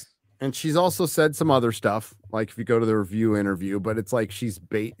yes. And she's also said some other stuff, like if you go to the review interview, but it's like she's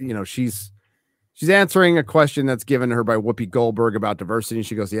answering a question that's given to her by Whoopi Goldberg about diversity. And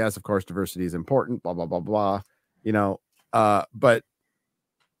she goes, yes, of course, diversity is important, blah, blah, blah, blah. But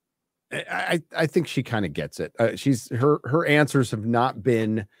I think she kind of gets it. Her answers have not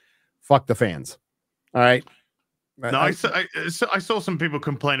been fuck the fans. All right. No, I saw some people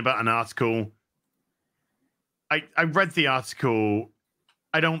complain about an article. I read the article.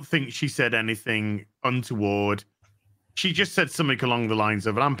 I don't think she said anything untoward. She just said something along the lines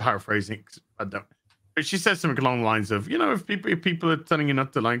of, and I'm paraphrasing, I don't. But she said something along the lines of, if people are telling you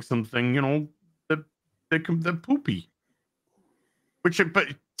not to like something, they're poopy. But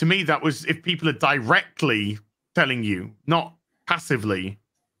to me, that was if people are directly telling you, not passively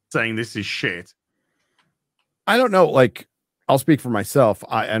saying this is shit. I don't know. Like, I'll speak for myself.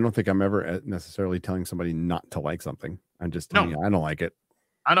 I don't think I'm ever necessarily telling somebody not to like something. I'm just telling you I don't like it.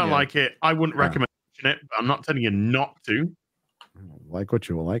 I don't like it. I wouldn't recommend it, but I'm not telling you not to. Like what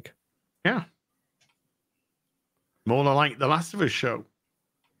you will like. Yeah. More like the Last of Us show.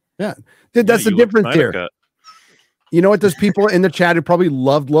 Yeah. That's the difference here. You know what? There's people in the chat who probably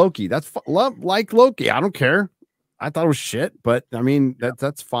loved Loki. That's like Loki. I don't care. I thought it was shit, but I mean,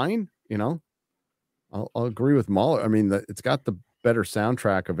 that's fine. I'll agree with Mahler. I mean, it's got the better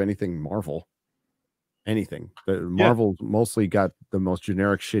soundtrack of anything Marvel. Anything. Marvel's mostly got the most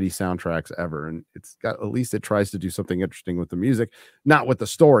generic, shitty soundtracks ever, and it's got, at least it tries to do something interesting with the music, not with the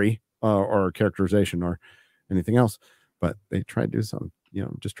story or characterization or anything else. But they try to do something,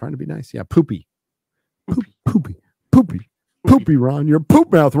 just trying to be nice. Yeah, poopy, Ron. You're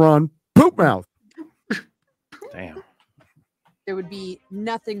poop mouth, Ron. Poop mouth. Damn. There would be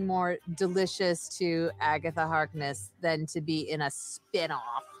nothing more delicious to Agatha Harkness than to be in a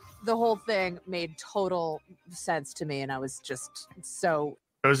spin-off. The whole thing made total sense to me, and I was just so...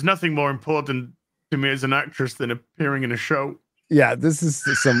 There's nothing more important to me as an actress than appearing in a show. Yeah, this is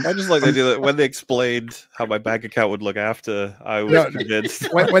some. I just like the idea that when they explained how my bank account would look after, I was convinced.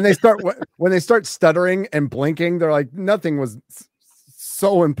 When they start stuttering and blinking, they're like, nothing was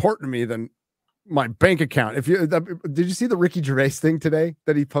so important to me than my bank account. If you did you see the Ricky Gervais thing today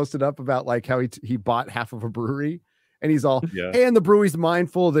that he posted up about like how he bought half of a brewery, and he's all, hey, and the brewery's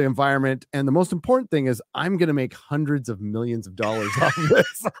mindful of the environment, and the most important thing is I'm gonna make hundreds of millions of dollars off of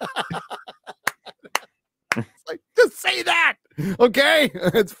this. It's like, just say that, okay?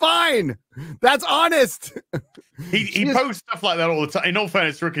 It's fine. That's honest. He posts stuff like that all the time. In all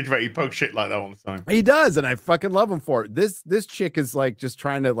fairness, Ricky Gervais, he posts shit like that all the time. He does, and I fucking love him for it. This chick is like just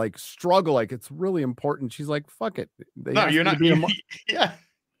trying to like struggle, like it's really important. She's like, fuck it. No, you're not. Yeah.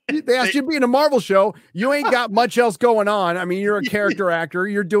 They asked you to be in a Marvel show. You ain't got much else going on. I mean, you're a character actor.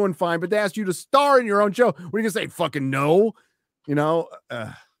 You're doing fine, but they asked you to star in your own show. What are you gonna say? Fucking no, you know.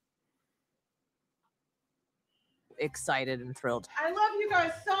 Excited and thrilled. I love you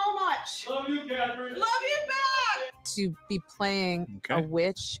guys so much. Love you, Catherine. Love you back. To be playing a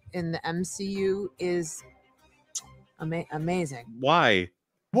witch in the MCU is amazing. Why?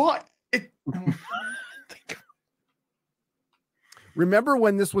 What? Remember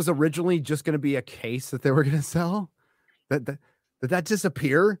when this was originally just going to be a case that they were going to sell? Did that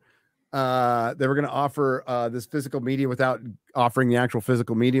disappear? They were going to offer this physical media without offering the actual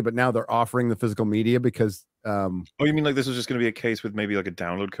physical media, but now they're offering the physical media because oh, you mean like this was just going to be a case with maybe like a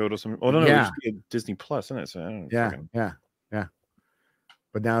download code or something? Oh no, yeah. It was a Disney Plus, isn't it? So I don't yeah.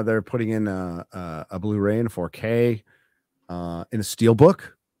 But now they're putting in a Blu-ray in 4K in a steelbook.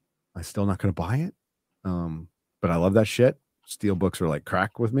 I'm still not going to buy it, but I love that shit. Steelbooks are like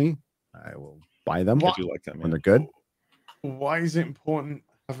crack with me. I will buy them. I do like that, man. When they're good. Why is it important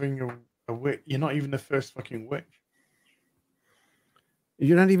having a witch? You're not even the first fucking witch.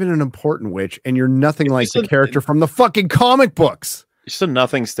 You're not even an important witch, and you're nothing like the character from the fucking comic books. It's just a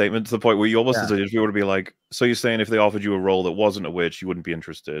nothing statement to the point where you almost as if you were to be like, so you're saying if they offered you a role that wasn't a witch, you wouldn't be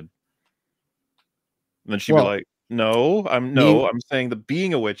interested. And then she'd be like, no, I'm saying that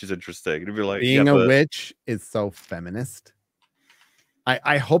being a witch is interesting. It'd be like being a witch is so feminist.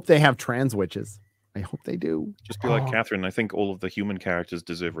 I hope they have trans witches. I hope they do. Just be like Catherine. I think all of the human characters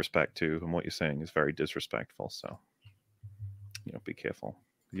deserve respect too, and what you're saying is very disrespectful. So, be careful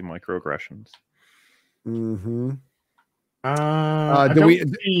with your microaggressions. Mm-hmm. I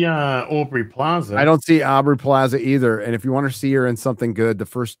don't see Aubrey Plaza. I don't see Aubrey Plaza either. And if you want to see her in something good, the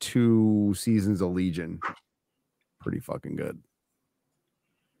first 2 seasons of Legion, pretty fucking good.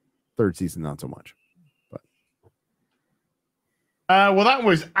 3rd season, not so much. But well, that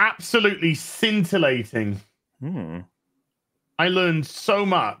was absolutely scintillating. I learned so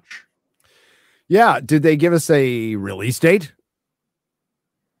much. Yeah, did they give us a release date?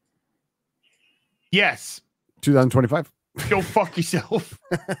 Yes. 2025. Go fuck yourself.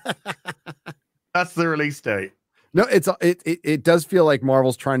 That's the release date. No, it does feel like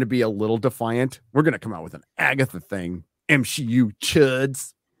Marvel's trying to be a little defiant. We're gonna come out with an Agatha thing. MCU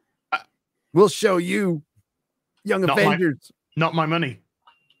chuds. We'll show you, Young Avengers. Not my money.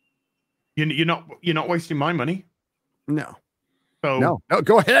 You're not wasting my money. No. So no,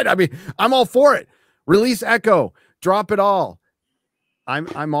 go ahead. I mean, I'm all for it. Release Echo. Drop it all.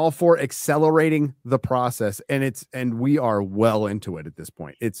 I'm all for accelerating the process, and we are well into it at this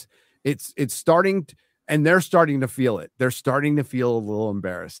point. It's starting and they're starting to feel it. They're starting to feel a little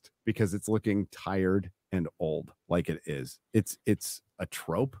embarrassed because it's looking tired and old, like it is. It's a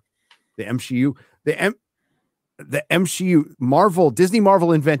trope. The MCU, the MCU, Disney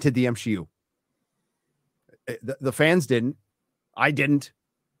Marvel invented the MCU. The fans didn't. I didn't.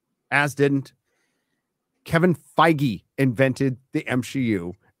 Az didn't. Kevin Feige invented the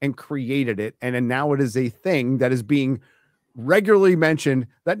MCU and created it, and now it is a thing that is being regularly mentioned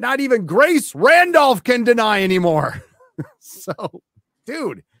that not even Grace Randolph can deny anymore. So,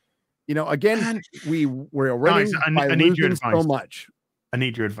 dude, again, we're already I need your advice. So much. I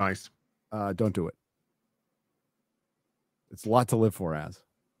need your advice. Don't do it. It's a lot to live for, Az.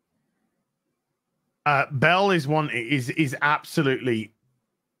 Belle is absolutely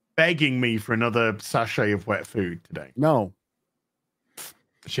begging me for another sachet of wet food today. No.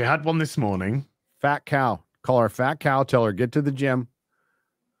 She had one this morning. Fat cow. Call her fat cow. Tell her get to the gym.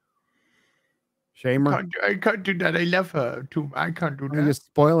 Shame her. I can't do that. I love her too. I can't do that. You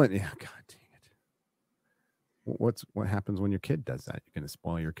spoil it. Yeah, God dang it. What happens when your kid does that? You're gonna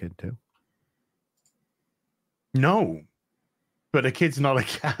spoil your kid too? No. but a kid's not a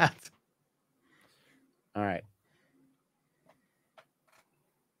cat. All right.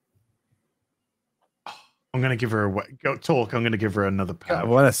 I'm gonna give her go talk. I'm gonna give her another God, pound.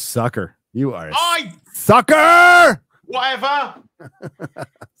 what a sucker. You are a sucker. Whatever.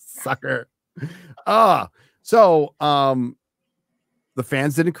 Sucker. So the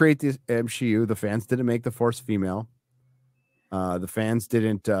fans didn't create the MCU. The fans didn't make the Force female. The fans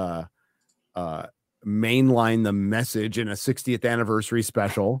didn't mainline the message in a 60th anniversary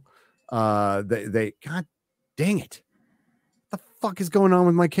special. They God dang it. What the fuck is going on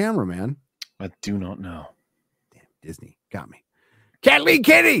with my camera, man? I do not know. Damn, Disney got me. Kathleen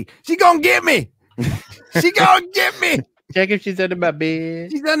Kitty, she gonna get me. She gonna get me. Check if she's under my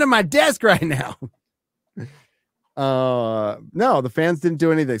bed. She's under my desk right now. No, the fans didn't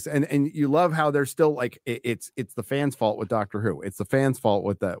do anything, and you love how they're still like it's the fans' fault with Doctor Who. It's the fans' fault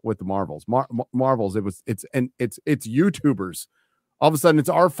with the Marvels. Marvels. It's YouTubers. All of a sudden, it's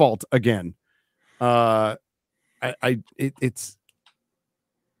our fault again. It's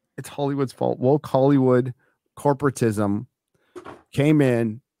Hollywood's fault. Woke Hollywood corporatism came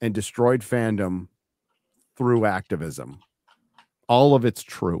in and destroyed fandom through activism. All of it's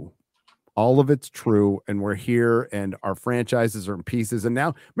true. All of it's true. And we're here and our franchises are in pieces. And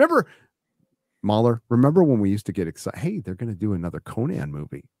now remember, Mahler, remember when we used to get excited? Hey, they're going to do another Conan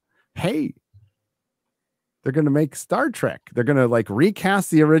movie. Hey, they're going to make Star Trek. They're going to like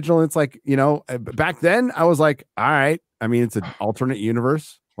recast the original. It's like, you know, back then I was like, all right. I mean, it's an alternate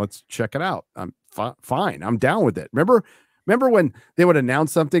universe. Let's check it out. I'm fine. I'm down with it. Remember when they would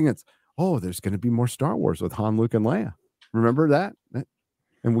announce something? It's, oh, there's going to be more Star Wars with Han, Luke, and Leia. Remember that?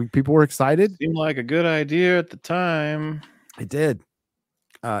 And people were excited. Seemed like a good idea at the time. It did.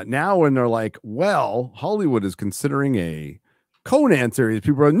 Now when they're like, well, Hollywood is considering a Conan series,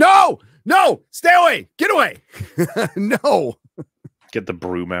 people are no, stay away, get away. No. Get the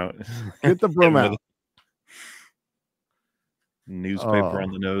broom out. Get the broom out. Newspaper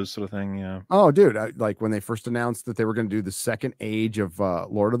on the nose sort of thing. Yeah. Oh, dude. Like when they first announced that they were going to do the second age of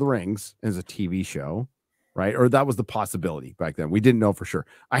Lord of the Rings as a TV show, right? Or that was the possibility back then. We didn't know for sure.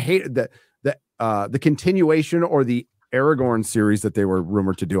 I hated the continuation or the Aragorn series that they were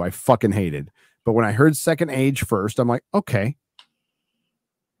rumored to do. I fucking hated. But when I heard second age first, I'm like, okay.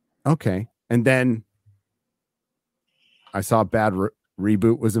 And then I saw a bad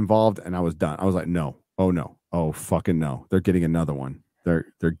reboot was involved and I was done. I was like, no. Oh no. Oh fucking no. They're getting another one. They're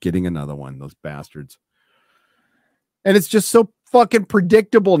getting another one, those bastards. And it's just so fucking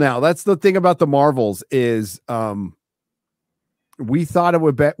predictable now. That's the thing about the Marvels is we thought it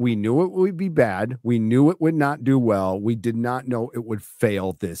would we knew it would be bad. We knew it would not do well. We did not know it would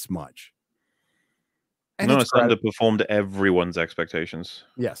fail this much. And no, it's underperformed everyone's expectations.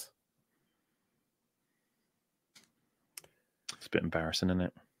 Yes. It's a bit embarrassing, isn't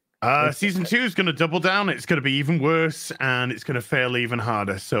it? Season 2 is going to double down. It's going to be even worse, and it's going to fail even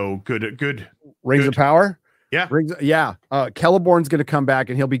harder. So good. Rings of Power. Yeah. Celeborn's going to come back,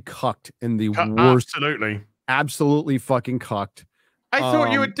 and he'll be cucked in the worst. Absolutely fucking cucked. I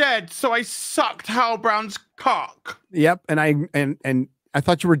thought you were dead, so I sucked Hal Brown's cock. Yep, and I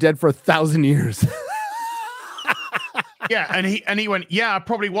thought you were dead for 1,000 years. Yeah, and he went, yeah, I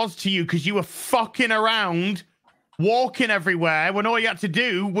probably was to you because you were fucking around, walking everywhere when all you had to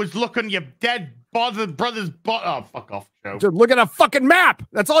do was look on your dead brother's butt. Oh, fuck off, Joe. Just look at a fucking map.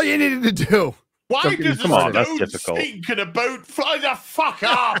 That's all you needed to do. Why does a stone sink and a boat fly the fuck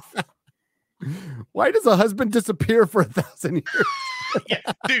off? Why does a husband disappear for 1,000 years? Yeah,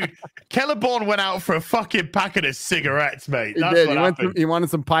 dude, Celeborn went out for a fucking packet of cigarettes, mate. He did. He wanted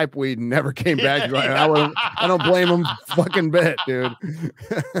some pipe weed and never came back. I don't blame him fucking bit, dude.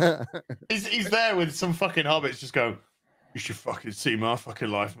 He's there with some fucking hobbits just go, you should fucking see my fucking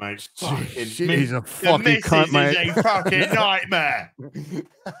life, mate. He's a fucking cunt, mate. Is a fucking nightmare.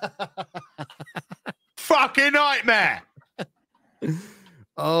 Fucking nightmare.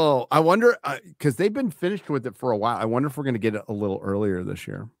 Oh, I wonder because they've been finished with it for a while. I wonder if we're going to get it a little earlier this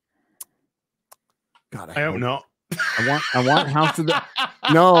year. God, I hope not. I want House of the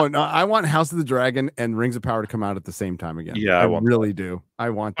no. I want House of the Dragon and Rings of Power to come out at the same time again. Yeah, I really do. I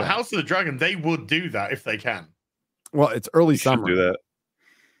want that. House of the Dragon. They would do that if they can. Well, it's early summer. Do that.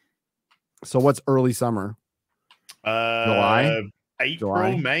 So what's early summer? July,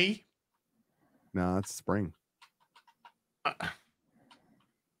 April, May. No, it's spring.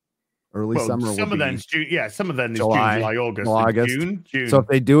 Early summer. Some of them is June. Yeah, some of them is July, June, July, August. June. So if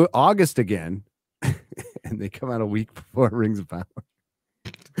they do it August again, and they come out a week before Rings of Power.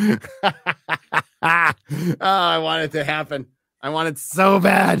 Oh, I want it to happen. I want it so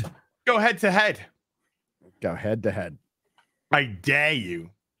bad. Go head to head. Go head to head. I dare you.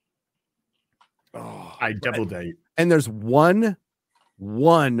 Oh, I double dare you. And there's one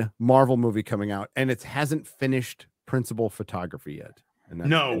Marvel movie coming out, and it hasn't finished principal photography yet. And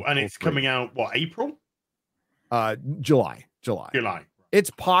it's coming out what, April? July.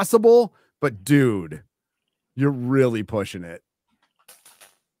 It's possible, but dude, you're really pushing it.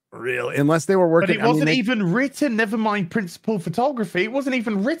 Really, unless they were working. But it wasn't even written. Never mind principal photography. It wasn't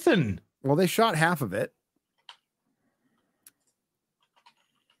even written. Well, they shot half of it.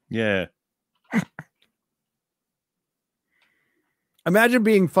 Yeah. Imagine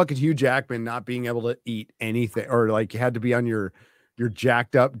being fucking Hugh Jackman, not being able to eat anything, or like you had to be on your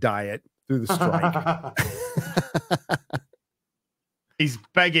jacked up diet through the strike. He's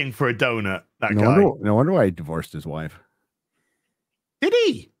begging for a donut. That no guy. No wonder why he divorced his wife. Did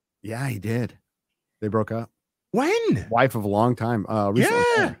he? Yeah, he did. They broke up. When? Wife of a long time.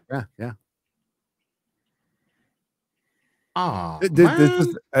 Recently. Yeah. Oh,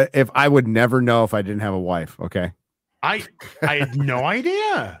 if I would never know if I didn't have a wife. Okay. I had no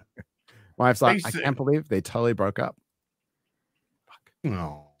idea. Wife's like, I can't believe they totally broke up. Fuck.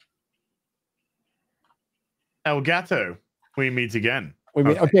 No. El Gato, we meet again.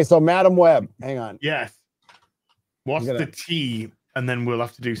 Okay, so Madam Web, hang on. Yes. What's the tea? And then we'll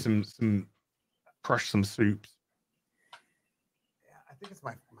have to do some crush some soups. Yeah, I think it's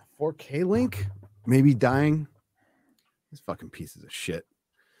my 4K link. Maybe dying. These fucking pieces of shit.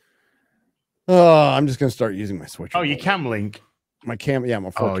 Oh, I'm just gonna start using my Switch. Oh, your cam link. My cam, yeah, my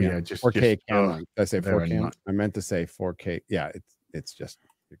 4K. Oh, yeah, just 4K cam link. Did I say 4K? Not. I meant to say 4K. Yeah, it's just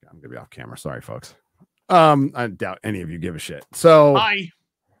I'm gonna be off camera. Sorry, folks. I doubt any of you give a shit. So hi.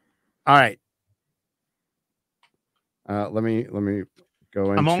 All right. Let me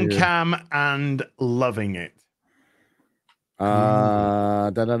go into... I'm on cam and loving it. Okay,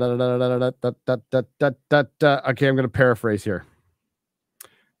 I'm gonna paraphrase here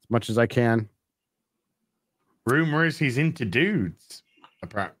as much as I can. Rumor is he's into dudes.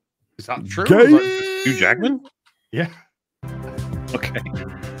 Apparently. Is that true? Hugh Jackman? Yeah. Okay.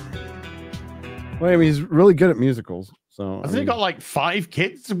 Well, I mean, he's really good at musicals. So Hasn't he got like 5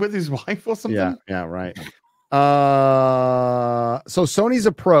 kids with his wife or something? Yeah, right. So Sony's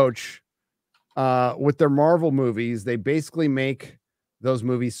approach with their Marvel movies, they basically make those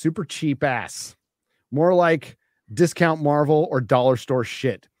movies super cheap ass, more like discount Marvel or dollar store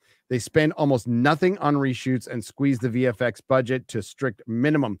shit. They spend almost nothing on reshoots and squeeze the VFX budget to a strict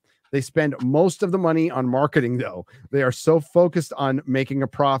minimum. They spend most of the money on marketing, though. They are so focused on making a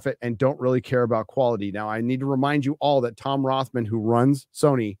profit and don't really care about quality. Now, I need to remind you all that Tom Rothman, who runs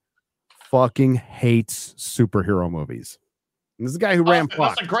Sony, fucking hates superhero movies. And this is a guy who ran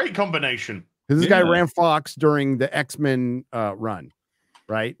Fox. That's a great combination. This guy ran Fox during the X-Men run,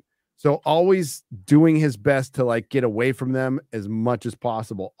 right? So always doing his best to like get away from them as much as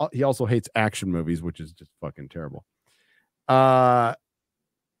possible. He also hates action movies, which is just fucking terrible.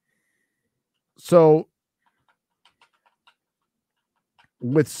 So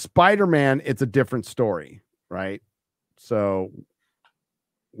with Spider-Man, it's a different story, right? So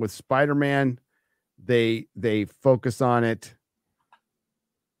with Spider-Man, they focus on it.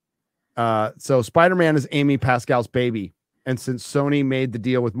 So Spider-Man is Amy Pascal's baby. And since Sony made the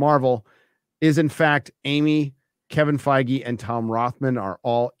deal with Marvel, is in fact Amy, Kevin Feige, and Tom Rothman are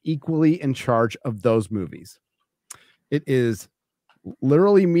all equally in charge of those movies. It is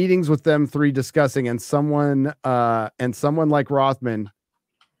literally meetings with them three discussing, and someone like Rothman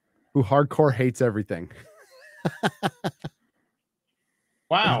who hardcore hates everything.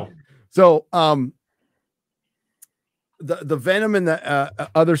 Wow. So the Venom and the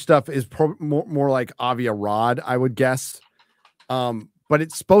other stuff is more like Avia Rod, I would guess. But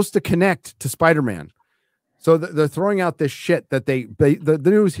it's supposed to connect to Spider-Man. So they're throwing out this shit that the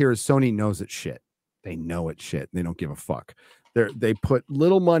news here is Sony knows it's shit. They know it's shit. They don't give a fuck. They put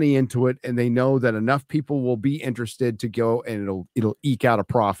little money into it, and they know that enough people will be interested to go, and it'll eke out a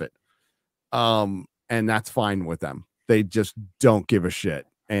profit. And that's fine with them. They just don't give a shit.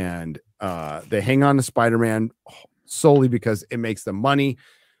 And they hang on to Spider-Man solely because it makes them money.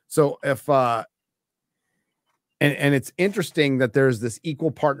 So if and it's interesting that there's this equal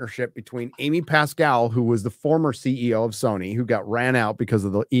partnership between Amy Pascal, who was the former CEO of Sony, who got ran out because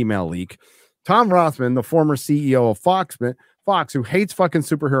of the email leak, Tom Rothman, the former CEO of Fox, who hates fucking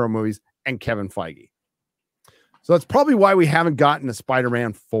superhero movies, and Kevin Feige. So that's probably why we haven't gotten a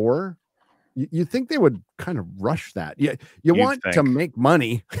Spider-Man 4. You think they would kind of rush that? You want to make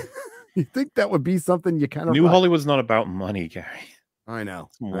money. You think that would be something you kind of New Hollywood's not about money, Gary. I know.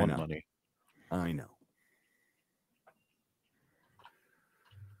 It's more money. I know.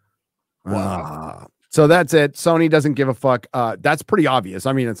 So that's it. Sony doesn't give a fuck. That's pretty obvious.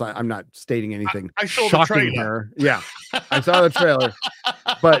 I mean, I'm not stating anything I saw the shocking trailer. here. Yeah, I saw the trailer.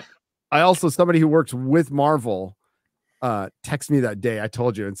 But I also, somebody who works with Marvel texted me that day. I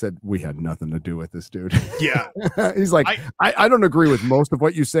told you and said, we had nothing to do with this, dude. Yeah. He's like, I don't agree with most of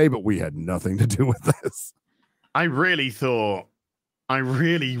what you say, but we had nothing to do with this. I really thought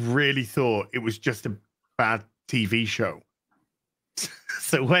it was just a bad TV show.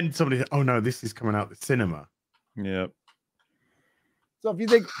 So when somebody said, oh no, this is coming out the cinema. Yep. So if you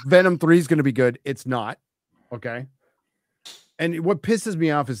think Venom 3 is going to be good, it's not. Okay. And what pisses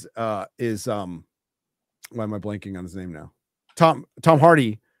me off is why am I blanking on his name now? Tom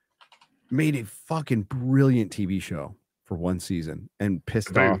Hardy made a fucking brilliant TV show for one season and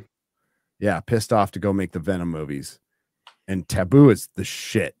pissed off to go make the Venom movies. And Taboo is the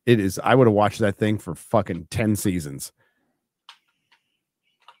shit. It is. I would have watched that thing for fucking 10 seasons.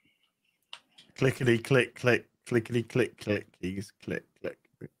 Clickety click click clickety click click keys click click.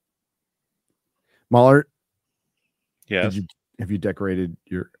 Mahler, Yes. have you decorated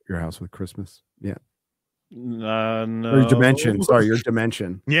your house with Christmas? Yeah. No. Or your dimension. Sorry, your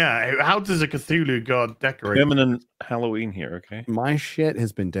dimension. Yeah. How does a Cthulhu god decorate? Feminine Halloween here, okay? My shit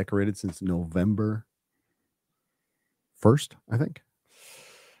has been decorated since November 1st, I think.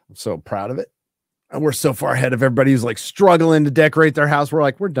 I'm so proud of it. And we're so far ahead of everybody who's like struggling to decorate their house. We're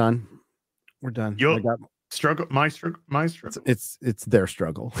like, we're done. We're done. Struggle. My struggle. It's their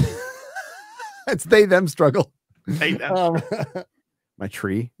struggle. It's them struggle. They them. My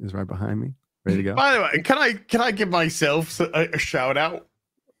tree is right behind me. Ready to go. By the way, can I give myself a shout out?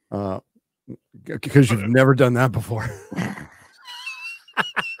 Because you've never done that before.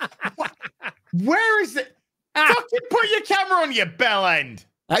 Where is it? Fucking put your camera on your bell end.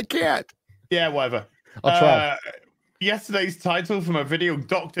 I can't. Yeah, whatever. I'll try. Yesterday's title from a video,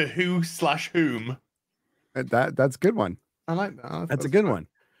 Doctor Who/Whom. That's a good one. I like that. That's a good one.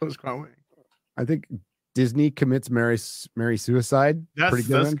 That was quite weird. I think Disney commits Mary suicide. That's pretty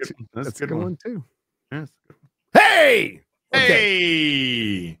good. That's a good one too. Yes. Hey! Okay.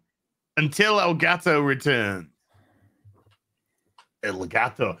 Hey! Until El Gato returns. El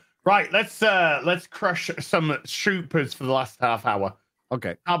Gato. Right, let's crush some troopers for the last half hour.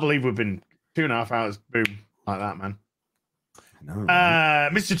 Okay. I believe we've been 2.5 hours. Boom. Like that, man. No,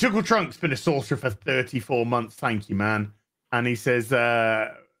 Mr. Tuckle Trunk's been a sorcerer for 34 months. Thank you, man. And he says,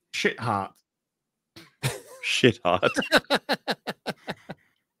 shit heart. Shit heart.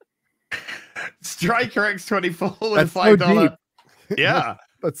 Striker X24 with That's a $5. so deep. Yeah.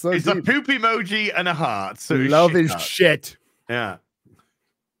 That's so It's deep. a poop emoji and a heart. So love is heart. shit. Yeah.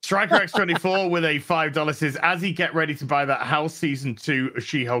 Striker X24 with a $5 says, as he get ready to buy that house, season 2 of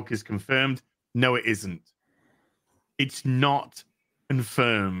She-Hulk is confirmed. No, it isn't. It's not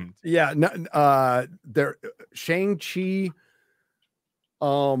confirmed. Yeah, no, there Shang-Chi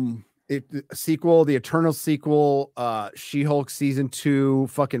sequel, the Eternal sequel, She-Hulk season 2,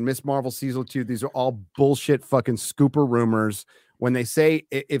 fucking Miss Marvel season 2. These are all bullshit fucking scooper rumors. When they say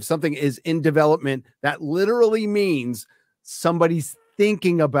if something is in development, that literally means somebody's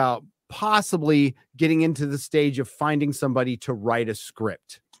thinking about possibly getting into the stage of finding somebody to write a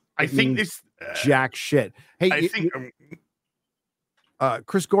script. I think this jack shit. Hey, I think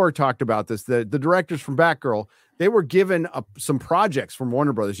Chris Gore talked about this. The directors from Batgirl, they were given some projects from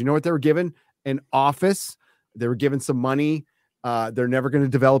Warner Brothers. You know what they were given? An office. They were given some money. They're never going to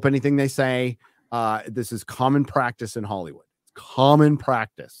develop anything, they say. This is common practice in Hollywood. It's common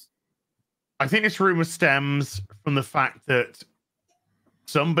practice. I think this rumor stems from the fact that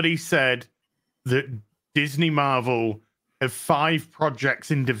somebody said that Disney Marvel have 5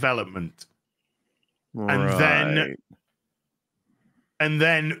 projects in development. Right. And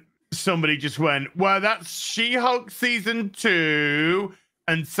then somebody just went, well, that's She-Hulk season 2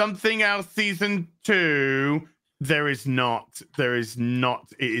 and something else season 2. It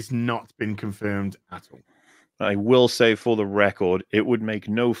is not been confirmed at all. I will say for the record, it would make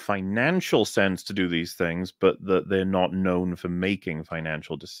no financial sense to do these things, but that they're not known for making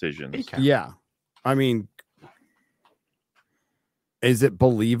financial decisions. Yeah. I mean, is it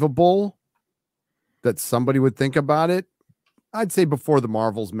believable that somebody would think about it? I'd say before the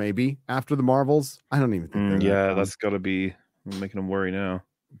Marvels, maybe. After the Marvels, I don't even think. That's got to be making them worry now.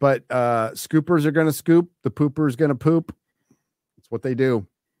 But scoopers are going to scoop. The pooper is going to poop. It's what they do.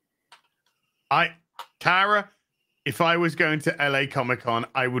 Tara, if I was going to LA Comic-Con,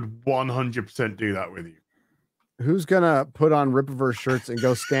 I would 100% do that with you. Who's going to put on Rippaverse shirts and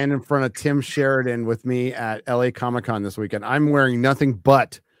go stand in front of Tim Sheridan with me at LA Comic-Con this weekend? I'm wearing nothing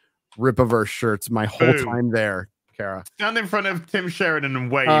but Rippaverse shirts my whole time there. Kara. Stand in front of Tim Sheridan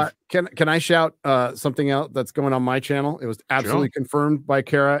and wave. Can I shout something out that's going on my channel? It was absolutely confirmed by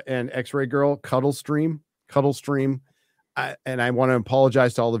Kara and X-Ray Girl. Cuddle Stream. And I want to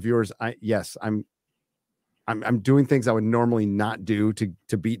apologize to all the viewers. I'm doing things I would normally not do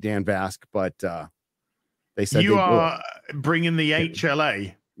to beat Dan Vasc, but they said you are bringing the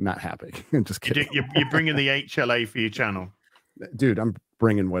HLA. Not happy. I'm just kidding. You're bringing the HLA for your channel, dude. I'm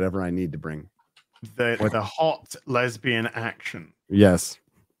bringing whatever I need to bring. The hot lesbian action. Yes.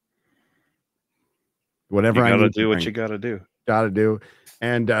 Whatever you I gotta need do, what you gotta do. Gotta do,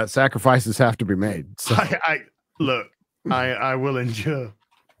 and sacrifices have to be made. So I will endure.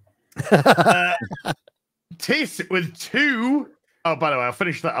 Tiss with 2. Oh, by the way, I'll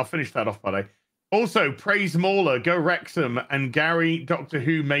finish that off. By the way, also praise Mauler, go Wrexham, and Gary. Doctor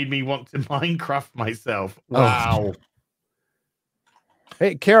Who made me want to Minecraft myself. Wow. Oh.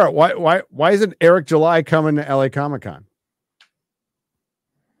 Hey, Kara, why isn't Eric July coming to LA Comic-Con?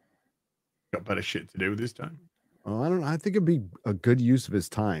 Got better shit to do with his time. Oh, I don't know. I think it'd be a good use of his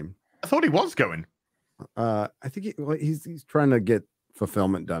time. I thought he was going. I think he's trying to get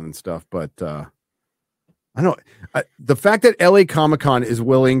fulfillment done and stuff, but I don't. The fact that LA Comic-Con is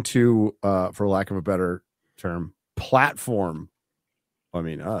willing to, for lack of a better term, platform. I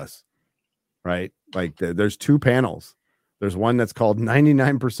mean, us, right? Like there's 2 panels. There's one that's called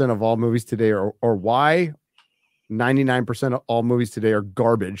 99% of all movies today, or why 99% of all movies today are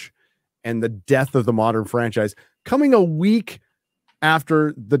garbage, and the death of the modern franchise, coming a week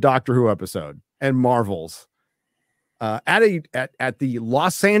after the Doctor Who episode and Marvel's. At the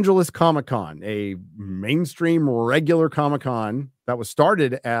Los Angeles Comic-Con, a mainstream regular Comic-Con that was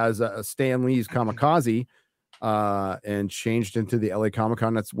started as Stan Lee's Kamikaze, and changed into the LA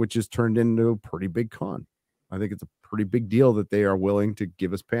Comic-Con, which has turned into a pretty big con. I think it's a pretty big deal that they are willing to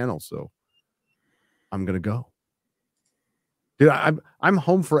give us panels. So I'm gonna go. Dude, I'm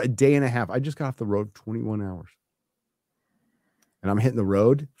home for a day and a half. I just got off the road 21 hours. And I'm hitting the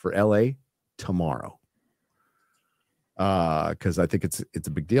road for LA tomorrow. Because I think it's a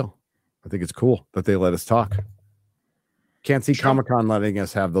big deal. I think it's cool that they let us talk. Can't see Comic-Con letting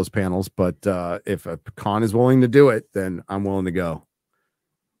us have those panels, but if a con is willing to do it, then I'm willing to go.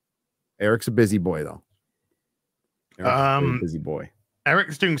 Eric's a busy boy, though. Busy boy.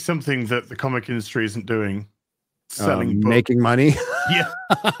 Eric's doing something that the comic industry isn't doing. Selling books. Making money. Yeah.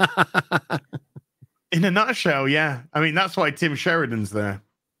 In a nutshell, yeah. I mean, that's why Tim Sheridan's there.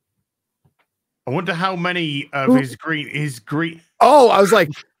 I wonder how many of his green. Oh, I was like,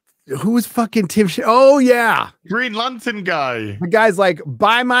 who's fucking Tim? Oh yeah, Green Lantern guy. The guy's like,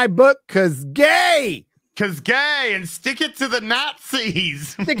 buy my book because gay, and stick it to the Nazis,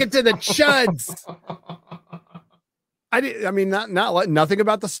 stick it to the chuds. I mean, not nothing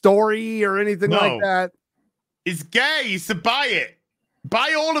about the story or anything like that. It's gay, so buy it.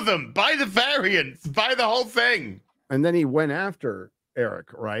 Buy all of them. Buy the variants. Buy the whole thing. And then he went after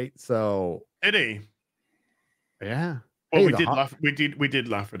Eric, right? So did he? Yeah. Well, we did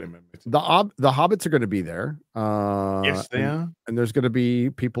laugh at him. The Hobbits are going to be there. Yes, they are. And there's going to be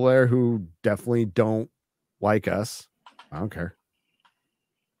people there who definitely don't like us. I don't care.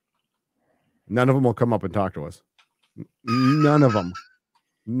 None of them will come up and talk to us. None of them.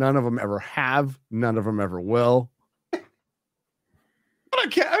 None of them ever have. None of them ever will. I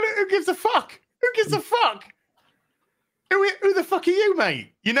don't care. Who gives a fuck? Who gives a fuck? Who the fuck are you,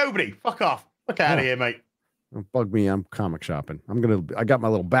 mate? You're nobody. Fuck off. Fuck out of here, mate. Don't bug me. I'm comic shopping. I got my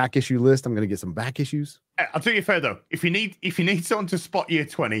little back issue list. I'm gonna get some back issues. I'll tell you fair though. If you need someone to spot year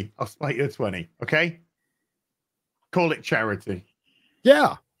 20, I'll spot year 20. Okay. Call it charity.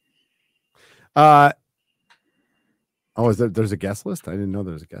 Yeah. Oh, there's a guest list? I didn't know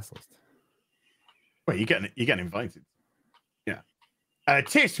there was a guest list. Well, you're getting invited. Yeah.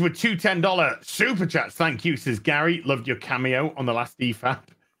 Tiss with $2 $10 super chats. Thank you, says Gary. Loved your cameo on the last EFAP.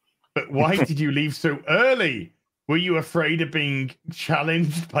 But why did you leave so early? Were you afraid of being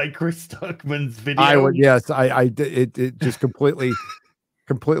challenged by Chris Stuckman's video? Yes. It just completely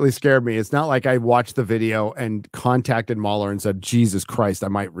scared me. It's not like I watched the video and contacted Mahler and said, Jesus Christ, I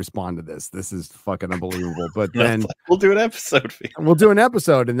might respond to this. This is fucking unbelievable. But then we'll do an episode for you. We'll do an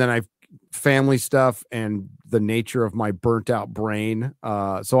episode, and then family stuff and the nature of my burnt out brain.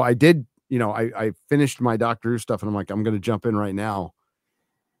 So I did, I finished my Doctor Who stuff, and I'm like, I'm going to jump in right now.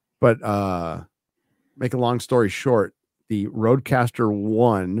 But make a long story short, the Rodecaster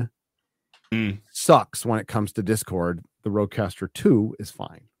 1 sucks when it comes to Discord. The Rodecaster 2 is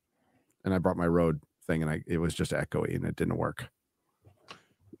fine. And I brought my Rode thing, and it was just echoey, and it didn't work.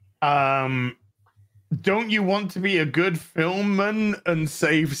 Don't you want to be a good filmman and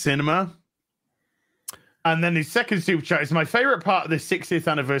save cinema? And then his second super chat is my favorite part of the 60th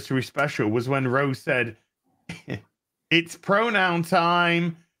anniversary special was when Rose said, "It's pronoun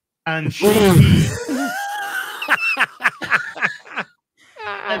time," and she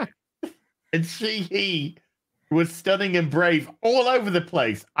and he was stunning and brave all over the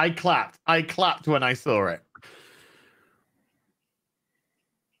place. I clapped when I saw it.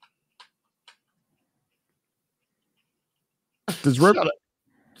 Does Rip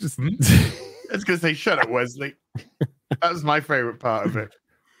just I was gonna say, shut up, Wesley. That was my favorite part of it.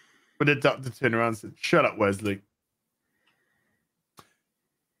 But the doctor turned around and said, "Shut up, Wesley."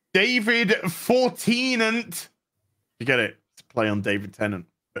 David 14th. You get it? It's a play on David Tennant,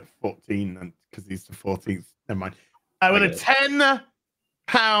 but 14 and because he's the 14th. Never mind. With a £10,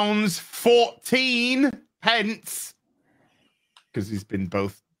 14 pence. Because he's been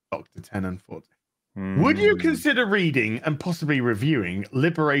both Dr. 10 and 14. Would you consider reading and possibly reviewing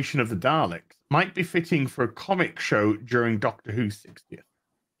Liberation of the Daleks? Might be fitting for a comic show during Doctor Who's 60th.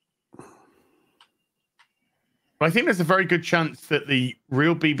 But I think there's a very good chance that the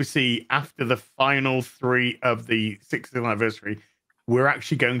real BBC, after the final 3 of the 60th anniversary, we're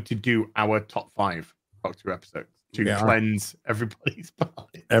actually going to do our top 5 Doctor Who episodes to cleanse everybody's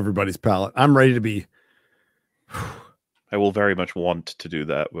palate. Everybody's palate. I'm ready to be. I will very much want to do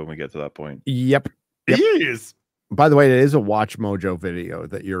that when we get to that point. Yep. Yes. By the way, it is a Watch Mojo video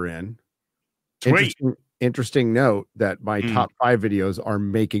that you're in. Interesting note that my top 5 videos are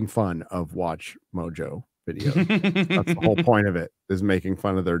making fun of Watch Mojo videos. That's the whole point of it, is making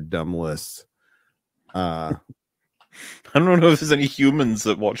fun of their dumb lists. I don't know if there's any humans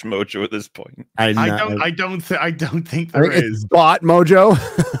that watch Mojo at this point. I don't think there is. It's bot Mojo.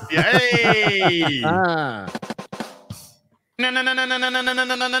 Yay!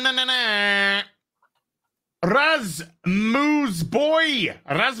 Razmu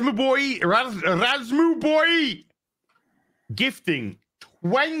boy gifting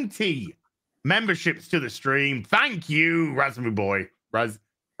 20 memberships to the stream. Thank you, Razmu boy.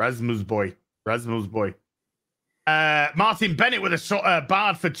 Rasmus boy. Martin Bennett with a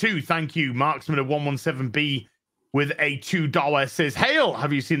bard for 2. Thank you. Marksman of 117B with a $2 says, "Hail,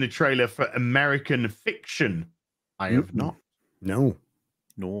 have you seen the trailer for American Fiction?" I have not. No.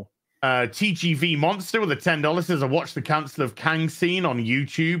 TGV Monster with a $10 says, "I watched the Council of Kang scene on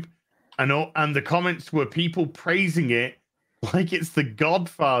YouTube, and the comments were people praising it like it's The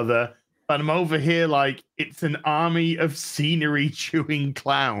Godfather, but I'm over here like it's an army of scenery chewing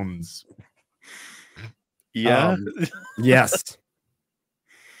clowns." Yeah. Yes.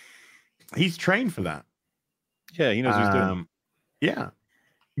 He's trained for that. Yeah, he knows what he's doing. Yeah.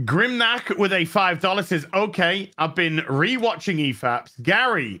 Grimnack with a $5 says, "Okay, I've been rewatching EFAPs.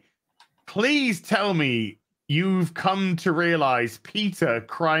 Gary, please tell me you've come to realize Peter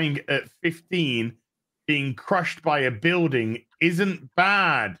crying at 15 being crushed by a building isn't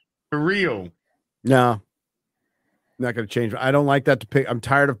bad. For real." No. Not going to change. I don't like that to pick. I'm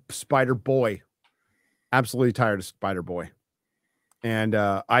tired of Spider Boy. Absolutely tired of Spider Boy. And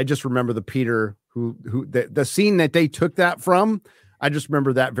I just remember the Peter who the scene that they took that from. I just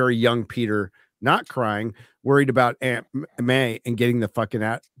remember that very young Peter not crying, worried about Aunt May and getting the fuck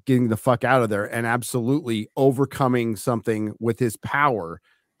out of there, and absolutely overcoming something with his power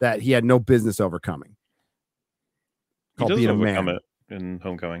that he had no business overcoming. Called being a man. It in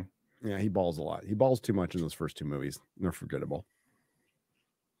Homecoming. Yeah, he balls a lot. He balls too much in those first 2 movies. They're forgettable.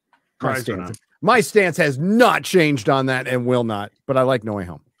 My stance has not changed on that and will not, but I like No Way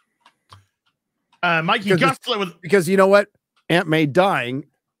Home. Mikey Gustler because you know what? Aunt May dying,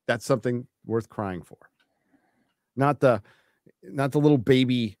 that's something worth crying for. Not the little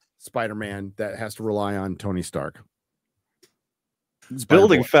baby Spider-Man that has to rely on Tony Stark. His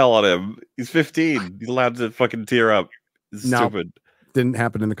building fell on him. He's 15. He's allowed to fucking tear up. It's stupid. Didn't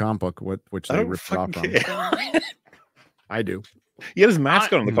happen in the comic book, which they ripped off from. I do. He had his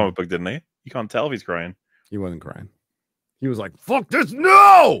mask on in the comic book, didn't he? You can't tell if he's crying. He wasn't crying. He was like, "Fuck this,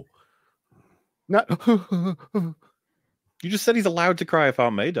 no!" Not. You just said he's allowed to cry if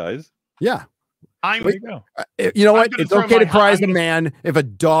Aunt May dies. Yeah. You know what? It's okay to cry as a man if a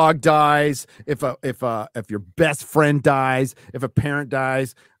dog dies, if your best friend dies, if a parent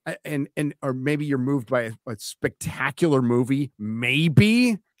dies, and or maybe you're moved by a spectacular movie.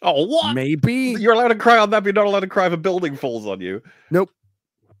 Maybe. Oh, what? Maybe you're allowed to cry on that, but you're not allowed to cry if a building falls on you. Nope.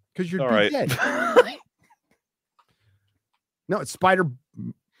 Because you're dead. No, it's Spider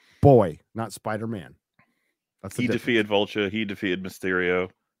Boy, not Spider-Man. That's he defeated Vulture. He defeated Mysterio.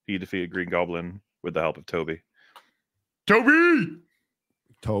 He defeated Green Goblin with the help of Toby. Toby.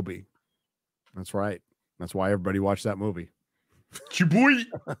 That's right. That's why everybody watched that movie. Chiboy.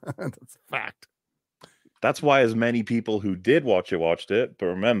 That's a fact. That's why as many people who did watch it watched it. But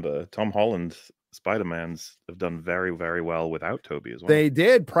remember, Tom Holland's Spider-Mans have done very, very well without Toby as well. They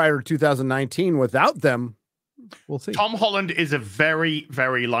did prior to 2019. Without them, we'll see. Tom Holland is a very,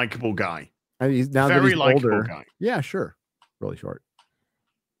 very likable guy. And he's now Very that he's likable older. guy. Yeah, sure. Really short.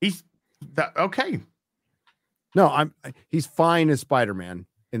 He's that okay. No, he's fine as Spider-Man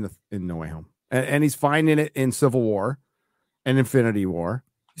in No Way Home. And he's fine in it in Civil War and Infinity War.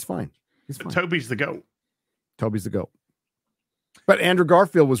 He's fine. He's fine. Toby's the GOAT. Toby's the GOAT. But Andrew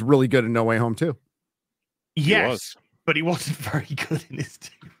Garfield was really good in No Way Home too. Yes, but he wasn't very good in his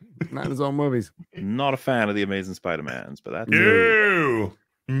team. Not in his own movies. Not a fan of the Amazing Spider-Mans, but that's no.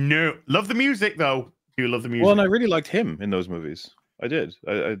 Love the music though. Do you love the music? Well, and I really liked him in those movies. I did.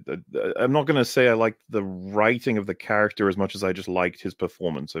 I'm not going to say I liked the writing of the character as much as I just liked his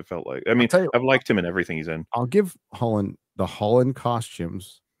performance. I felt like, I mean, I've liked him in everything he's in. I'll give the Holland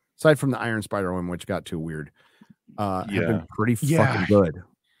costumes, aside from the Iron Spider one, which got too weird, have been pretty fucking good.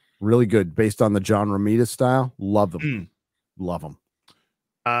 Really good, based on the John Romita style. Love them. Love them.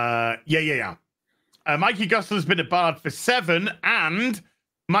 Yeah. Mikey Gustler's been a bard for 7, and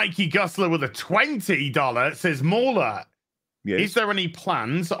Mikey Gustler with a $20 says, Mauler, is there any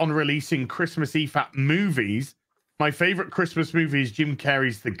plans on releasing Christmas EFAP movies? My favorite Christmas movie is Jim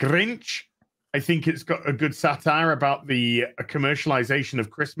Carrey's The Grinch. I think it's got a good satire about the commercialization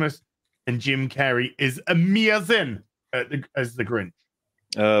of Christmas, and Jim Carrey is amazing as the Grinch.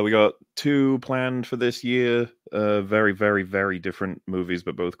 We got 2 planned for this year. Very, very, very different movies,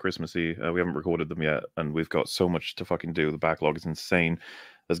 but both Christmassy. We haven't recorded them yet, and we've got so much to fucking do. The backlog is insane.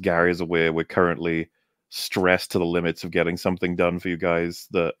 As Gary is aware, we're currently stressed to the limits of getting something done for you guys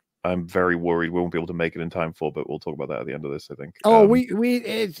that I'm very worried we won't be able to make it in time for, but we'll talk about that at the end of this, I think. Oh,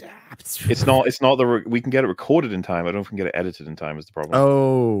 it's not we can get it recorded in time. I don't know if we can get it edited in time is the problem.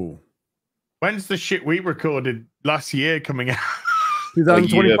 Oh. When's the shit we recorded last year coming out?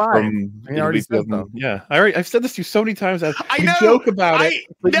 2025. I already said though. Yeah, I've said this to you so many times. I know. Joke about it.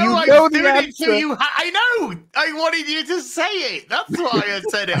 But I know it to you. I know. I wanted you to say it. That's why I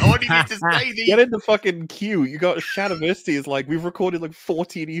said it. I wanted you to say the. Get in the fucking queue. You got Shadowmisty is like, we've recorded like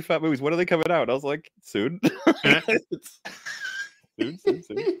 14 EFAP movies. When are they coming out? I was like, soon.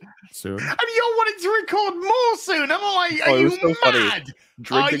 Soon. And you wanted to record more soon. I'm like, are you mad?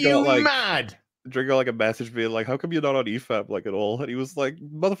 Are you mad? Drinker like a message being like, how come you're not on EFAP like at all? And he was like,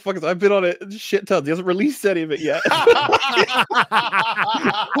 motherfuckers, I've been on it shit tons. He hasn't released any of it yet. I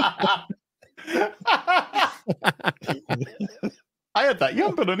had that. You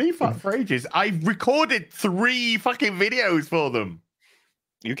haven't been on EFAP for ages. I recorded 3 fucking videos for them.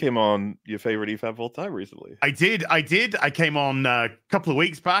 You came on your favorite EFAP of all time recently. I did. I came on a couple of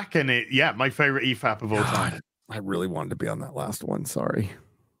weeks back, and my favorite EFAP of all time. I really wanted to be on that last one. Sorry.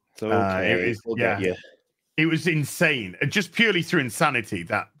 So okay. It was insane, just purely through insanity.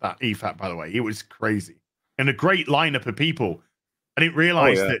 That EFAP, by the way, it was crazy, and a great lineup of people. I didn't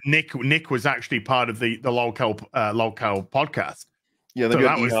realize that Nick was actually part of the local podcast. Yeah, then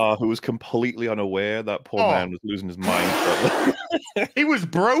so you had who was completely unaware that poor man was losing his mind. He was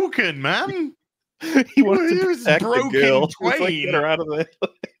broken, man. he was broken. The girl. Twain. Like, get her out of there.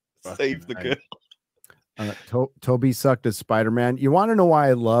 Save the girl. Toby sucked as Spider-Man. You want to know why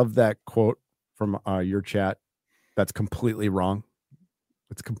I love that quote from your chat? That's completely wrong.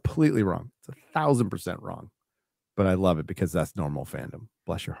 It's completely wrong. It's 1,000% wrong. But I love it because that's normal fandom.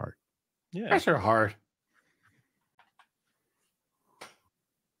 Bless your heart. Yeah. Bless your heart.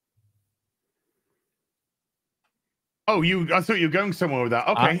 Oh, I thought you were going somewhere with that.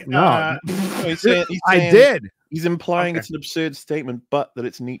 Okay. No. He's saying, I did. He's implying it's an absurd statement, but that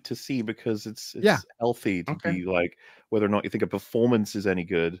it's neat to see because it's healthy to be like, whether or not you think a performance is any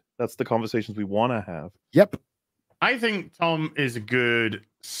good. That's the conversations we want to have. Yep. I think Tom is a good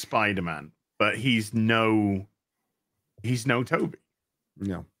Spider-Man, but he's no Toby.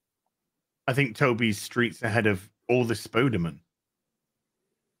 No. I think Toby's streets ahead of all the Spoderman.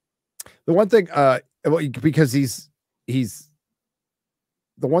 The one thing, because he's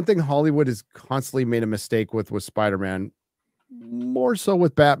the one thing Hollywood has constantly made a mistake with Spider-Man, more so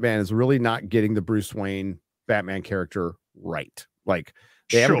with Batman, is really not getting the Bruce Wayne Batman character right. Like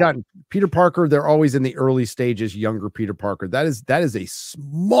they haven't gotten Peter Parker. They're always in the early stages, younger Peter Parker. That is a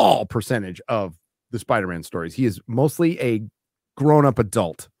small percentage of the Spider-Man stories. He is mostly a grown-up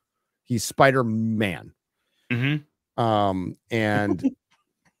adult. He's Spider-Man. Mm-hmm. And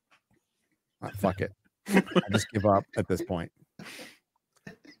fuck it. I just give up at this point.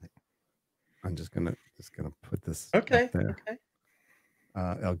 I'm just gonna put this there. Okay.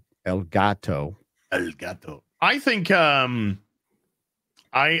 El Gato. I think I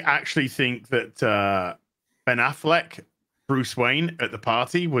actually think that Ben Affleck, Bruce Wayne at the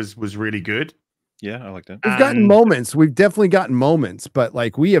party was really good. Yeah, I like that. We've gotten moments. We've definitely gotten moments, but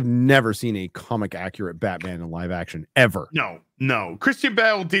like we have never seen a comic accurate Batman in live action ever. No. Christian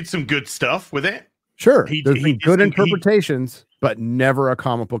Bale did some good stuff with it. Sure, He there's been did good some- interpretations, but never a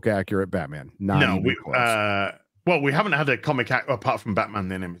comic book accurate Batman. Not even close. Well, we haven't had a comic apart from Batman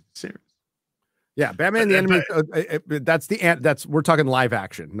the Animated Series. Yeah, Batman the Animated. That's we're talking live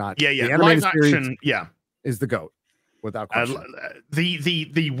action, not the animated live series action. Yeah, is the GOAT without question.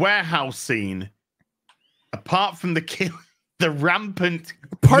 The warehouse scene, apart from the rampant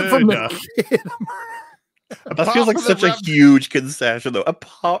apart from murder, the kid. That feels like such a huge concession, though.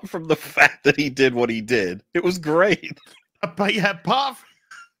 Apart from the fact that he did what he did, it was great. But yeah, apart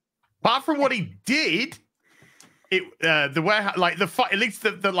from what he did, the warehouse, like the fight, at least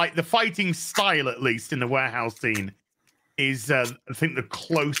the fighting style, at least in the warehouse scene, is I think the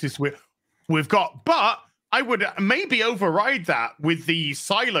closest we've got. But I would maybe override that with the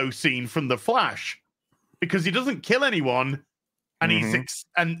silo scene from The Flash, because he doesn't kill anyone. And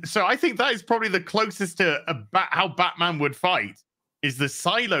and so I think that is probably the closest to how Batman would fight is the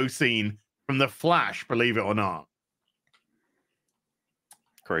silo scene from The Flash, believe it or not.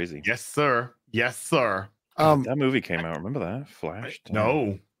 Crazy. Yes, sir. Yes, sir. That movie came out. Remember that? Flash?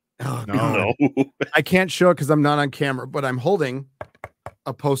 No. Oh, No. I can't show it because I'm not on camera, but I'm holding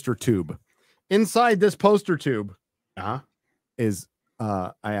a poster tube. Inside this poster tube is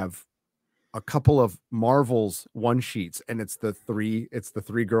I have a couple of Marvel's one sheets, and it's the three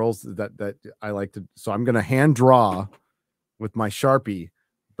girls that I like to. So I'm gonna hand draw with my Sharpie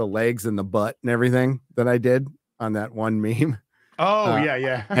the legs and the butt and everything that I did on that one meme. Oh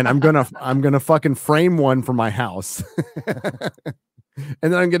yeah. And I'm gonna fucking frame one for my house. And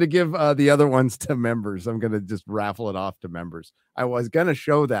then I'm gonna give the other ones to members. I'm gonna just raffle it off to members. I was gonna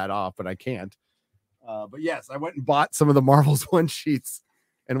show that off, but I can't. But yes, I went and bought some of the Marvel's one sheets,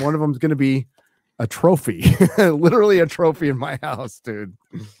 and one of them is gonna be a trophy, literally a trophy in my house, dude.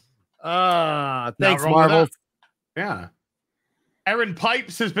 Thanks, Marvel. Yeah. Aaron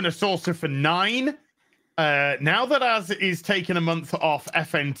Pipes has been a sourcer for 9. Now that Az is taking a month off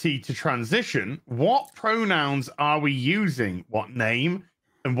FNT to transition, what pronouns are we using? What name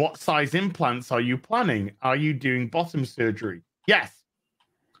and what size implants are you planning? Are you doing bottom surgery? Yes.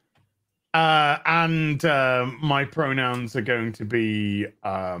 And my pronouns are going to be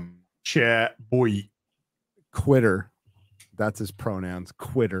chair boy. Quitter. That's his pronouns.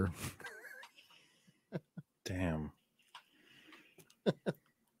 Quitter. Damn.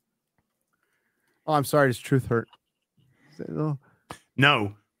 Oh, I'm sorry. Does truth hurt?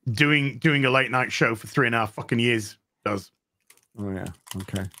 No, doing a late night show for 3.5 fucking years does. Oh yeah.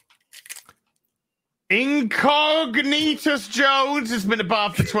 Okay. Incognitus Jones has been a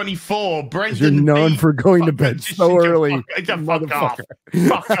bar for 24. Brendan, you're known for going to bed so early. Fuck off.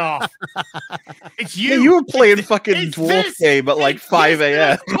 Fuck off. It's you. Yeah, you were playing fucking Dwarf Game at like 5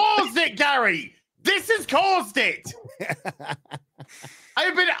 a.m. This caused it, Gary. This has caused it.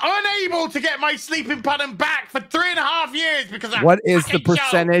 I've been unable to get my sleeping pattern back for 3.5 years because of what is the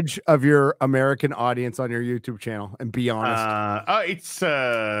percentage of your American audience on your YouTube channel? And be honest. It's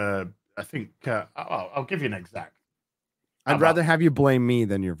I think I'll give you an exact. I'd rather have you blame me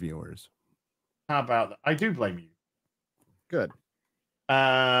than your viewers. How about that? I do blame you. Good.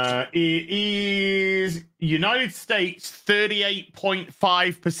 It is United States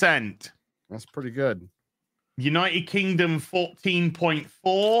 38.5%. That's pretty good. United Kingdom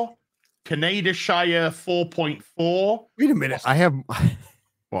 14.4, Canada Shire 4.4. Wait a minute, I have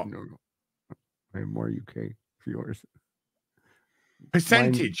what? No. I have more UK viewers.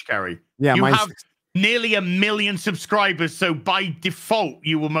 Percentage, Gary. Yeah, you have nearly 1 million subscribers, so by default,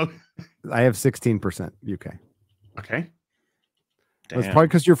 you will. I have 16% UK. Okay, that's probably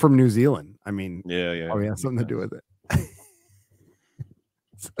because you're from New Zealand. I mean, yeah. Oh, yeah, something to do with it.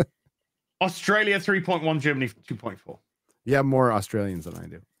 Australia 3.1, Germany 2.4. You have more Australians than I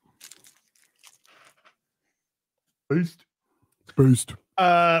do. Boost.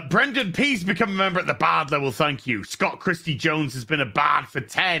 Brendan P's become a member at the bard level. Thank you. Scott Christie Jones has been a bard for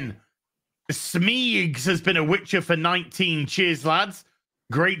 10. Smeegs has been a Witcher for 19. Cheers, lads.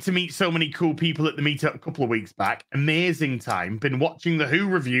 Great to meet so many cool people at the meetup a couple of weeks back. Amazing time. Been watching the Who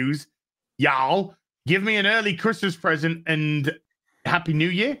reviews. Y'all, give me an early Christmas present and Happy New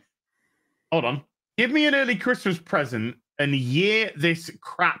Year. Hold on. Give me an early Christmas present and year this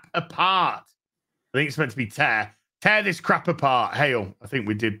crap apart. I think it's meant to be tear. Tear this crap apart. Hail. I think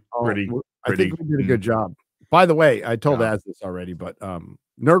we did pretty. I think we did a good job. By the way, I told Az this already, but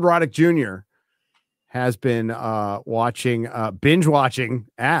Nerdrotic Jr. has been binge watching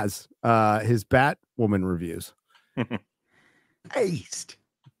as his Batwoman reviews. Aced.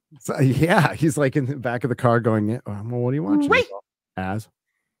 So, yeah, he's like in the back of the car going, well, what are you watching? Wait. As?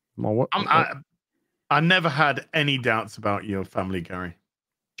 Well, what? I never had any doubts about your family, Gary.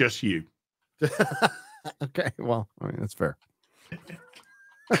 Just you. Okay, well, I mean, that's fair.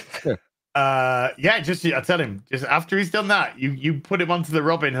 Yeah, just I tell him, just after he's done that, you put him onto the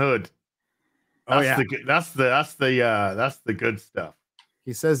Robin Hood. That's the good stuff.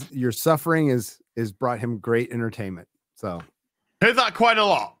 He says your suffering is brought him great entertainment. So heard that quite a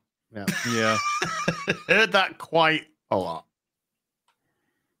lot. Yeah. Heard that quite a lot.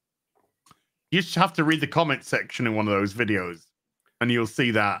 You just have to read the comment section in one of those videos, and you'll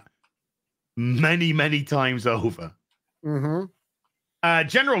see that many, many times over. Mm-hmm.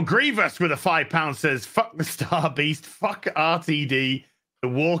 General Grievous with a £5 says, fuck the Star Beast, fuck RTD, the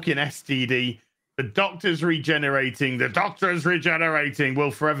walking STD, the Doctor's regenerating,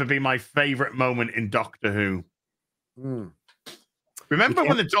 will forever be my favorite moment in Doctor Who. Remember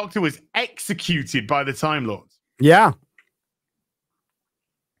when the Doctor was executed by the Time Lords? Yeah.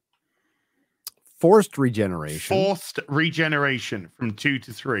 Forced regeneration from 2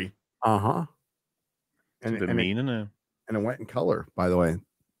 to 3. Uh-huh. And mean, and it went in color, by the way.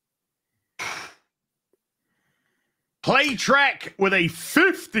 Play Trek with a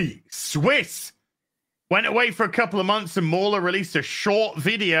 50 Swiss went away for a couple of months, and Mauler released a short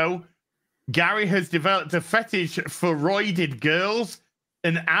video. Gary has developed a fetish for roided girls,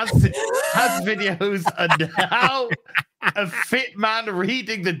 and as videos are now a fit man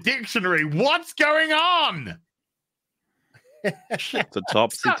reading the dictionary. What's going on? It's a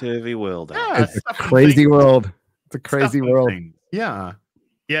topsy-turvy world. It's a crazy world. It's a crazy world. Yeah.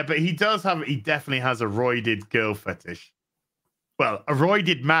 Yeah, but he definitely has a roided girl fetish. Well, a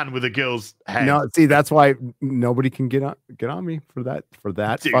roided man with a girl's head. No, see, that's why nobody can get on me for that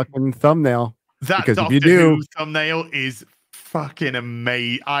Dude, fucking thumbnail. That because Doctor if you do, Who thumbnail is fucking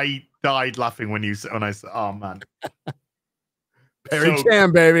amazing. I died laughing when I said, "Oh man, Perry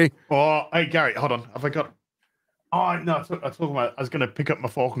Chan, baby." Oh, hey Gary, hold on. Have I got? Oh no, I was gonna pick up my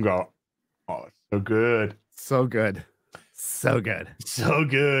fork and go. Oh, it's so good, so good, so good, so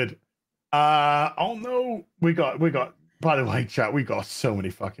good. Oh no, we got. By the way, chat, we got so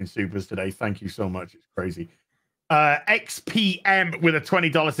many fucking supers today. Thank you so much. It's crazy. XPM with a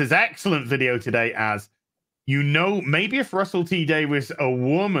 $20 says, excellent video today. As you know, maybe if Russell T Davies a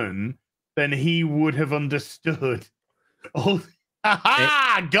woman, then he would have understood. Oh,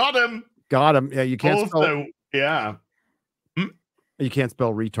 got him. Yeah, you can't spell. Yeah. You can't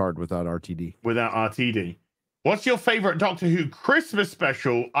spell retard without RTD. Without RTD. What's your favorite Doctor Who Christmas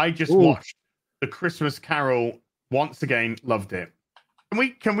special? I just watched the Christmas Carol once again. Loved it.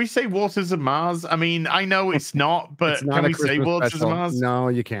 Can we say Waters of Mars? I mean, I know it's not, but it's not can we say Waters special. of Mars? No,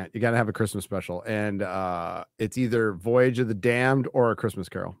 you can't. You got to have a Christmas special, and it's either Voyage of the Damned or A Christmas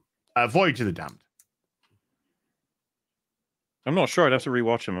Carol. Voyage of the Damned. I'm not sure. I'd have to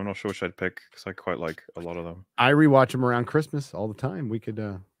rewatch them. I'm not sure which I'd pick because I quite like a lot of them. I rewatch them around Christmas all the time. We could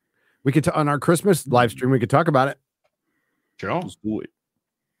on our Christmas live stream. We could talk about it. Sure. Let's do it.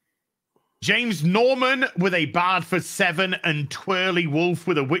 James Norman with a bard for 7, and Twirly Wolf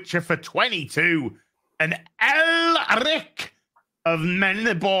with a Witcher for 22, and Elric of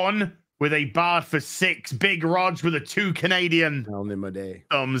Menneborn with a bard for 6. Big Rog with a 2 Canadian.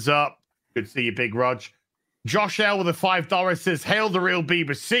 Thumbs up. Good to see you, Big Rog. Josh L with a $5 says, hail the real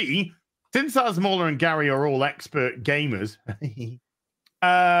BBC. Since Asmola and Gary are all expert gamers.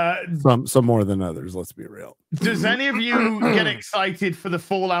 Some more than others, let's be real. Does any of you get excited for the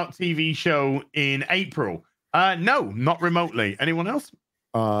Fallout TV show in April? No, not remotely. Anyone else?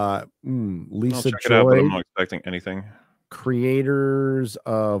 Lisa I'll check it out, but I'm not expecting anything. Creators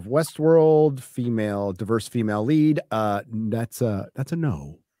of Westworld, diverse female lead. That's a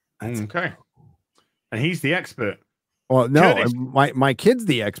no. Okay. And he's the expert. Well, no, my kid's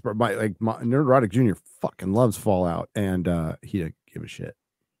the expert. My Neurotic Jr. fucking loves Fallout, and he didn't give a shit.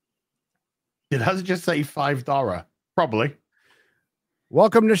 It has just say $5. Probably.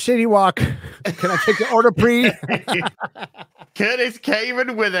 Welcome to Shitty Walk. Can I take your order, please? Curtis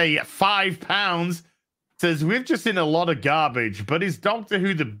Caven with a £5 says, we've just seen a lot of garbage, but is Doctor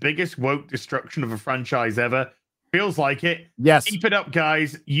Who the biggest woke destruction of a franchise ever? Feels like it. Yes. Keep it up,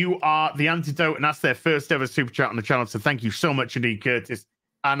 guys. You are the antidote, and that's their first ever super chat on the channel. So thank you so much indeed, Curtis.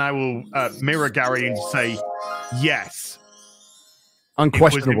 And I will mirror Gary and say, yes.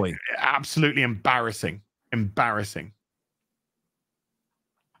 Unquestionably. Absolutely embarrassing. Embarrassing.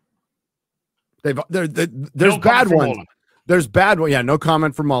 There's bad ones. There's bad one. Yeah, no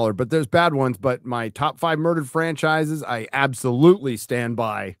comment from Mueller, but there's bad ones. But my top 5 murdered franchises, I absolutely stand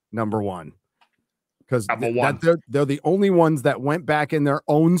by number 1. Because they're the only ones that went back in their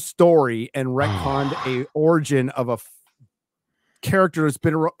own story and retconned a origin of a character that's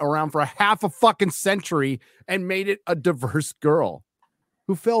been around for a half a fucking century and made it a diverse girl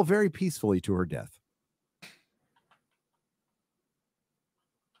who fell very peacefully to her death.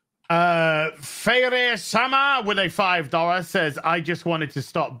 Fere Sama with a $5 says, I just wanted to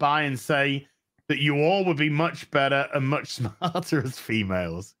stop by and say that you all would be much better and much smarter as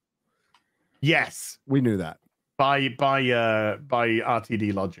females. Yes. We knew that. By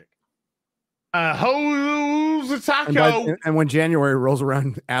RTD logic. Hose Taco. And when January rolls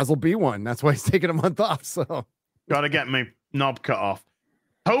around, Az will be one. That's why he's taking a month off. So gotta get my knob cut off.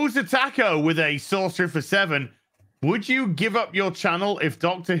 Hose Taco with a sorcerer for 7. Would you give up your channel if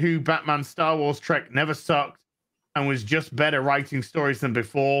Doctor Who, Batman, Star Wars, Trek never sucked and was just better writing stories than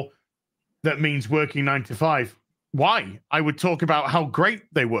before? That means working 9 to 5. Why? I would talk about how great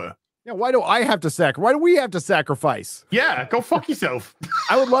they were. Yeah, why do I have to why do we have to sacrifice? Yeah, go fuck yourself.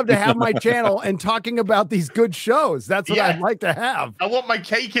 I would love to have my channel and talking about these good shows. That's what I'd like to have. I want my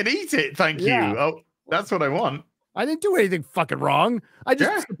cake and eat it. Thank you. Oh, that's what I want. I didn't do anything fucking wrong. I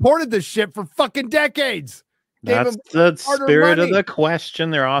just supported this shit for fucking decades. That's the spirit of the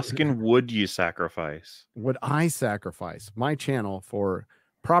question. They're asking, would you sacrifice? Would I sacrifice my channel for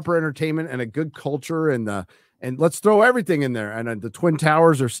proper entertainment and a good culture and let's throw everything in there? And the Twin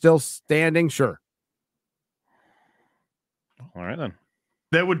Towers are still standing. Sure. All right, then.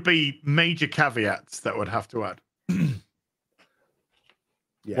 There would be major caveats that would have to add.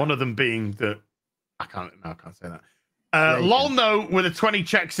 One of them being that I can't say that. Lolno with a 20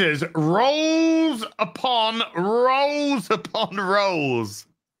 check says, rolls upon rolls upon rolls.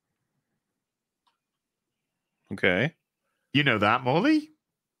 Okay. You know that, Molly?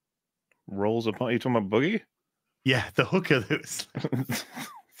 Rolls upon, you talking about Boogie? Yeah, the hooker that was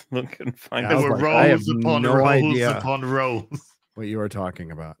look and find there were rolls upon rolls upon rolls. What you were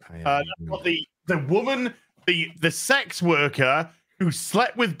talking about. The woman, the sex worker who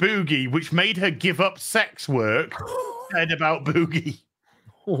slept with Boogie, which made her give up sex work, said about Boogie.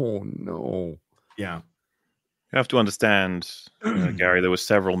 Oh, no. Yeah. You have to understand, Gary, there were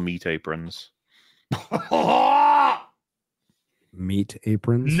several meat aprons. Meat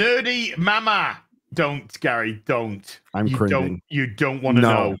aprons? Nerdy mama. Don't, Gary, don't. I'm cringing. You don't want to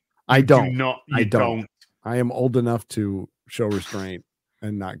know. I don't. I don't. I am old enough to show restraint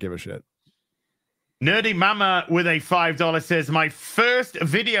and not give a shit. Nerdy Mama with a $5 says, my first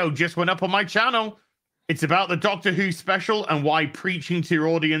video just went up on my channel. It's about the Doctor Who special and why preaching to your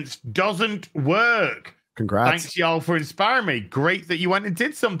audience doesn't work. Congrats. Thanks, y'all, for inspiring me. Great that you went and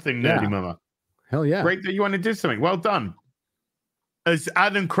did something, Nerdy Mama. Hell yeah. Great that you went and did something. Well done. As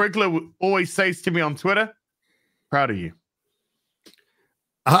Adam Krigler always says to me on Twitter, proud of you.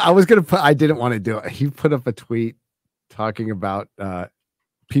 I was going to I didn't want to do it. He put up a tweet talking about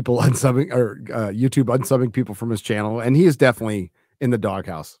people unsubbing or YouTube unsubbing people from his channel. And he is definitely in the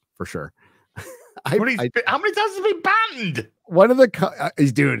doghouse for sure. How many times has he been banned? One of the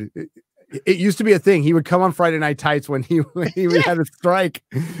dude, it used to be a thing. He would come on Friday Night Tights when he had a strike.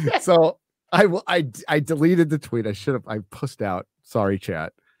 So I deleted the tweet. I pushed out. Sorry,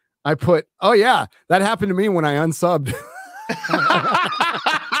 chat. I put, oh yeah, that happened to me when I unsubbed. I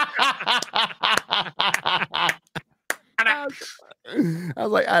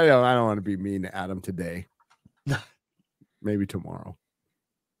was like, I don't want to be mean to Adam today. Maybe tomorrow.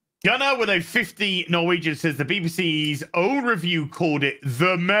 Gunnar with a 50 Norwegian says the BBC's own review called it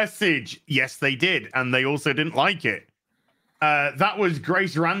The Message. Yes, they did. And they also didn't like it. That was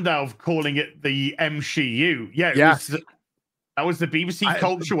Grace Randolph calling it the MCU. Yeah. That was the BBC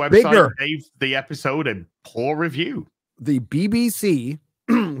Culture website. Gave the episode a poor review. The BBC,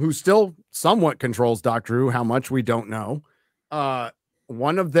 who still somewhat controls Doctor Who, how much we don't know,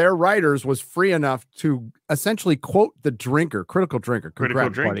 one of their writers was free enough to essentially quote the drinker, critical drinker.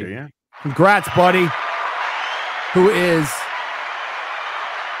 Congrats, buddy. Yeah. Congrats, buddy. Who is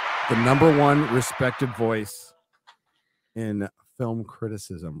the #1 respected voice in film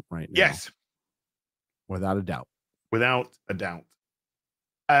criticism right now. Yes. Without a doubt. Without a doubt.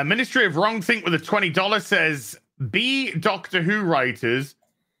 Ministry of Wrong Think with a $20 says, B Doctor Who writers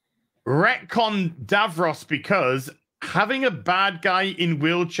retcon Davros because having a bad guy in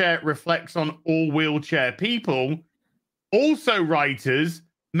wheelchair reflects on all wheelchair people. Also, writers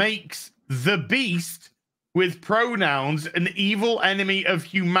makes the Beast with pronouns an evil enemy of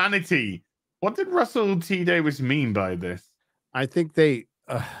humanity. What did Russell T. Davis mean by this? I think they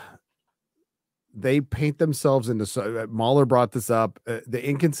they paint themselves into Mahler brought this up. The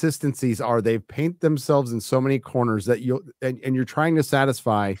inconsistencies are they paint themselves in so many corners that and you're trying to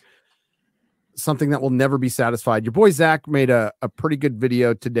satisfy something that will never be satisfied. Your boy Zach made a pretty good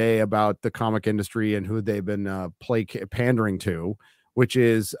video today about the comic industry and who they've been pandering to, which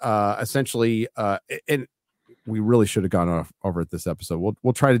is essentially and we really should have gone over it this episode.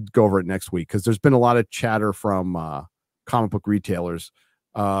 We'll try to go over it next week because there's been a lot of chatter from comic book retailers.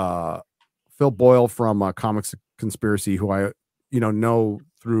 Phil Boyle from Comics Conspiracy, who I know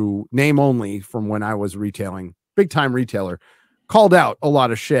through name only from when I was retailing, big time retailer, called out a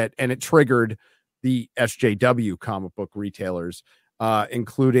lot of shit, and it triggered the SJW comic book retailers,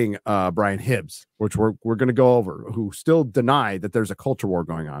 including Brian Hibbs, which we're going to go over, who still deny that there's a culture war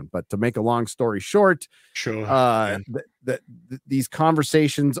going on. But to make a long story short, sure, these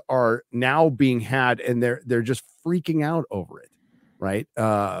conversations are now being had, and they're just freaking out over it, right?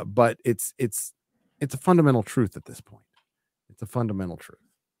 But it's a fundamental truth at this point. It's a fundamental truth.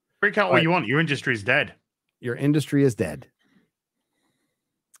 Freak out what you want. Your industry is dead. Your industry is dead.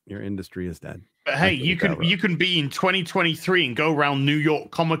 Your industry is dead. But hey, you can be in 2023 and go around New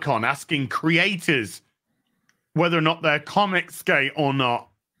York Comic Con asking creators whether or not they're comics gay or not.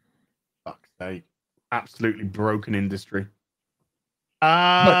 Fuck's sake. Absolutely broken industry.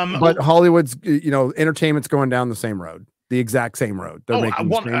 But Hollywood's, entertainment's going down the same road, the exact same road. They're making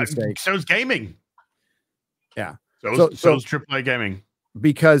the same mistakes. So's gaming. Yeah. So's AAA gaming.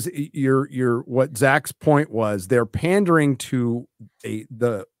 Because what Zach's point was, they're pandering to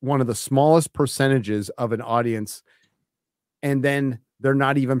one of the smallest percentages of an audience, and then they're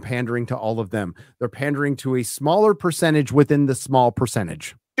not even pandering to all of them. They're pandering to a smaller percentage within the small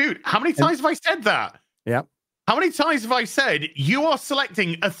percentage. Dude, how many times have I said that? Yep. How many times have I said you are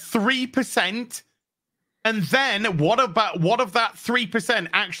selecting a 3%, and then what of that 3%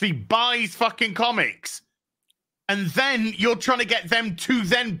 actually buys fucking comics? And then you're trying to get them to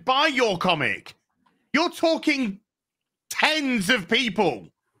then buy your comic. You're talking tens of people.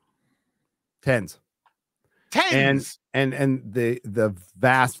 Tens. And the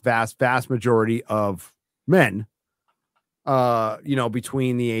vast majority of men,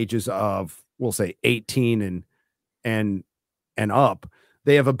 between the ages of, we'll say 18 and up,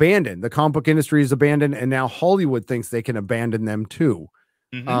 they have abandoned. The comic book industry is abandoned, and now Hollywood thinks they can abandon them too.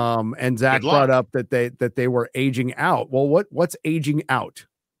 Mm-hmm. And Zach brought up that they were aging out. Well, what's aging out?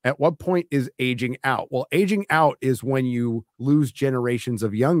 At what point is aging out? Well, aging out is when you lose generations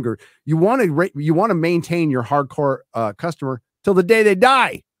of younger. You want to maintain your hardcore customer till the day they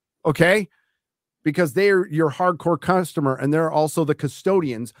die, okay? Because they're your hardcore customer, and they're also the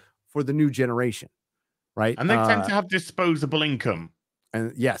custodians for the new generation, right? And they tend to have disposable income.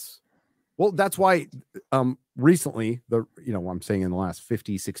 And yes. Well, that's why recently, I'm saying in the last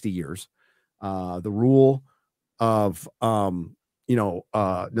 50, 60 years, the rule of,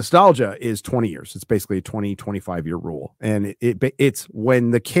 nostalgia is 20 years. It's basically a 20, 25-year rule. And it's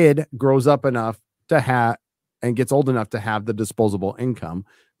when the kid grows up enough to have and gets old enough to have the disposable income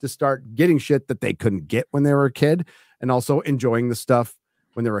to start getting shit that they couldn't get when they were a kid, and also enjoying the stuff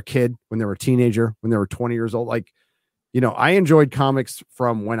when they were a kid, when they were a teenager, when they were 20 years old. Like, I enjoyed comics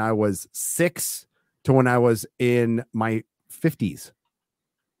from when I was 6 to when I was in my 50s.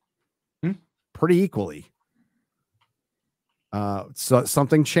 Pretty equally. So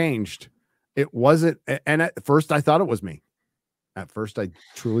something changed. It wasn't, and at first I thought it was me. At first I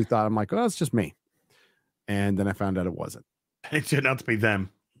truly thought, I'm like, oh, it's just me. And then I found out it wasn't. It turned out to be them.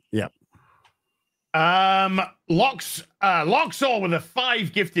 Yep. Loxaw with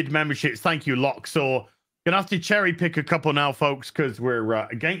 5 gifted memberships. Thank you, Loxaw. Gonna have to cherry pick a couple now, folks, because we're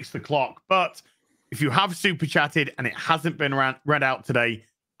against the clock. But if you have super chatted and it hasn't been read out today,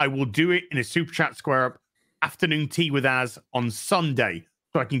 I will do it in a super chat square up afternoon tea with Az on Sunday,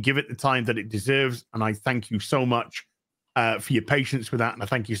 so I can give it the time that it deserves. And I thank you so much for your patience with that, and I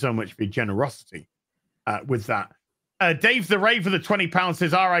thank you so much for your generosity with that. Dave the Ray for the £20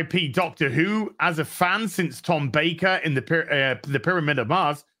 says, R.I.P. Doctor Who. As a fan since Tom Baker in the Pyramid of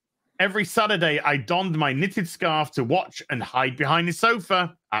Mars, every Saturday, I donned my knitted scarf to watch and hide behind the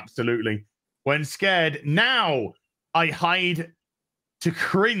sofa. Absolutely. When scared, now I hide to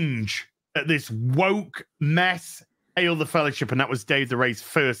cringe at this woke mess. Hail the Fellowship. And that was Dave the Ray's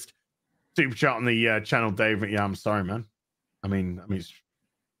first super chat on the channel, Dave. Yeah, I'm sorry, man. I mean,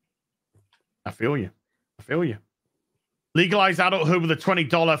 I feel you. Legalize adulthood with a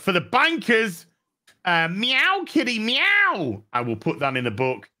 $20 for the bankers. Meow, kitty, meow. I will put that in the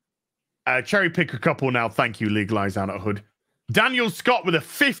book. Cherry pick a couple now. Thank you, Legalize Adulthood. Daniel Scott with a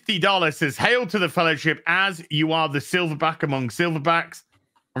 $50 says, hail to the Fellowship as you are the silverback among silverbacks.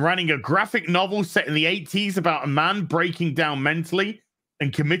 I'm writing a graphic novel set in the 80s about a man breaking down mentally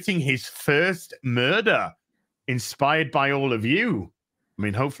and committing his first murder, inspired by all of you. I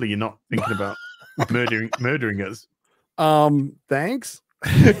mean, hopefully you're not thinking about murdering us. Thanks.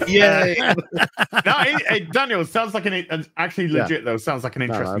 Yay. No, Daniel, sounds like actually legit though. Sounds like an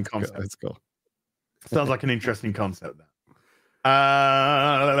interesting concept. Let's go. Sounds like an interesting concept.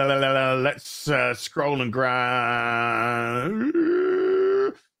 Let's scroll and grab.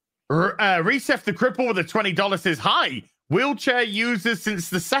 Recef the Cripple with a $20 says, "Hi, wheelchair users since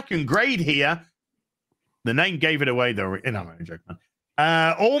the 2nd grade here." The name gave it away though. No, I'm joking, man.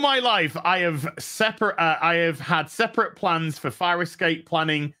 All my life, I have had separate plans for fire escape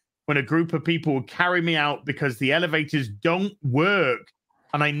planning when a group of people will carry me out because the elevators don't work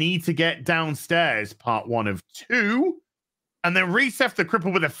and I need to get downstairs. Part 1 of 2. And then Recef the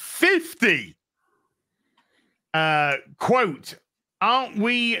Cripple with a 50. Quote, "Aren't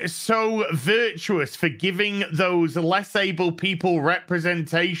we so virtuous for giving those less able people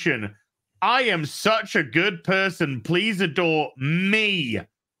representation? I am such a good person. Please adore me.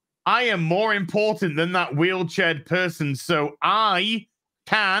 I am more important than that wheelchaired person, so I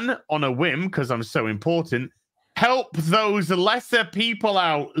can, on a whim, because I'm so important, help those lesser people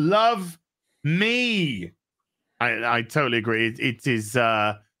out. Love me." I totally agree. It is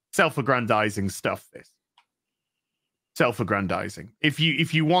self-aggrandizing stuff. This self-aggrandizing. If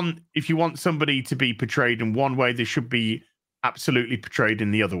you want somebody to be portrayed in one way, they should be absolutely portrayed in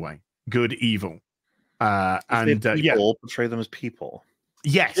the other way. Good, evil, and portray them as people.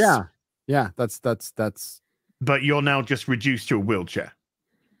 Yes, yeah. That's. But you're now just reduced to a wheelchair.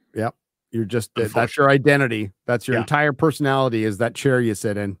 Yep, you're just that's your identity. That's your entire personality. Is that chair you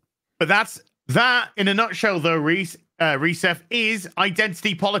sit in? But that in a nutshell, though. Recef is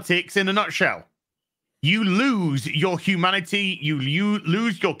identity politics in a nutshell. You lose your humanity. You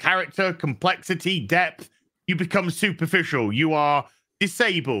lose your character, complexity, depth. You become superficial. You are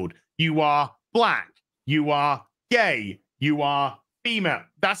disabled. You are black. You are gay. You are female.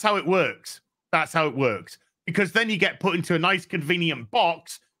 That's how it works. That's how it works. Because then you get put into a nice, convenient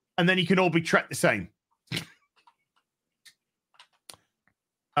box, and then you can all be treated the same.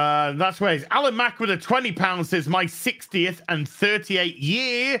 That's where Alan Mack with a £20 says, "My 60th and 38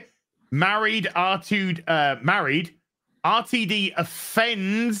 year married married RTD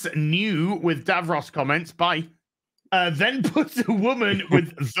offends new with Davros comments. Bye. Then puts a woman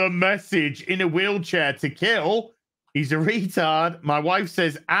with the message in a wheelchair to kill. He's a retard. My wife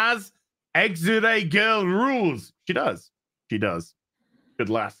says, as X-ray girl rules." She does. Good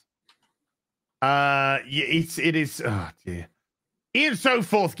laugh. It is. Oh dear. Ian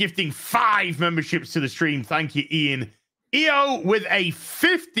Soforth gifting 5 memberships to the stream. Thank you, Ian. EO with a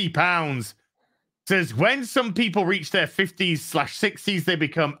 £50 says, "When some people reach their 50s/60s, they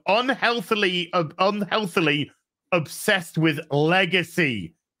become unhealthily obsessed with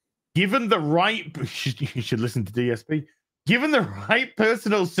legacy. Given the right," you should listen to DSP. "Given the right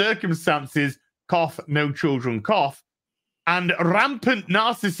personal circumstances, cough, no children, cough, and rampant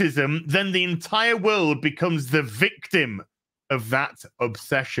narcissism, then the entire world becomes the victim of that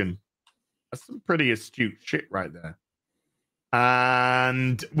obsession." That's some pretty astute shit right there.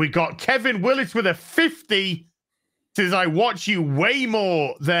 And we got Kevin Willis with a 50. Says, "I watch you way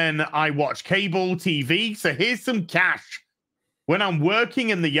more than I watch cable TV. So here's some cash. When I'm working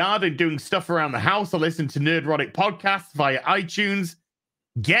in the yard and doing stuff around the house, I listen to Nerdrotic podcasts via iTunes.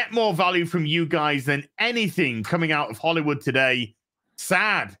 Get more value from you guys than anything coming out of Hollywood today.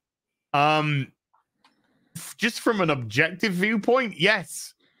 Sad." Just from an objective viewpoint,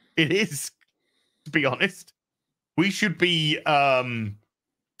 yes, it is. To be honest, we should be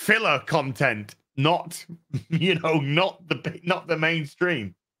filler content, not not the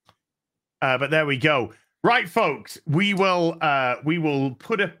mainstream. But there we go. Right, folks, we will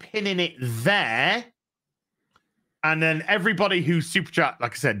put a pin in it there. And then everybody who super chat,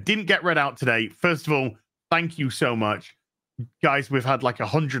 like I said, didn't get read out today. First of all, thank you so much, guys. We've had like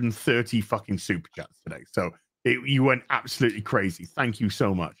 130 fucking super chats today, so you went absolutely crazy. Thank you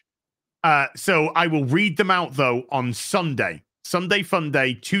so much. So I will read them out though on Sunday Fun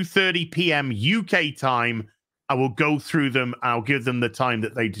Day, 2:30 p.m. UK time. I will go through them. I'll give them the time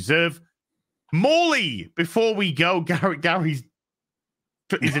that they deserve. Morley, before we go, Gary's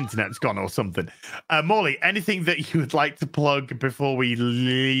his internet's gone or something. Morley, anything that you would like to plug before we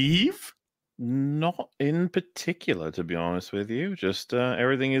leave? Not in particular, to be honest with you. Just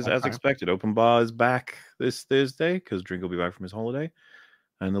everything is as expected. Open Bar is back this Thursday because Drink will be back from his holiday.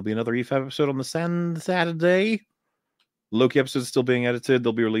 And there'll be another EFAB episode on the Saturday. Loki episodes still being edited.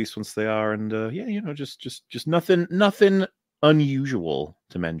 They'll be released once they are. And just nothing unusual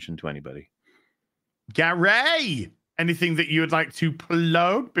to mention to anybody. Gary, anything that you would like to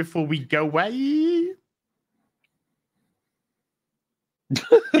plug before we go away?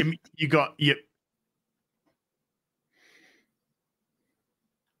 You got you.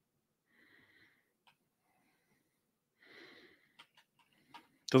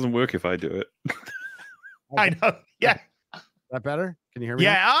 Doesn't work if I do it. I know. Yeah. Is that better? Can you hear me?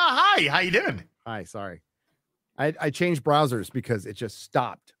 Yeah. now? Hi. How you doing? Hi. Sorry. I changed browsers because it just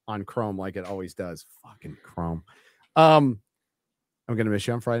stopped on Chrome like it always does. Fucking Chrome. I'm gonna miss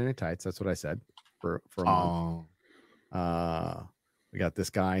you on Friday Night Tights. That's what I said for a month. We got this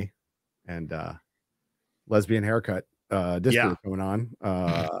guy and lesbian haircut disco going on.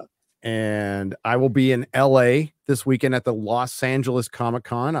 And I will be in LA this weekend at the Los Angeles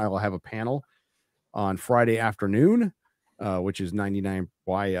Comic-Con. I will have a panel on Friday afternoon, which is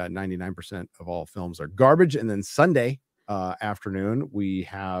 99% of all films are garbage. And then Sunday afternoon, we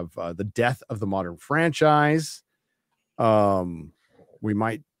have the death of the modern franchise. We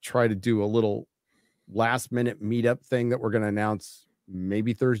might try to do a little last minute meetup thing that we're going to announce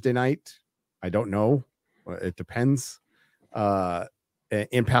maybe Thursday night. I don't know. It depends.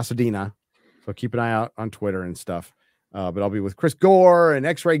 In Pasadena. So keep an eye out on Twitter and stuff. But I'll be with Chris Gore and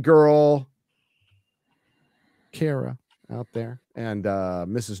X-Ray Girl, Kara out there, and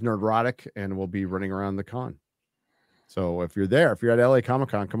Mrs. Nerdrotic, and we'll be running around the con. So if you're there, if you're at LA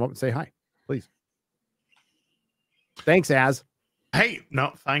Comic-Con, come up and say hi, please. Thanks, Az. Hey,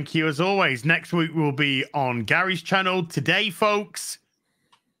 no, thank you as always. Next week we'll be on Gary's channel. Today, folks,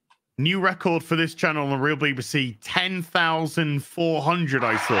 new record for this channel on the Real BBC, 10,400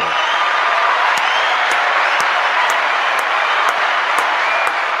 I saw.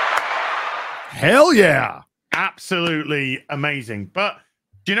 Hell yeah. Absolutely amazing. But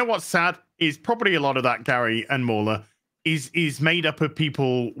do you know what's sad? Is probably a lot of that, Gary and Mauler, is made up of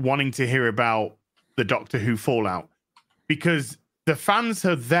people wanting to hear about the Doctor Who fallout. Because the fans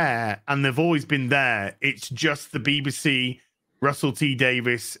are there and they've always been there. It's just the BBC, Russell T.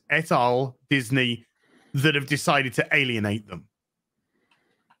 Davies, et al., Disney, that have decided to alienate them.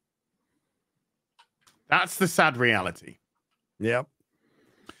 That's the sad reality. Yep.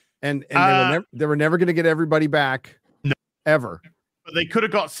 And they were never going to get everybody back. No. Ever. But they could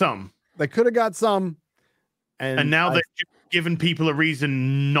have got some. They could have got some. And now they've just given people a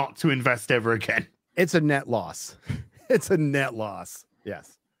reason not to invest ever again. It's a net loss. It's a net loss.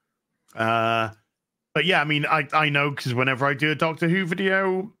 Yes. But yeah, I mean, I know because whenever I do a Doctor Who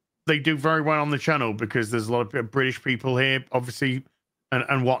video, they do very well on the channel because there's a lot of British people here, obviously,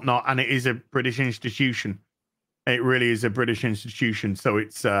 and whatnot. And it is a British institution. It really is a British institution. So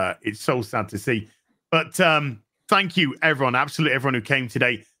it's so sad to see. But thank you, everyone, absolutely everyone who came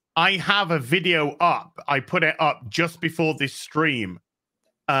today. I have a video up. I put it up just before this stream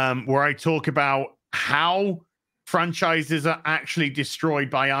where I talk about how franchises are actually destroyed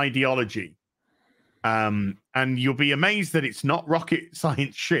by ideology. And you'll be amazed that it's not rocket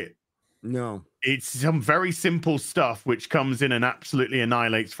science shit. No. It's some very simple stuff which comes in and absolutely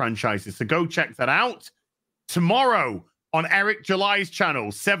annihilates franchises. So go check that out. Tomorrow on Eric July's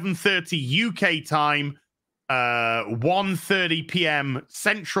channel, 7:30 UK time, 1:30 p.m.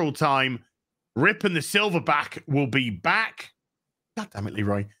 Central time, Rip and the Silverback will be back. God damn it,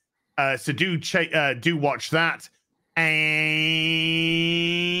 Leroy. So do watch that. And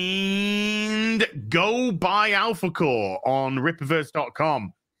go buy Alpha Core on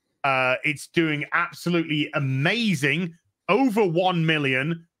Rippaverse.com. It's doing absolutely amazing. Over 1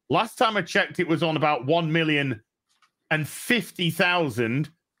 million. Last time I checked, it was on about 1,050,000.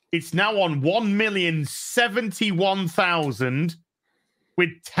 It's now on 1,071,000 with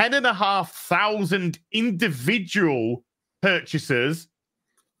 10,500 individual purchasers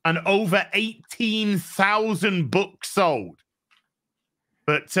and over 18,000 books sold.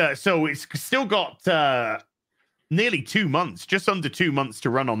 But so it's still got nearly 2 months, just under 2 months to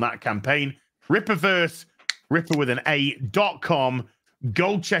run on that campaign. Rippaverse, Ripper with an A.com.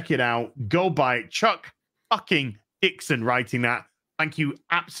 Go check it out. Go buy it. Chuck fucking Dixon writing that. Thank you,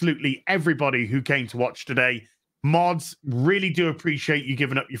 absolutely everybody who came to watch today. Mods, really do appreciate you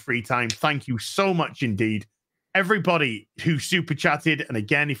giving up your free time. Thank you so much indeed. Everybody who super chatted, and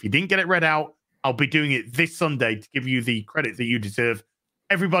again, if you didn't get it read out, I'll be doing it this Sunday to give you the credit that you deserve.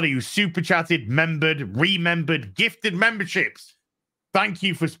 Everybody who super chatted, membered, remembered, gifted memberships, thank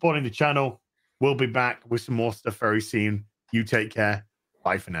you for supporting the channel. We'll be back with some more stuff very soon. You take care.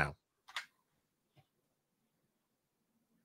 Bye for now.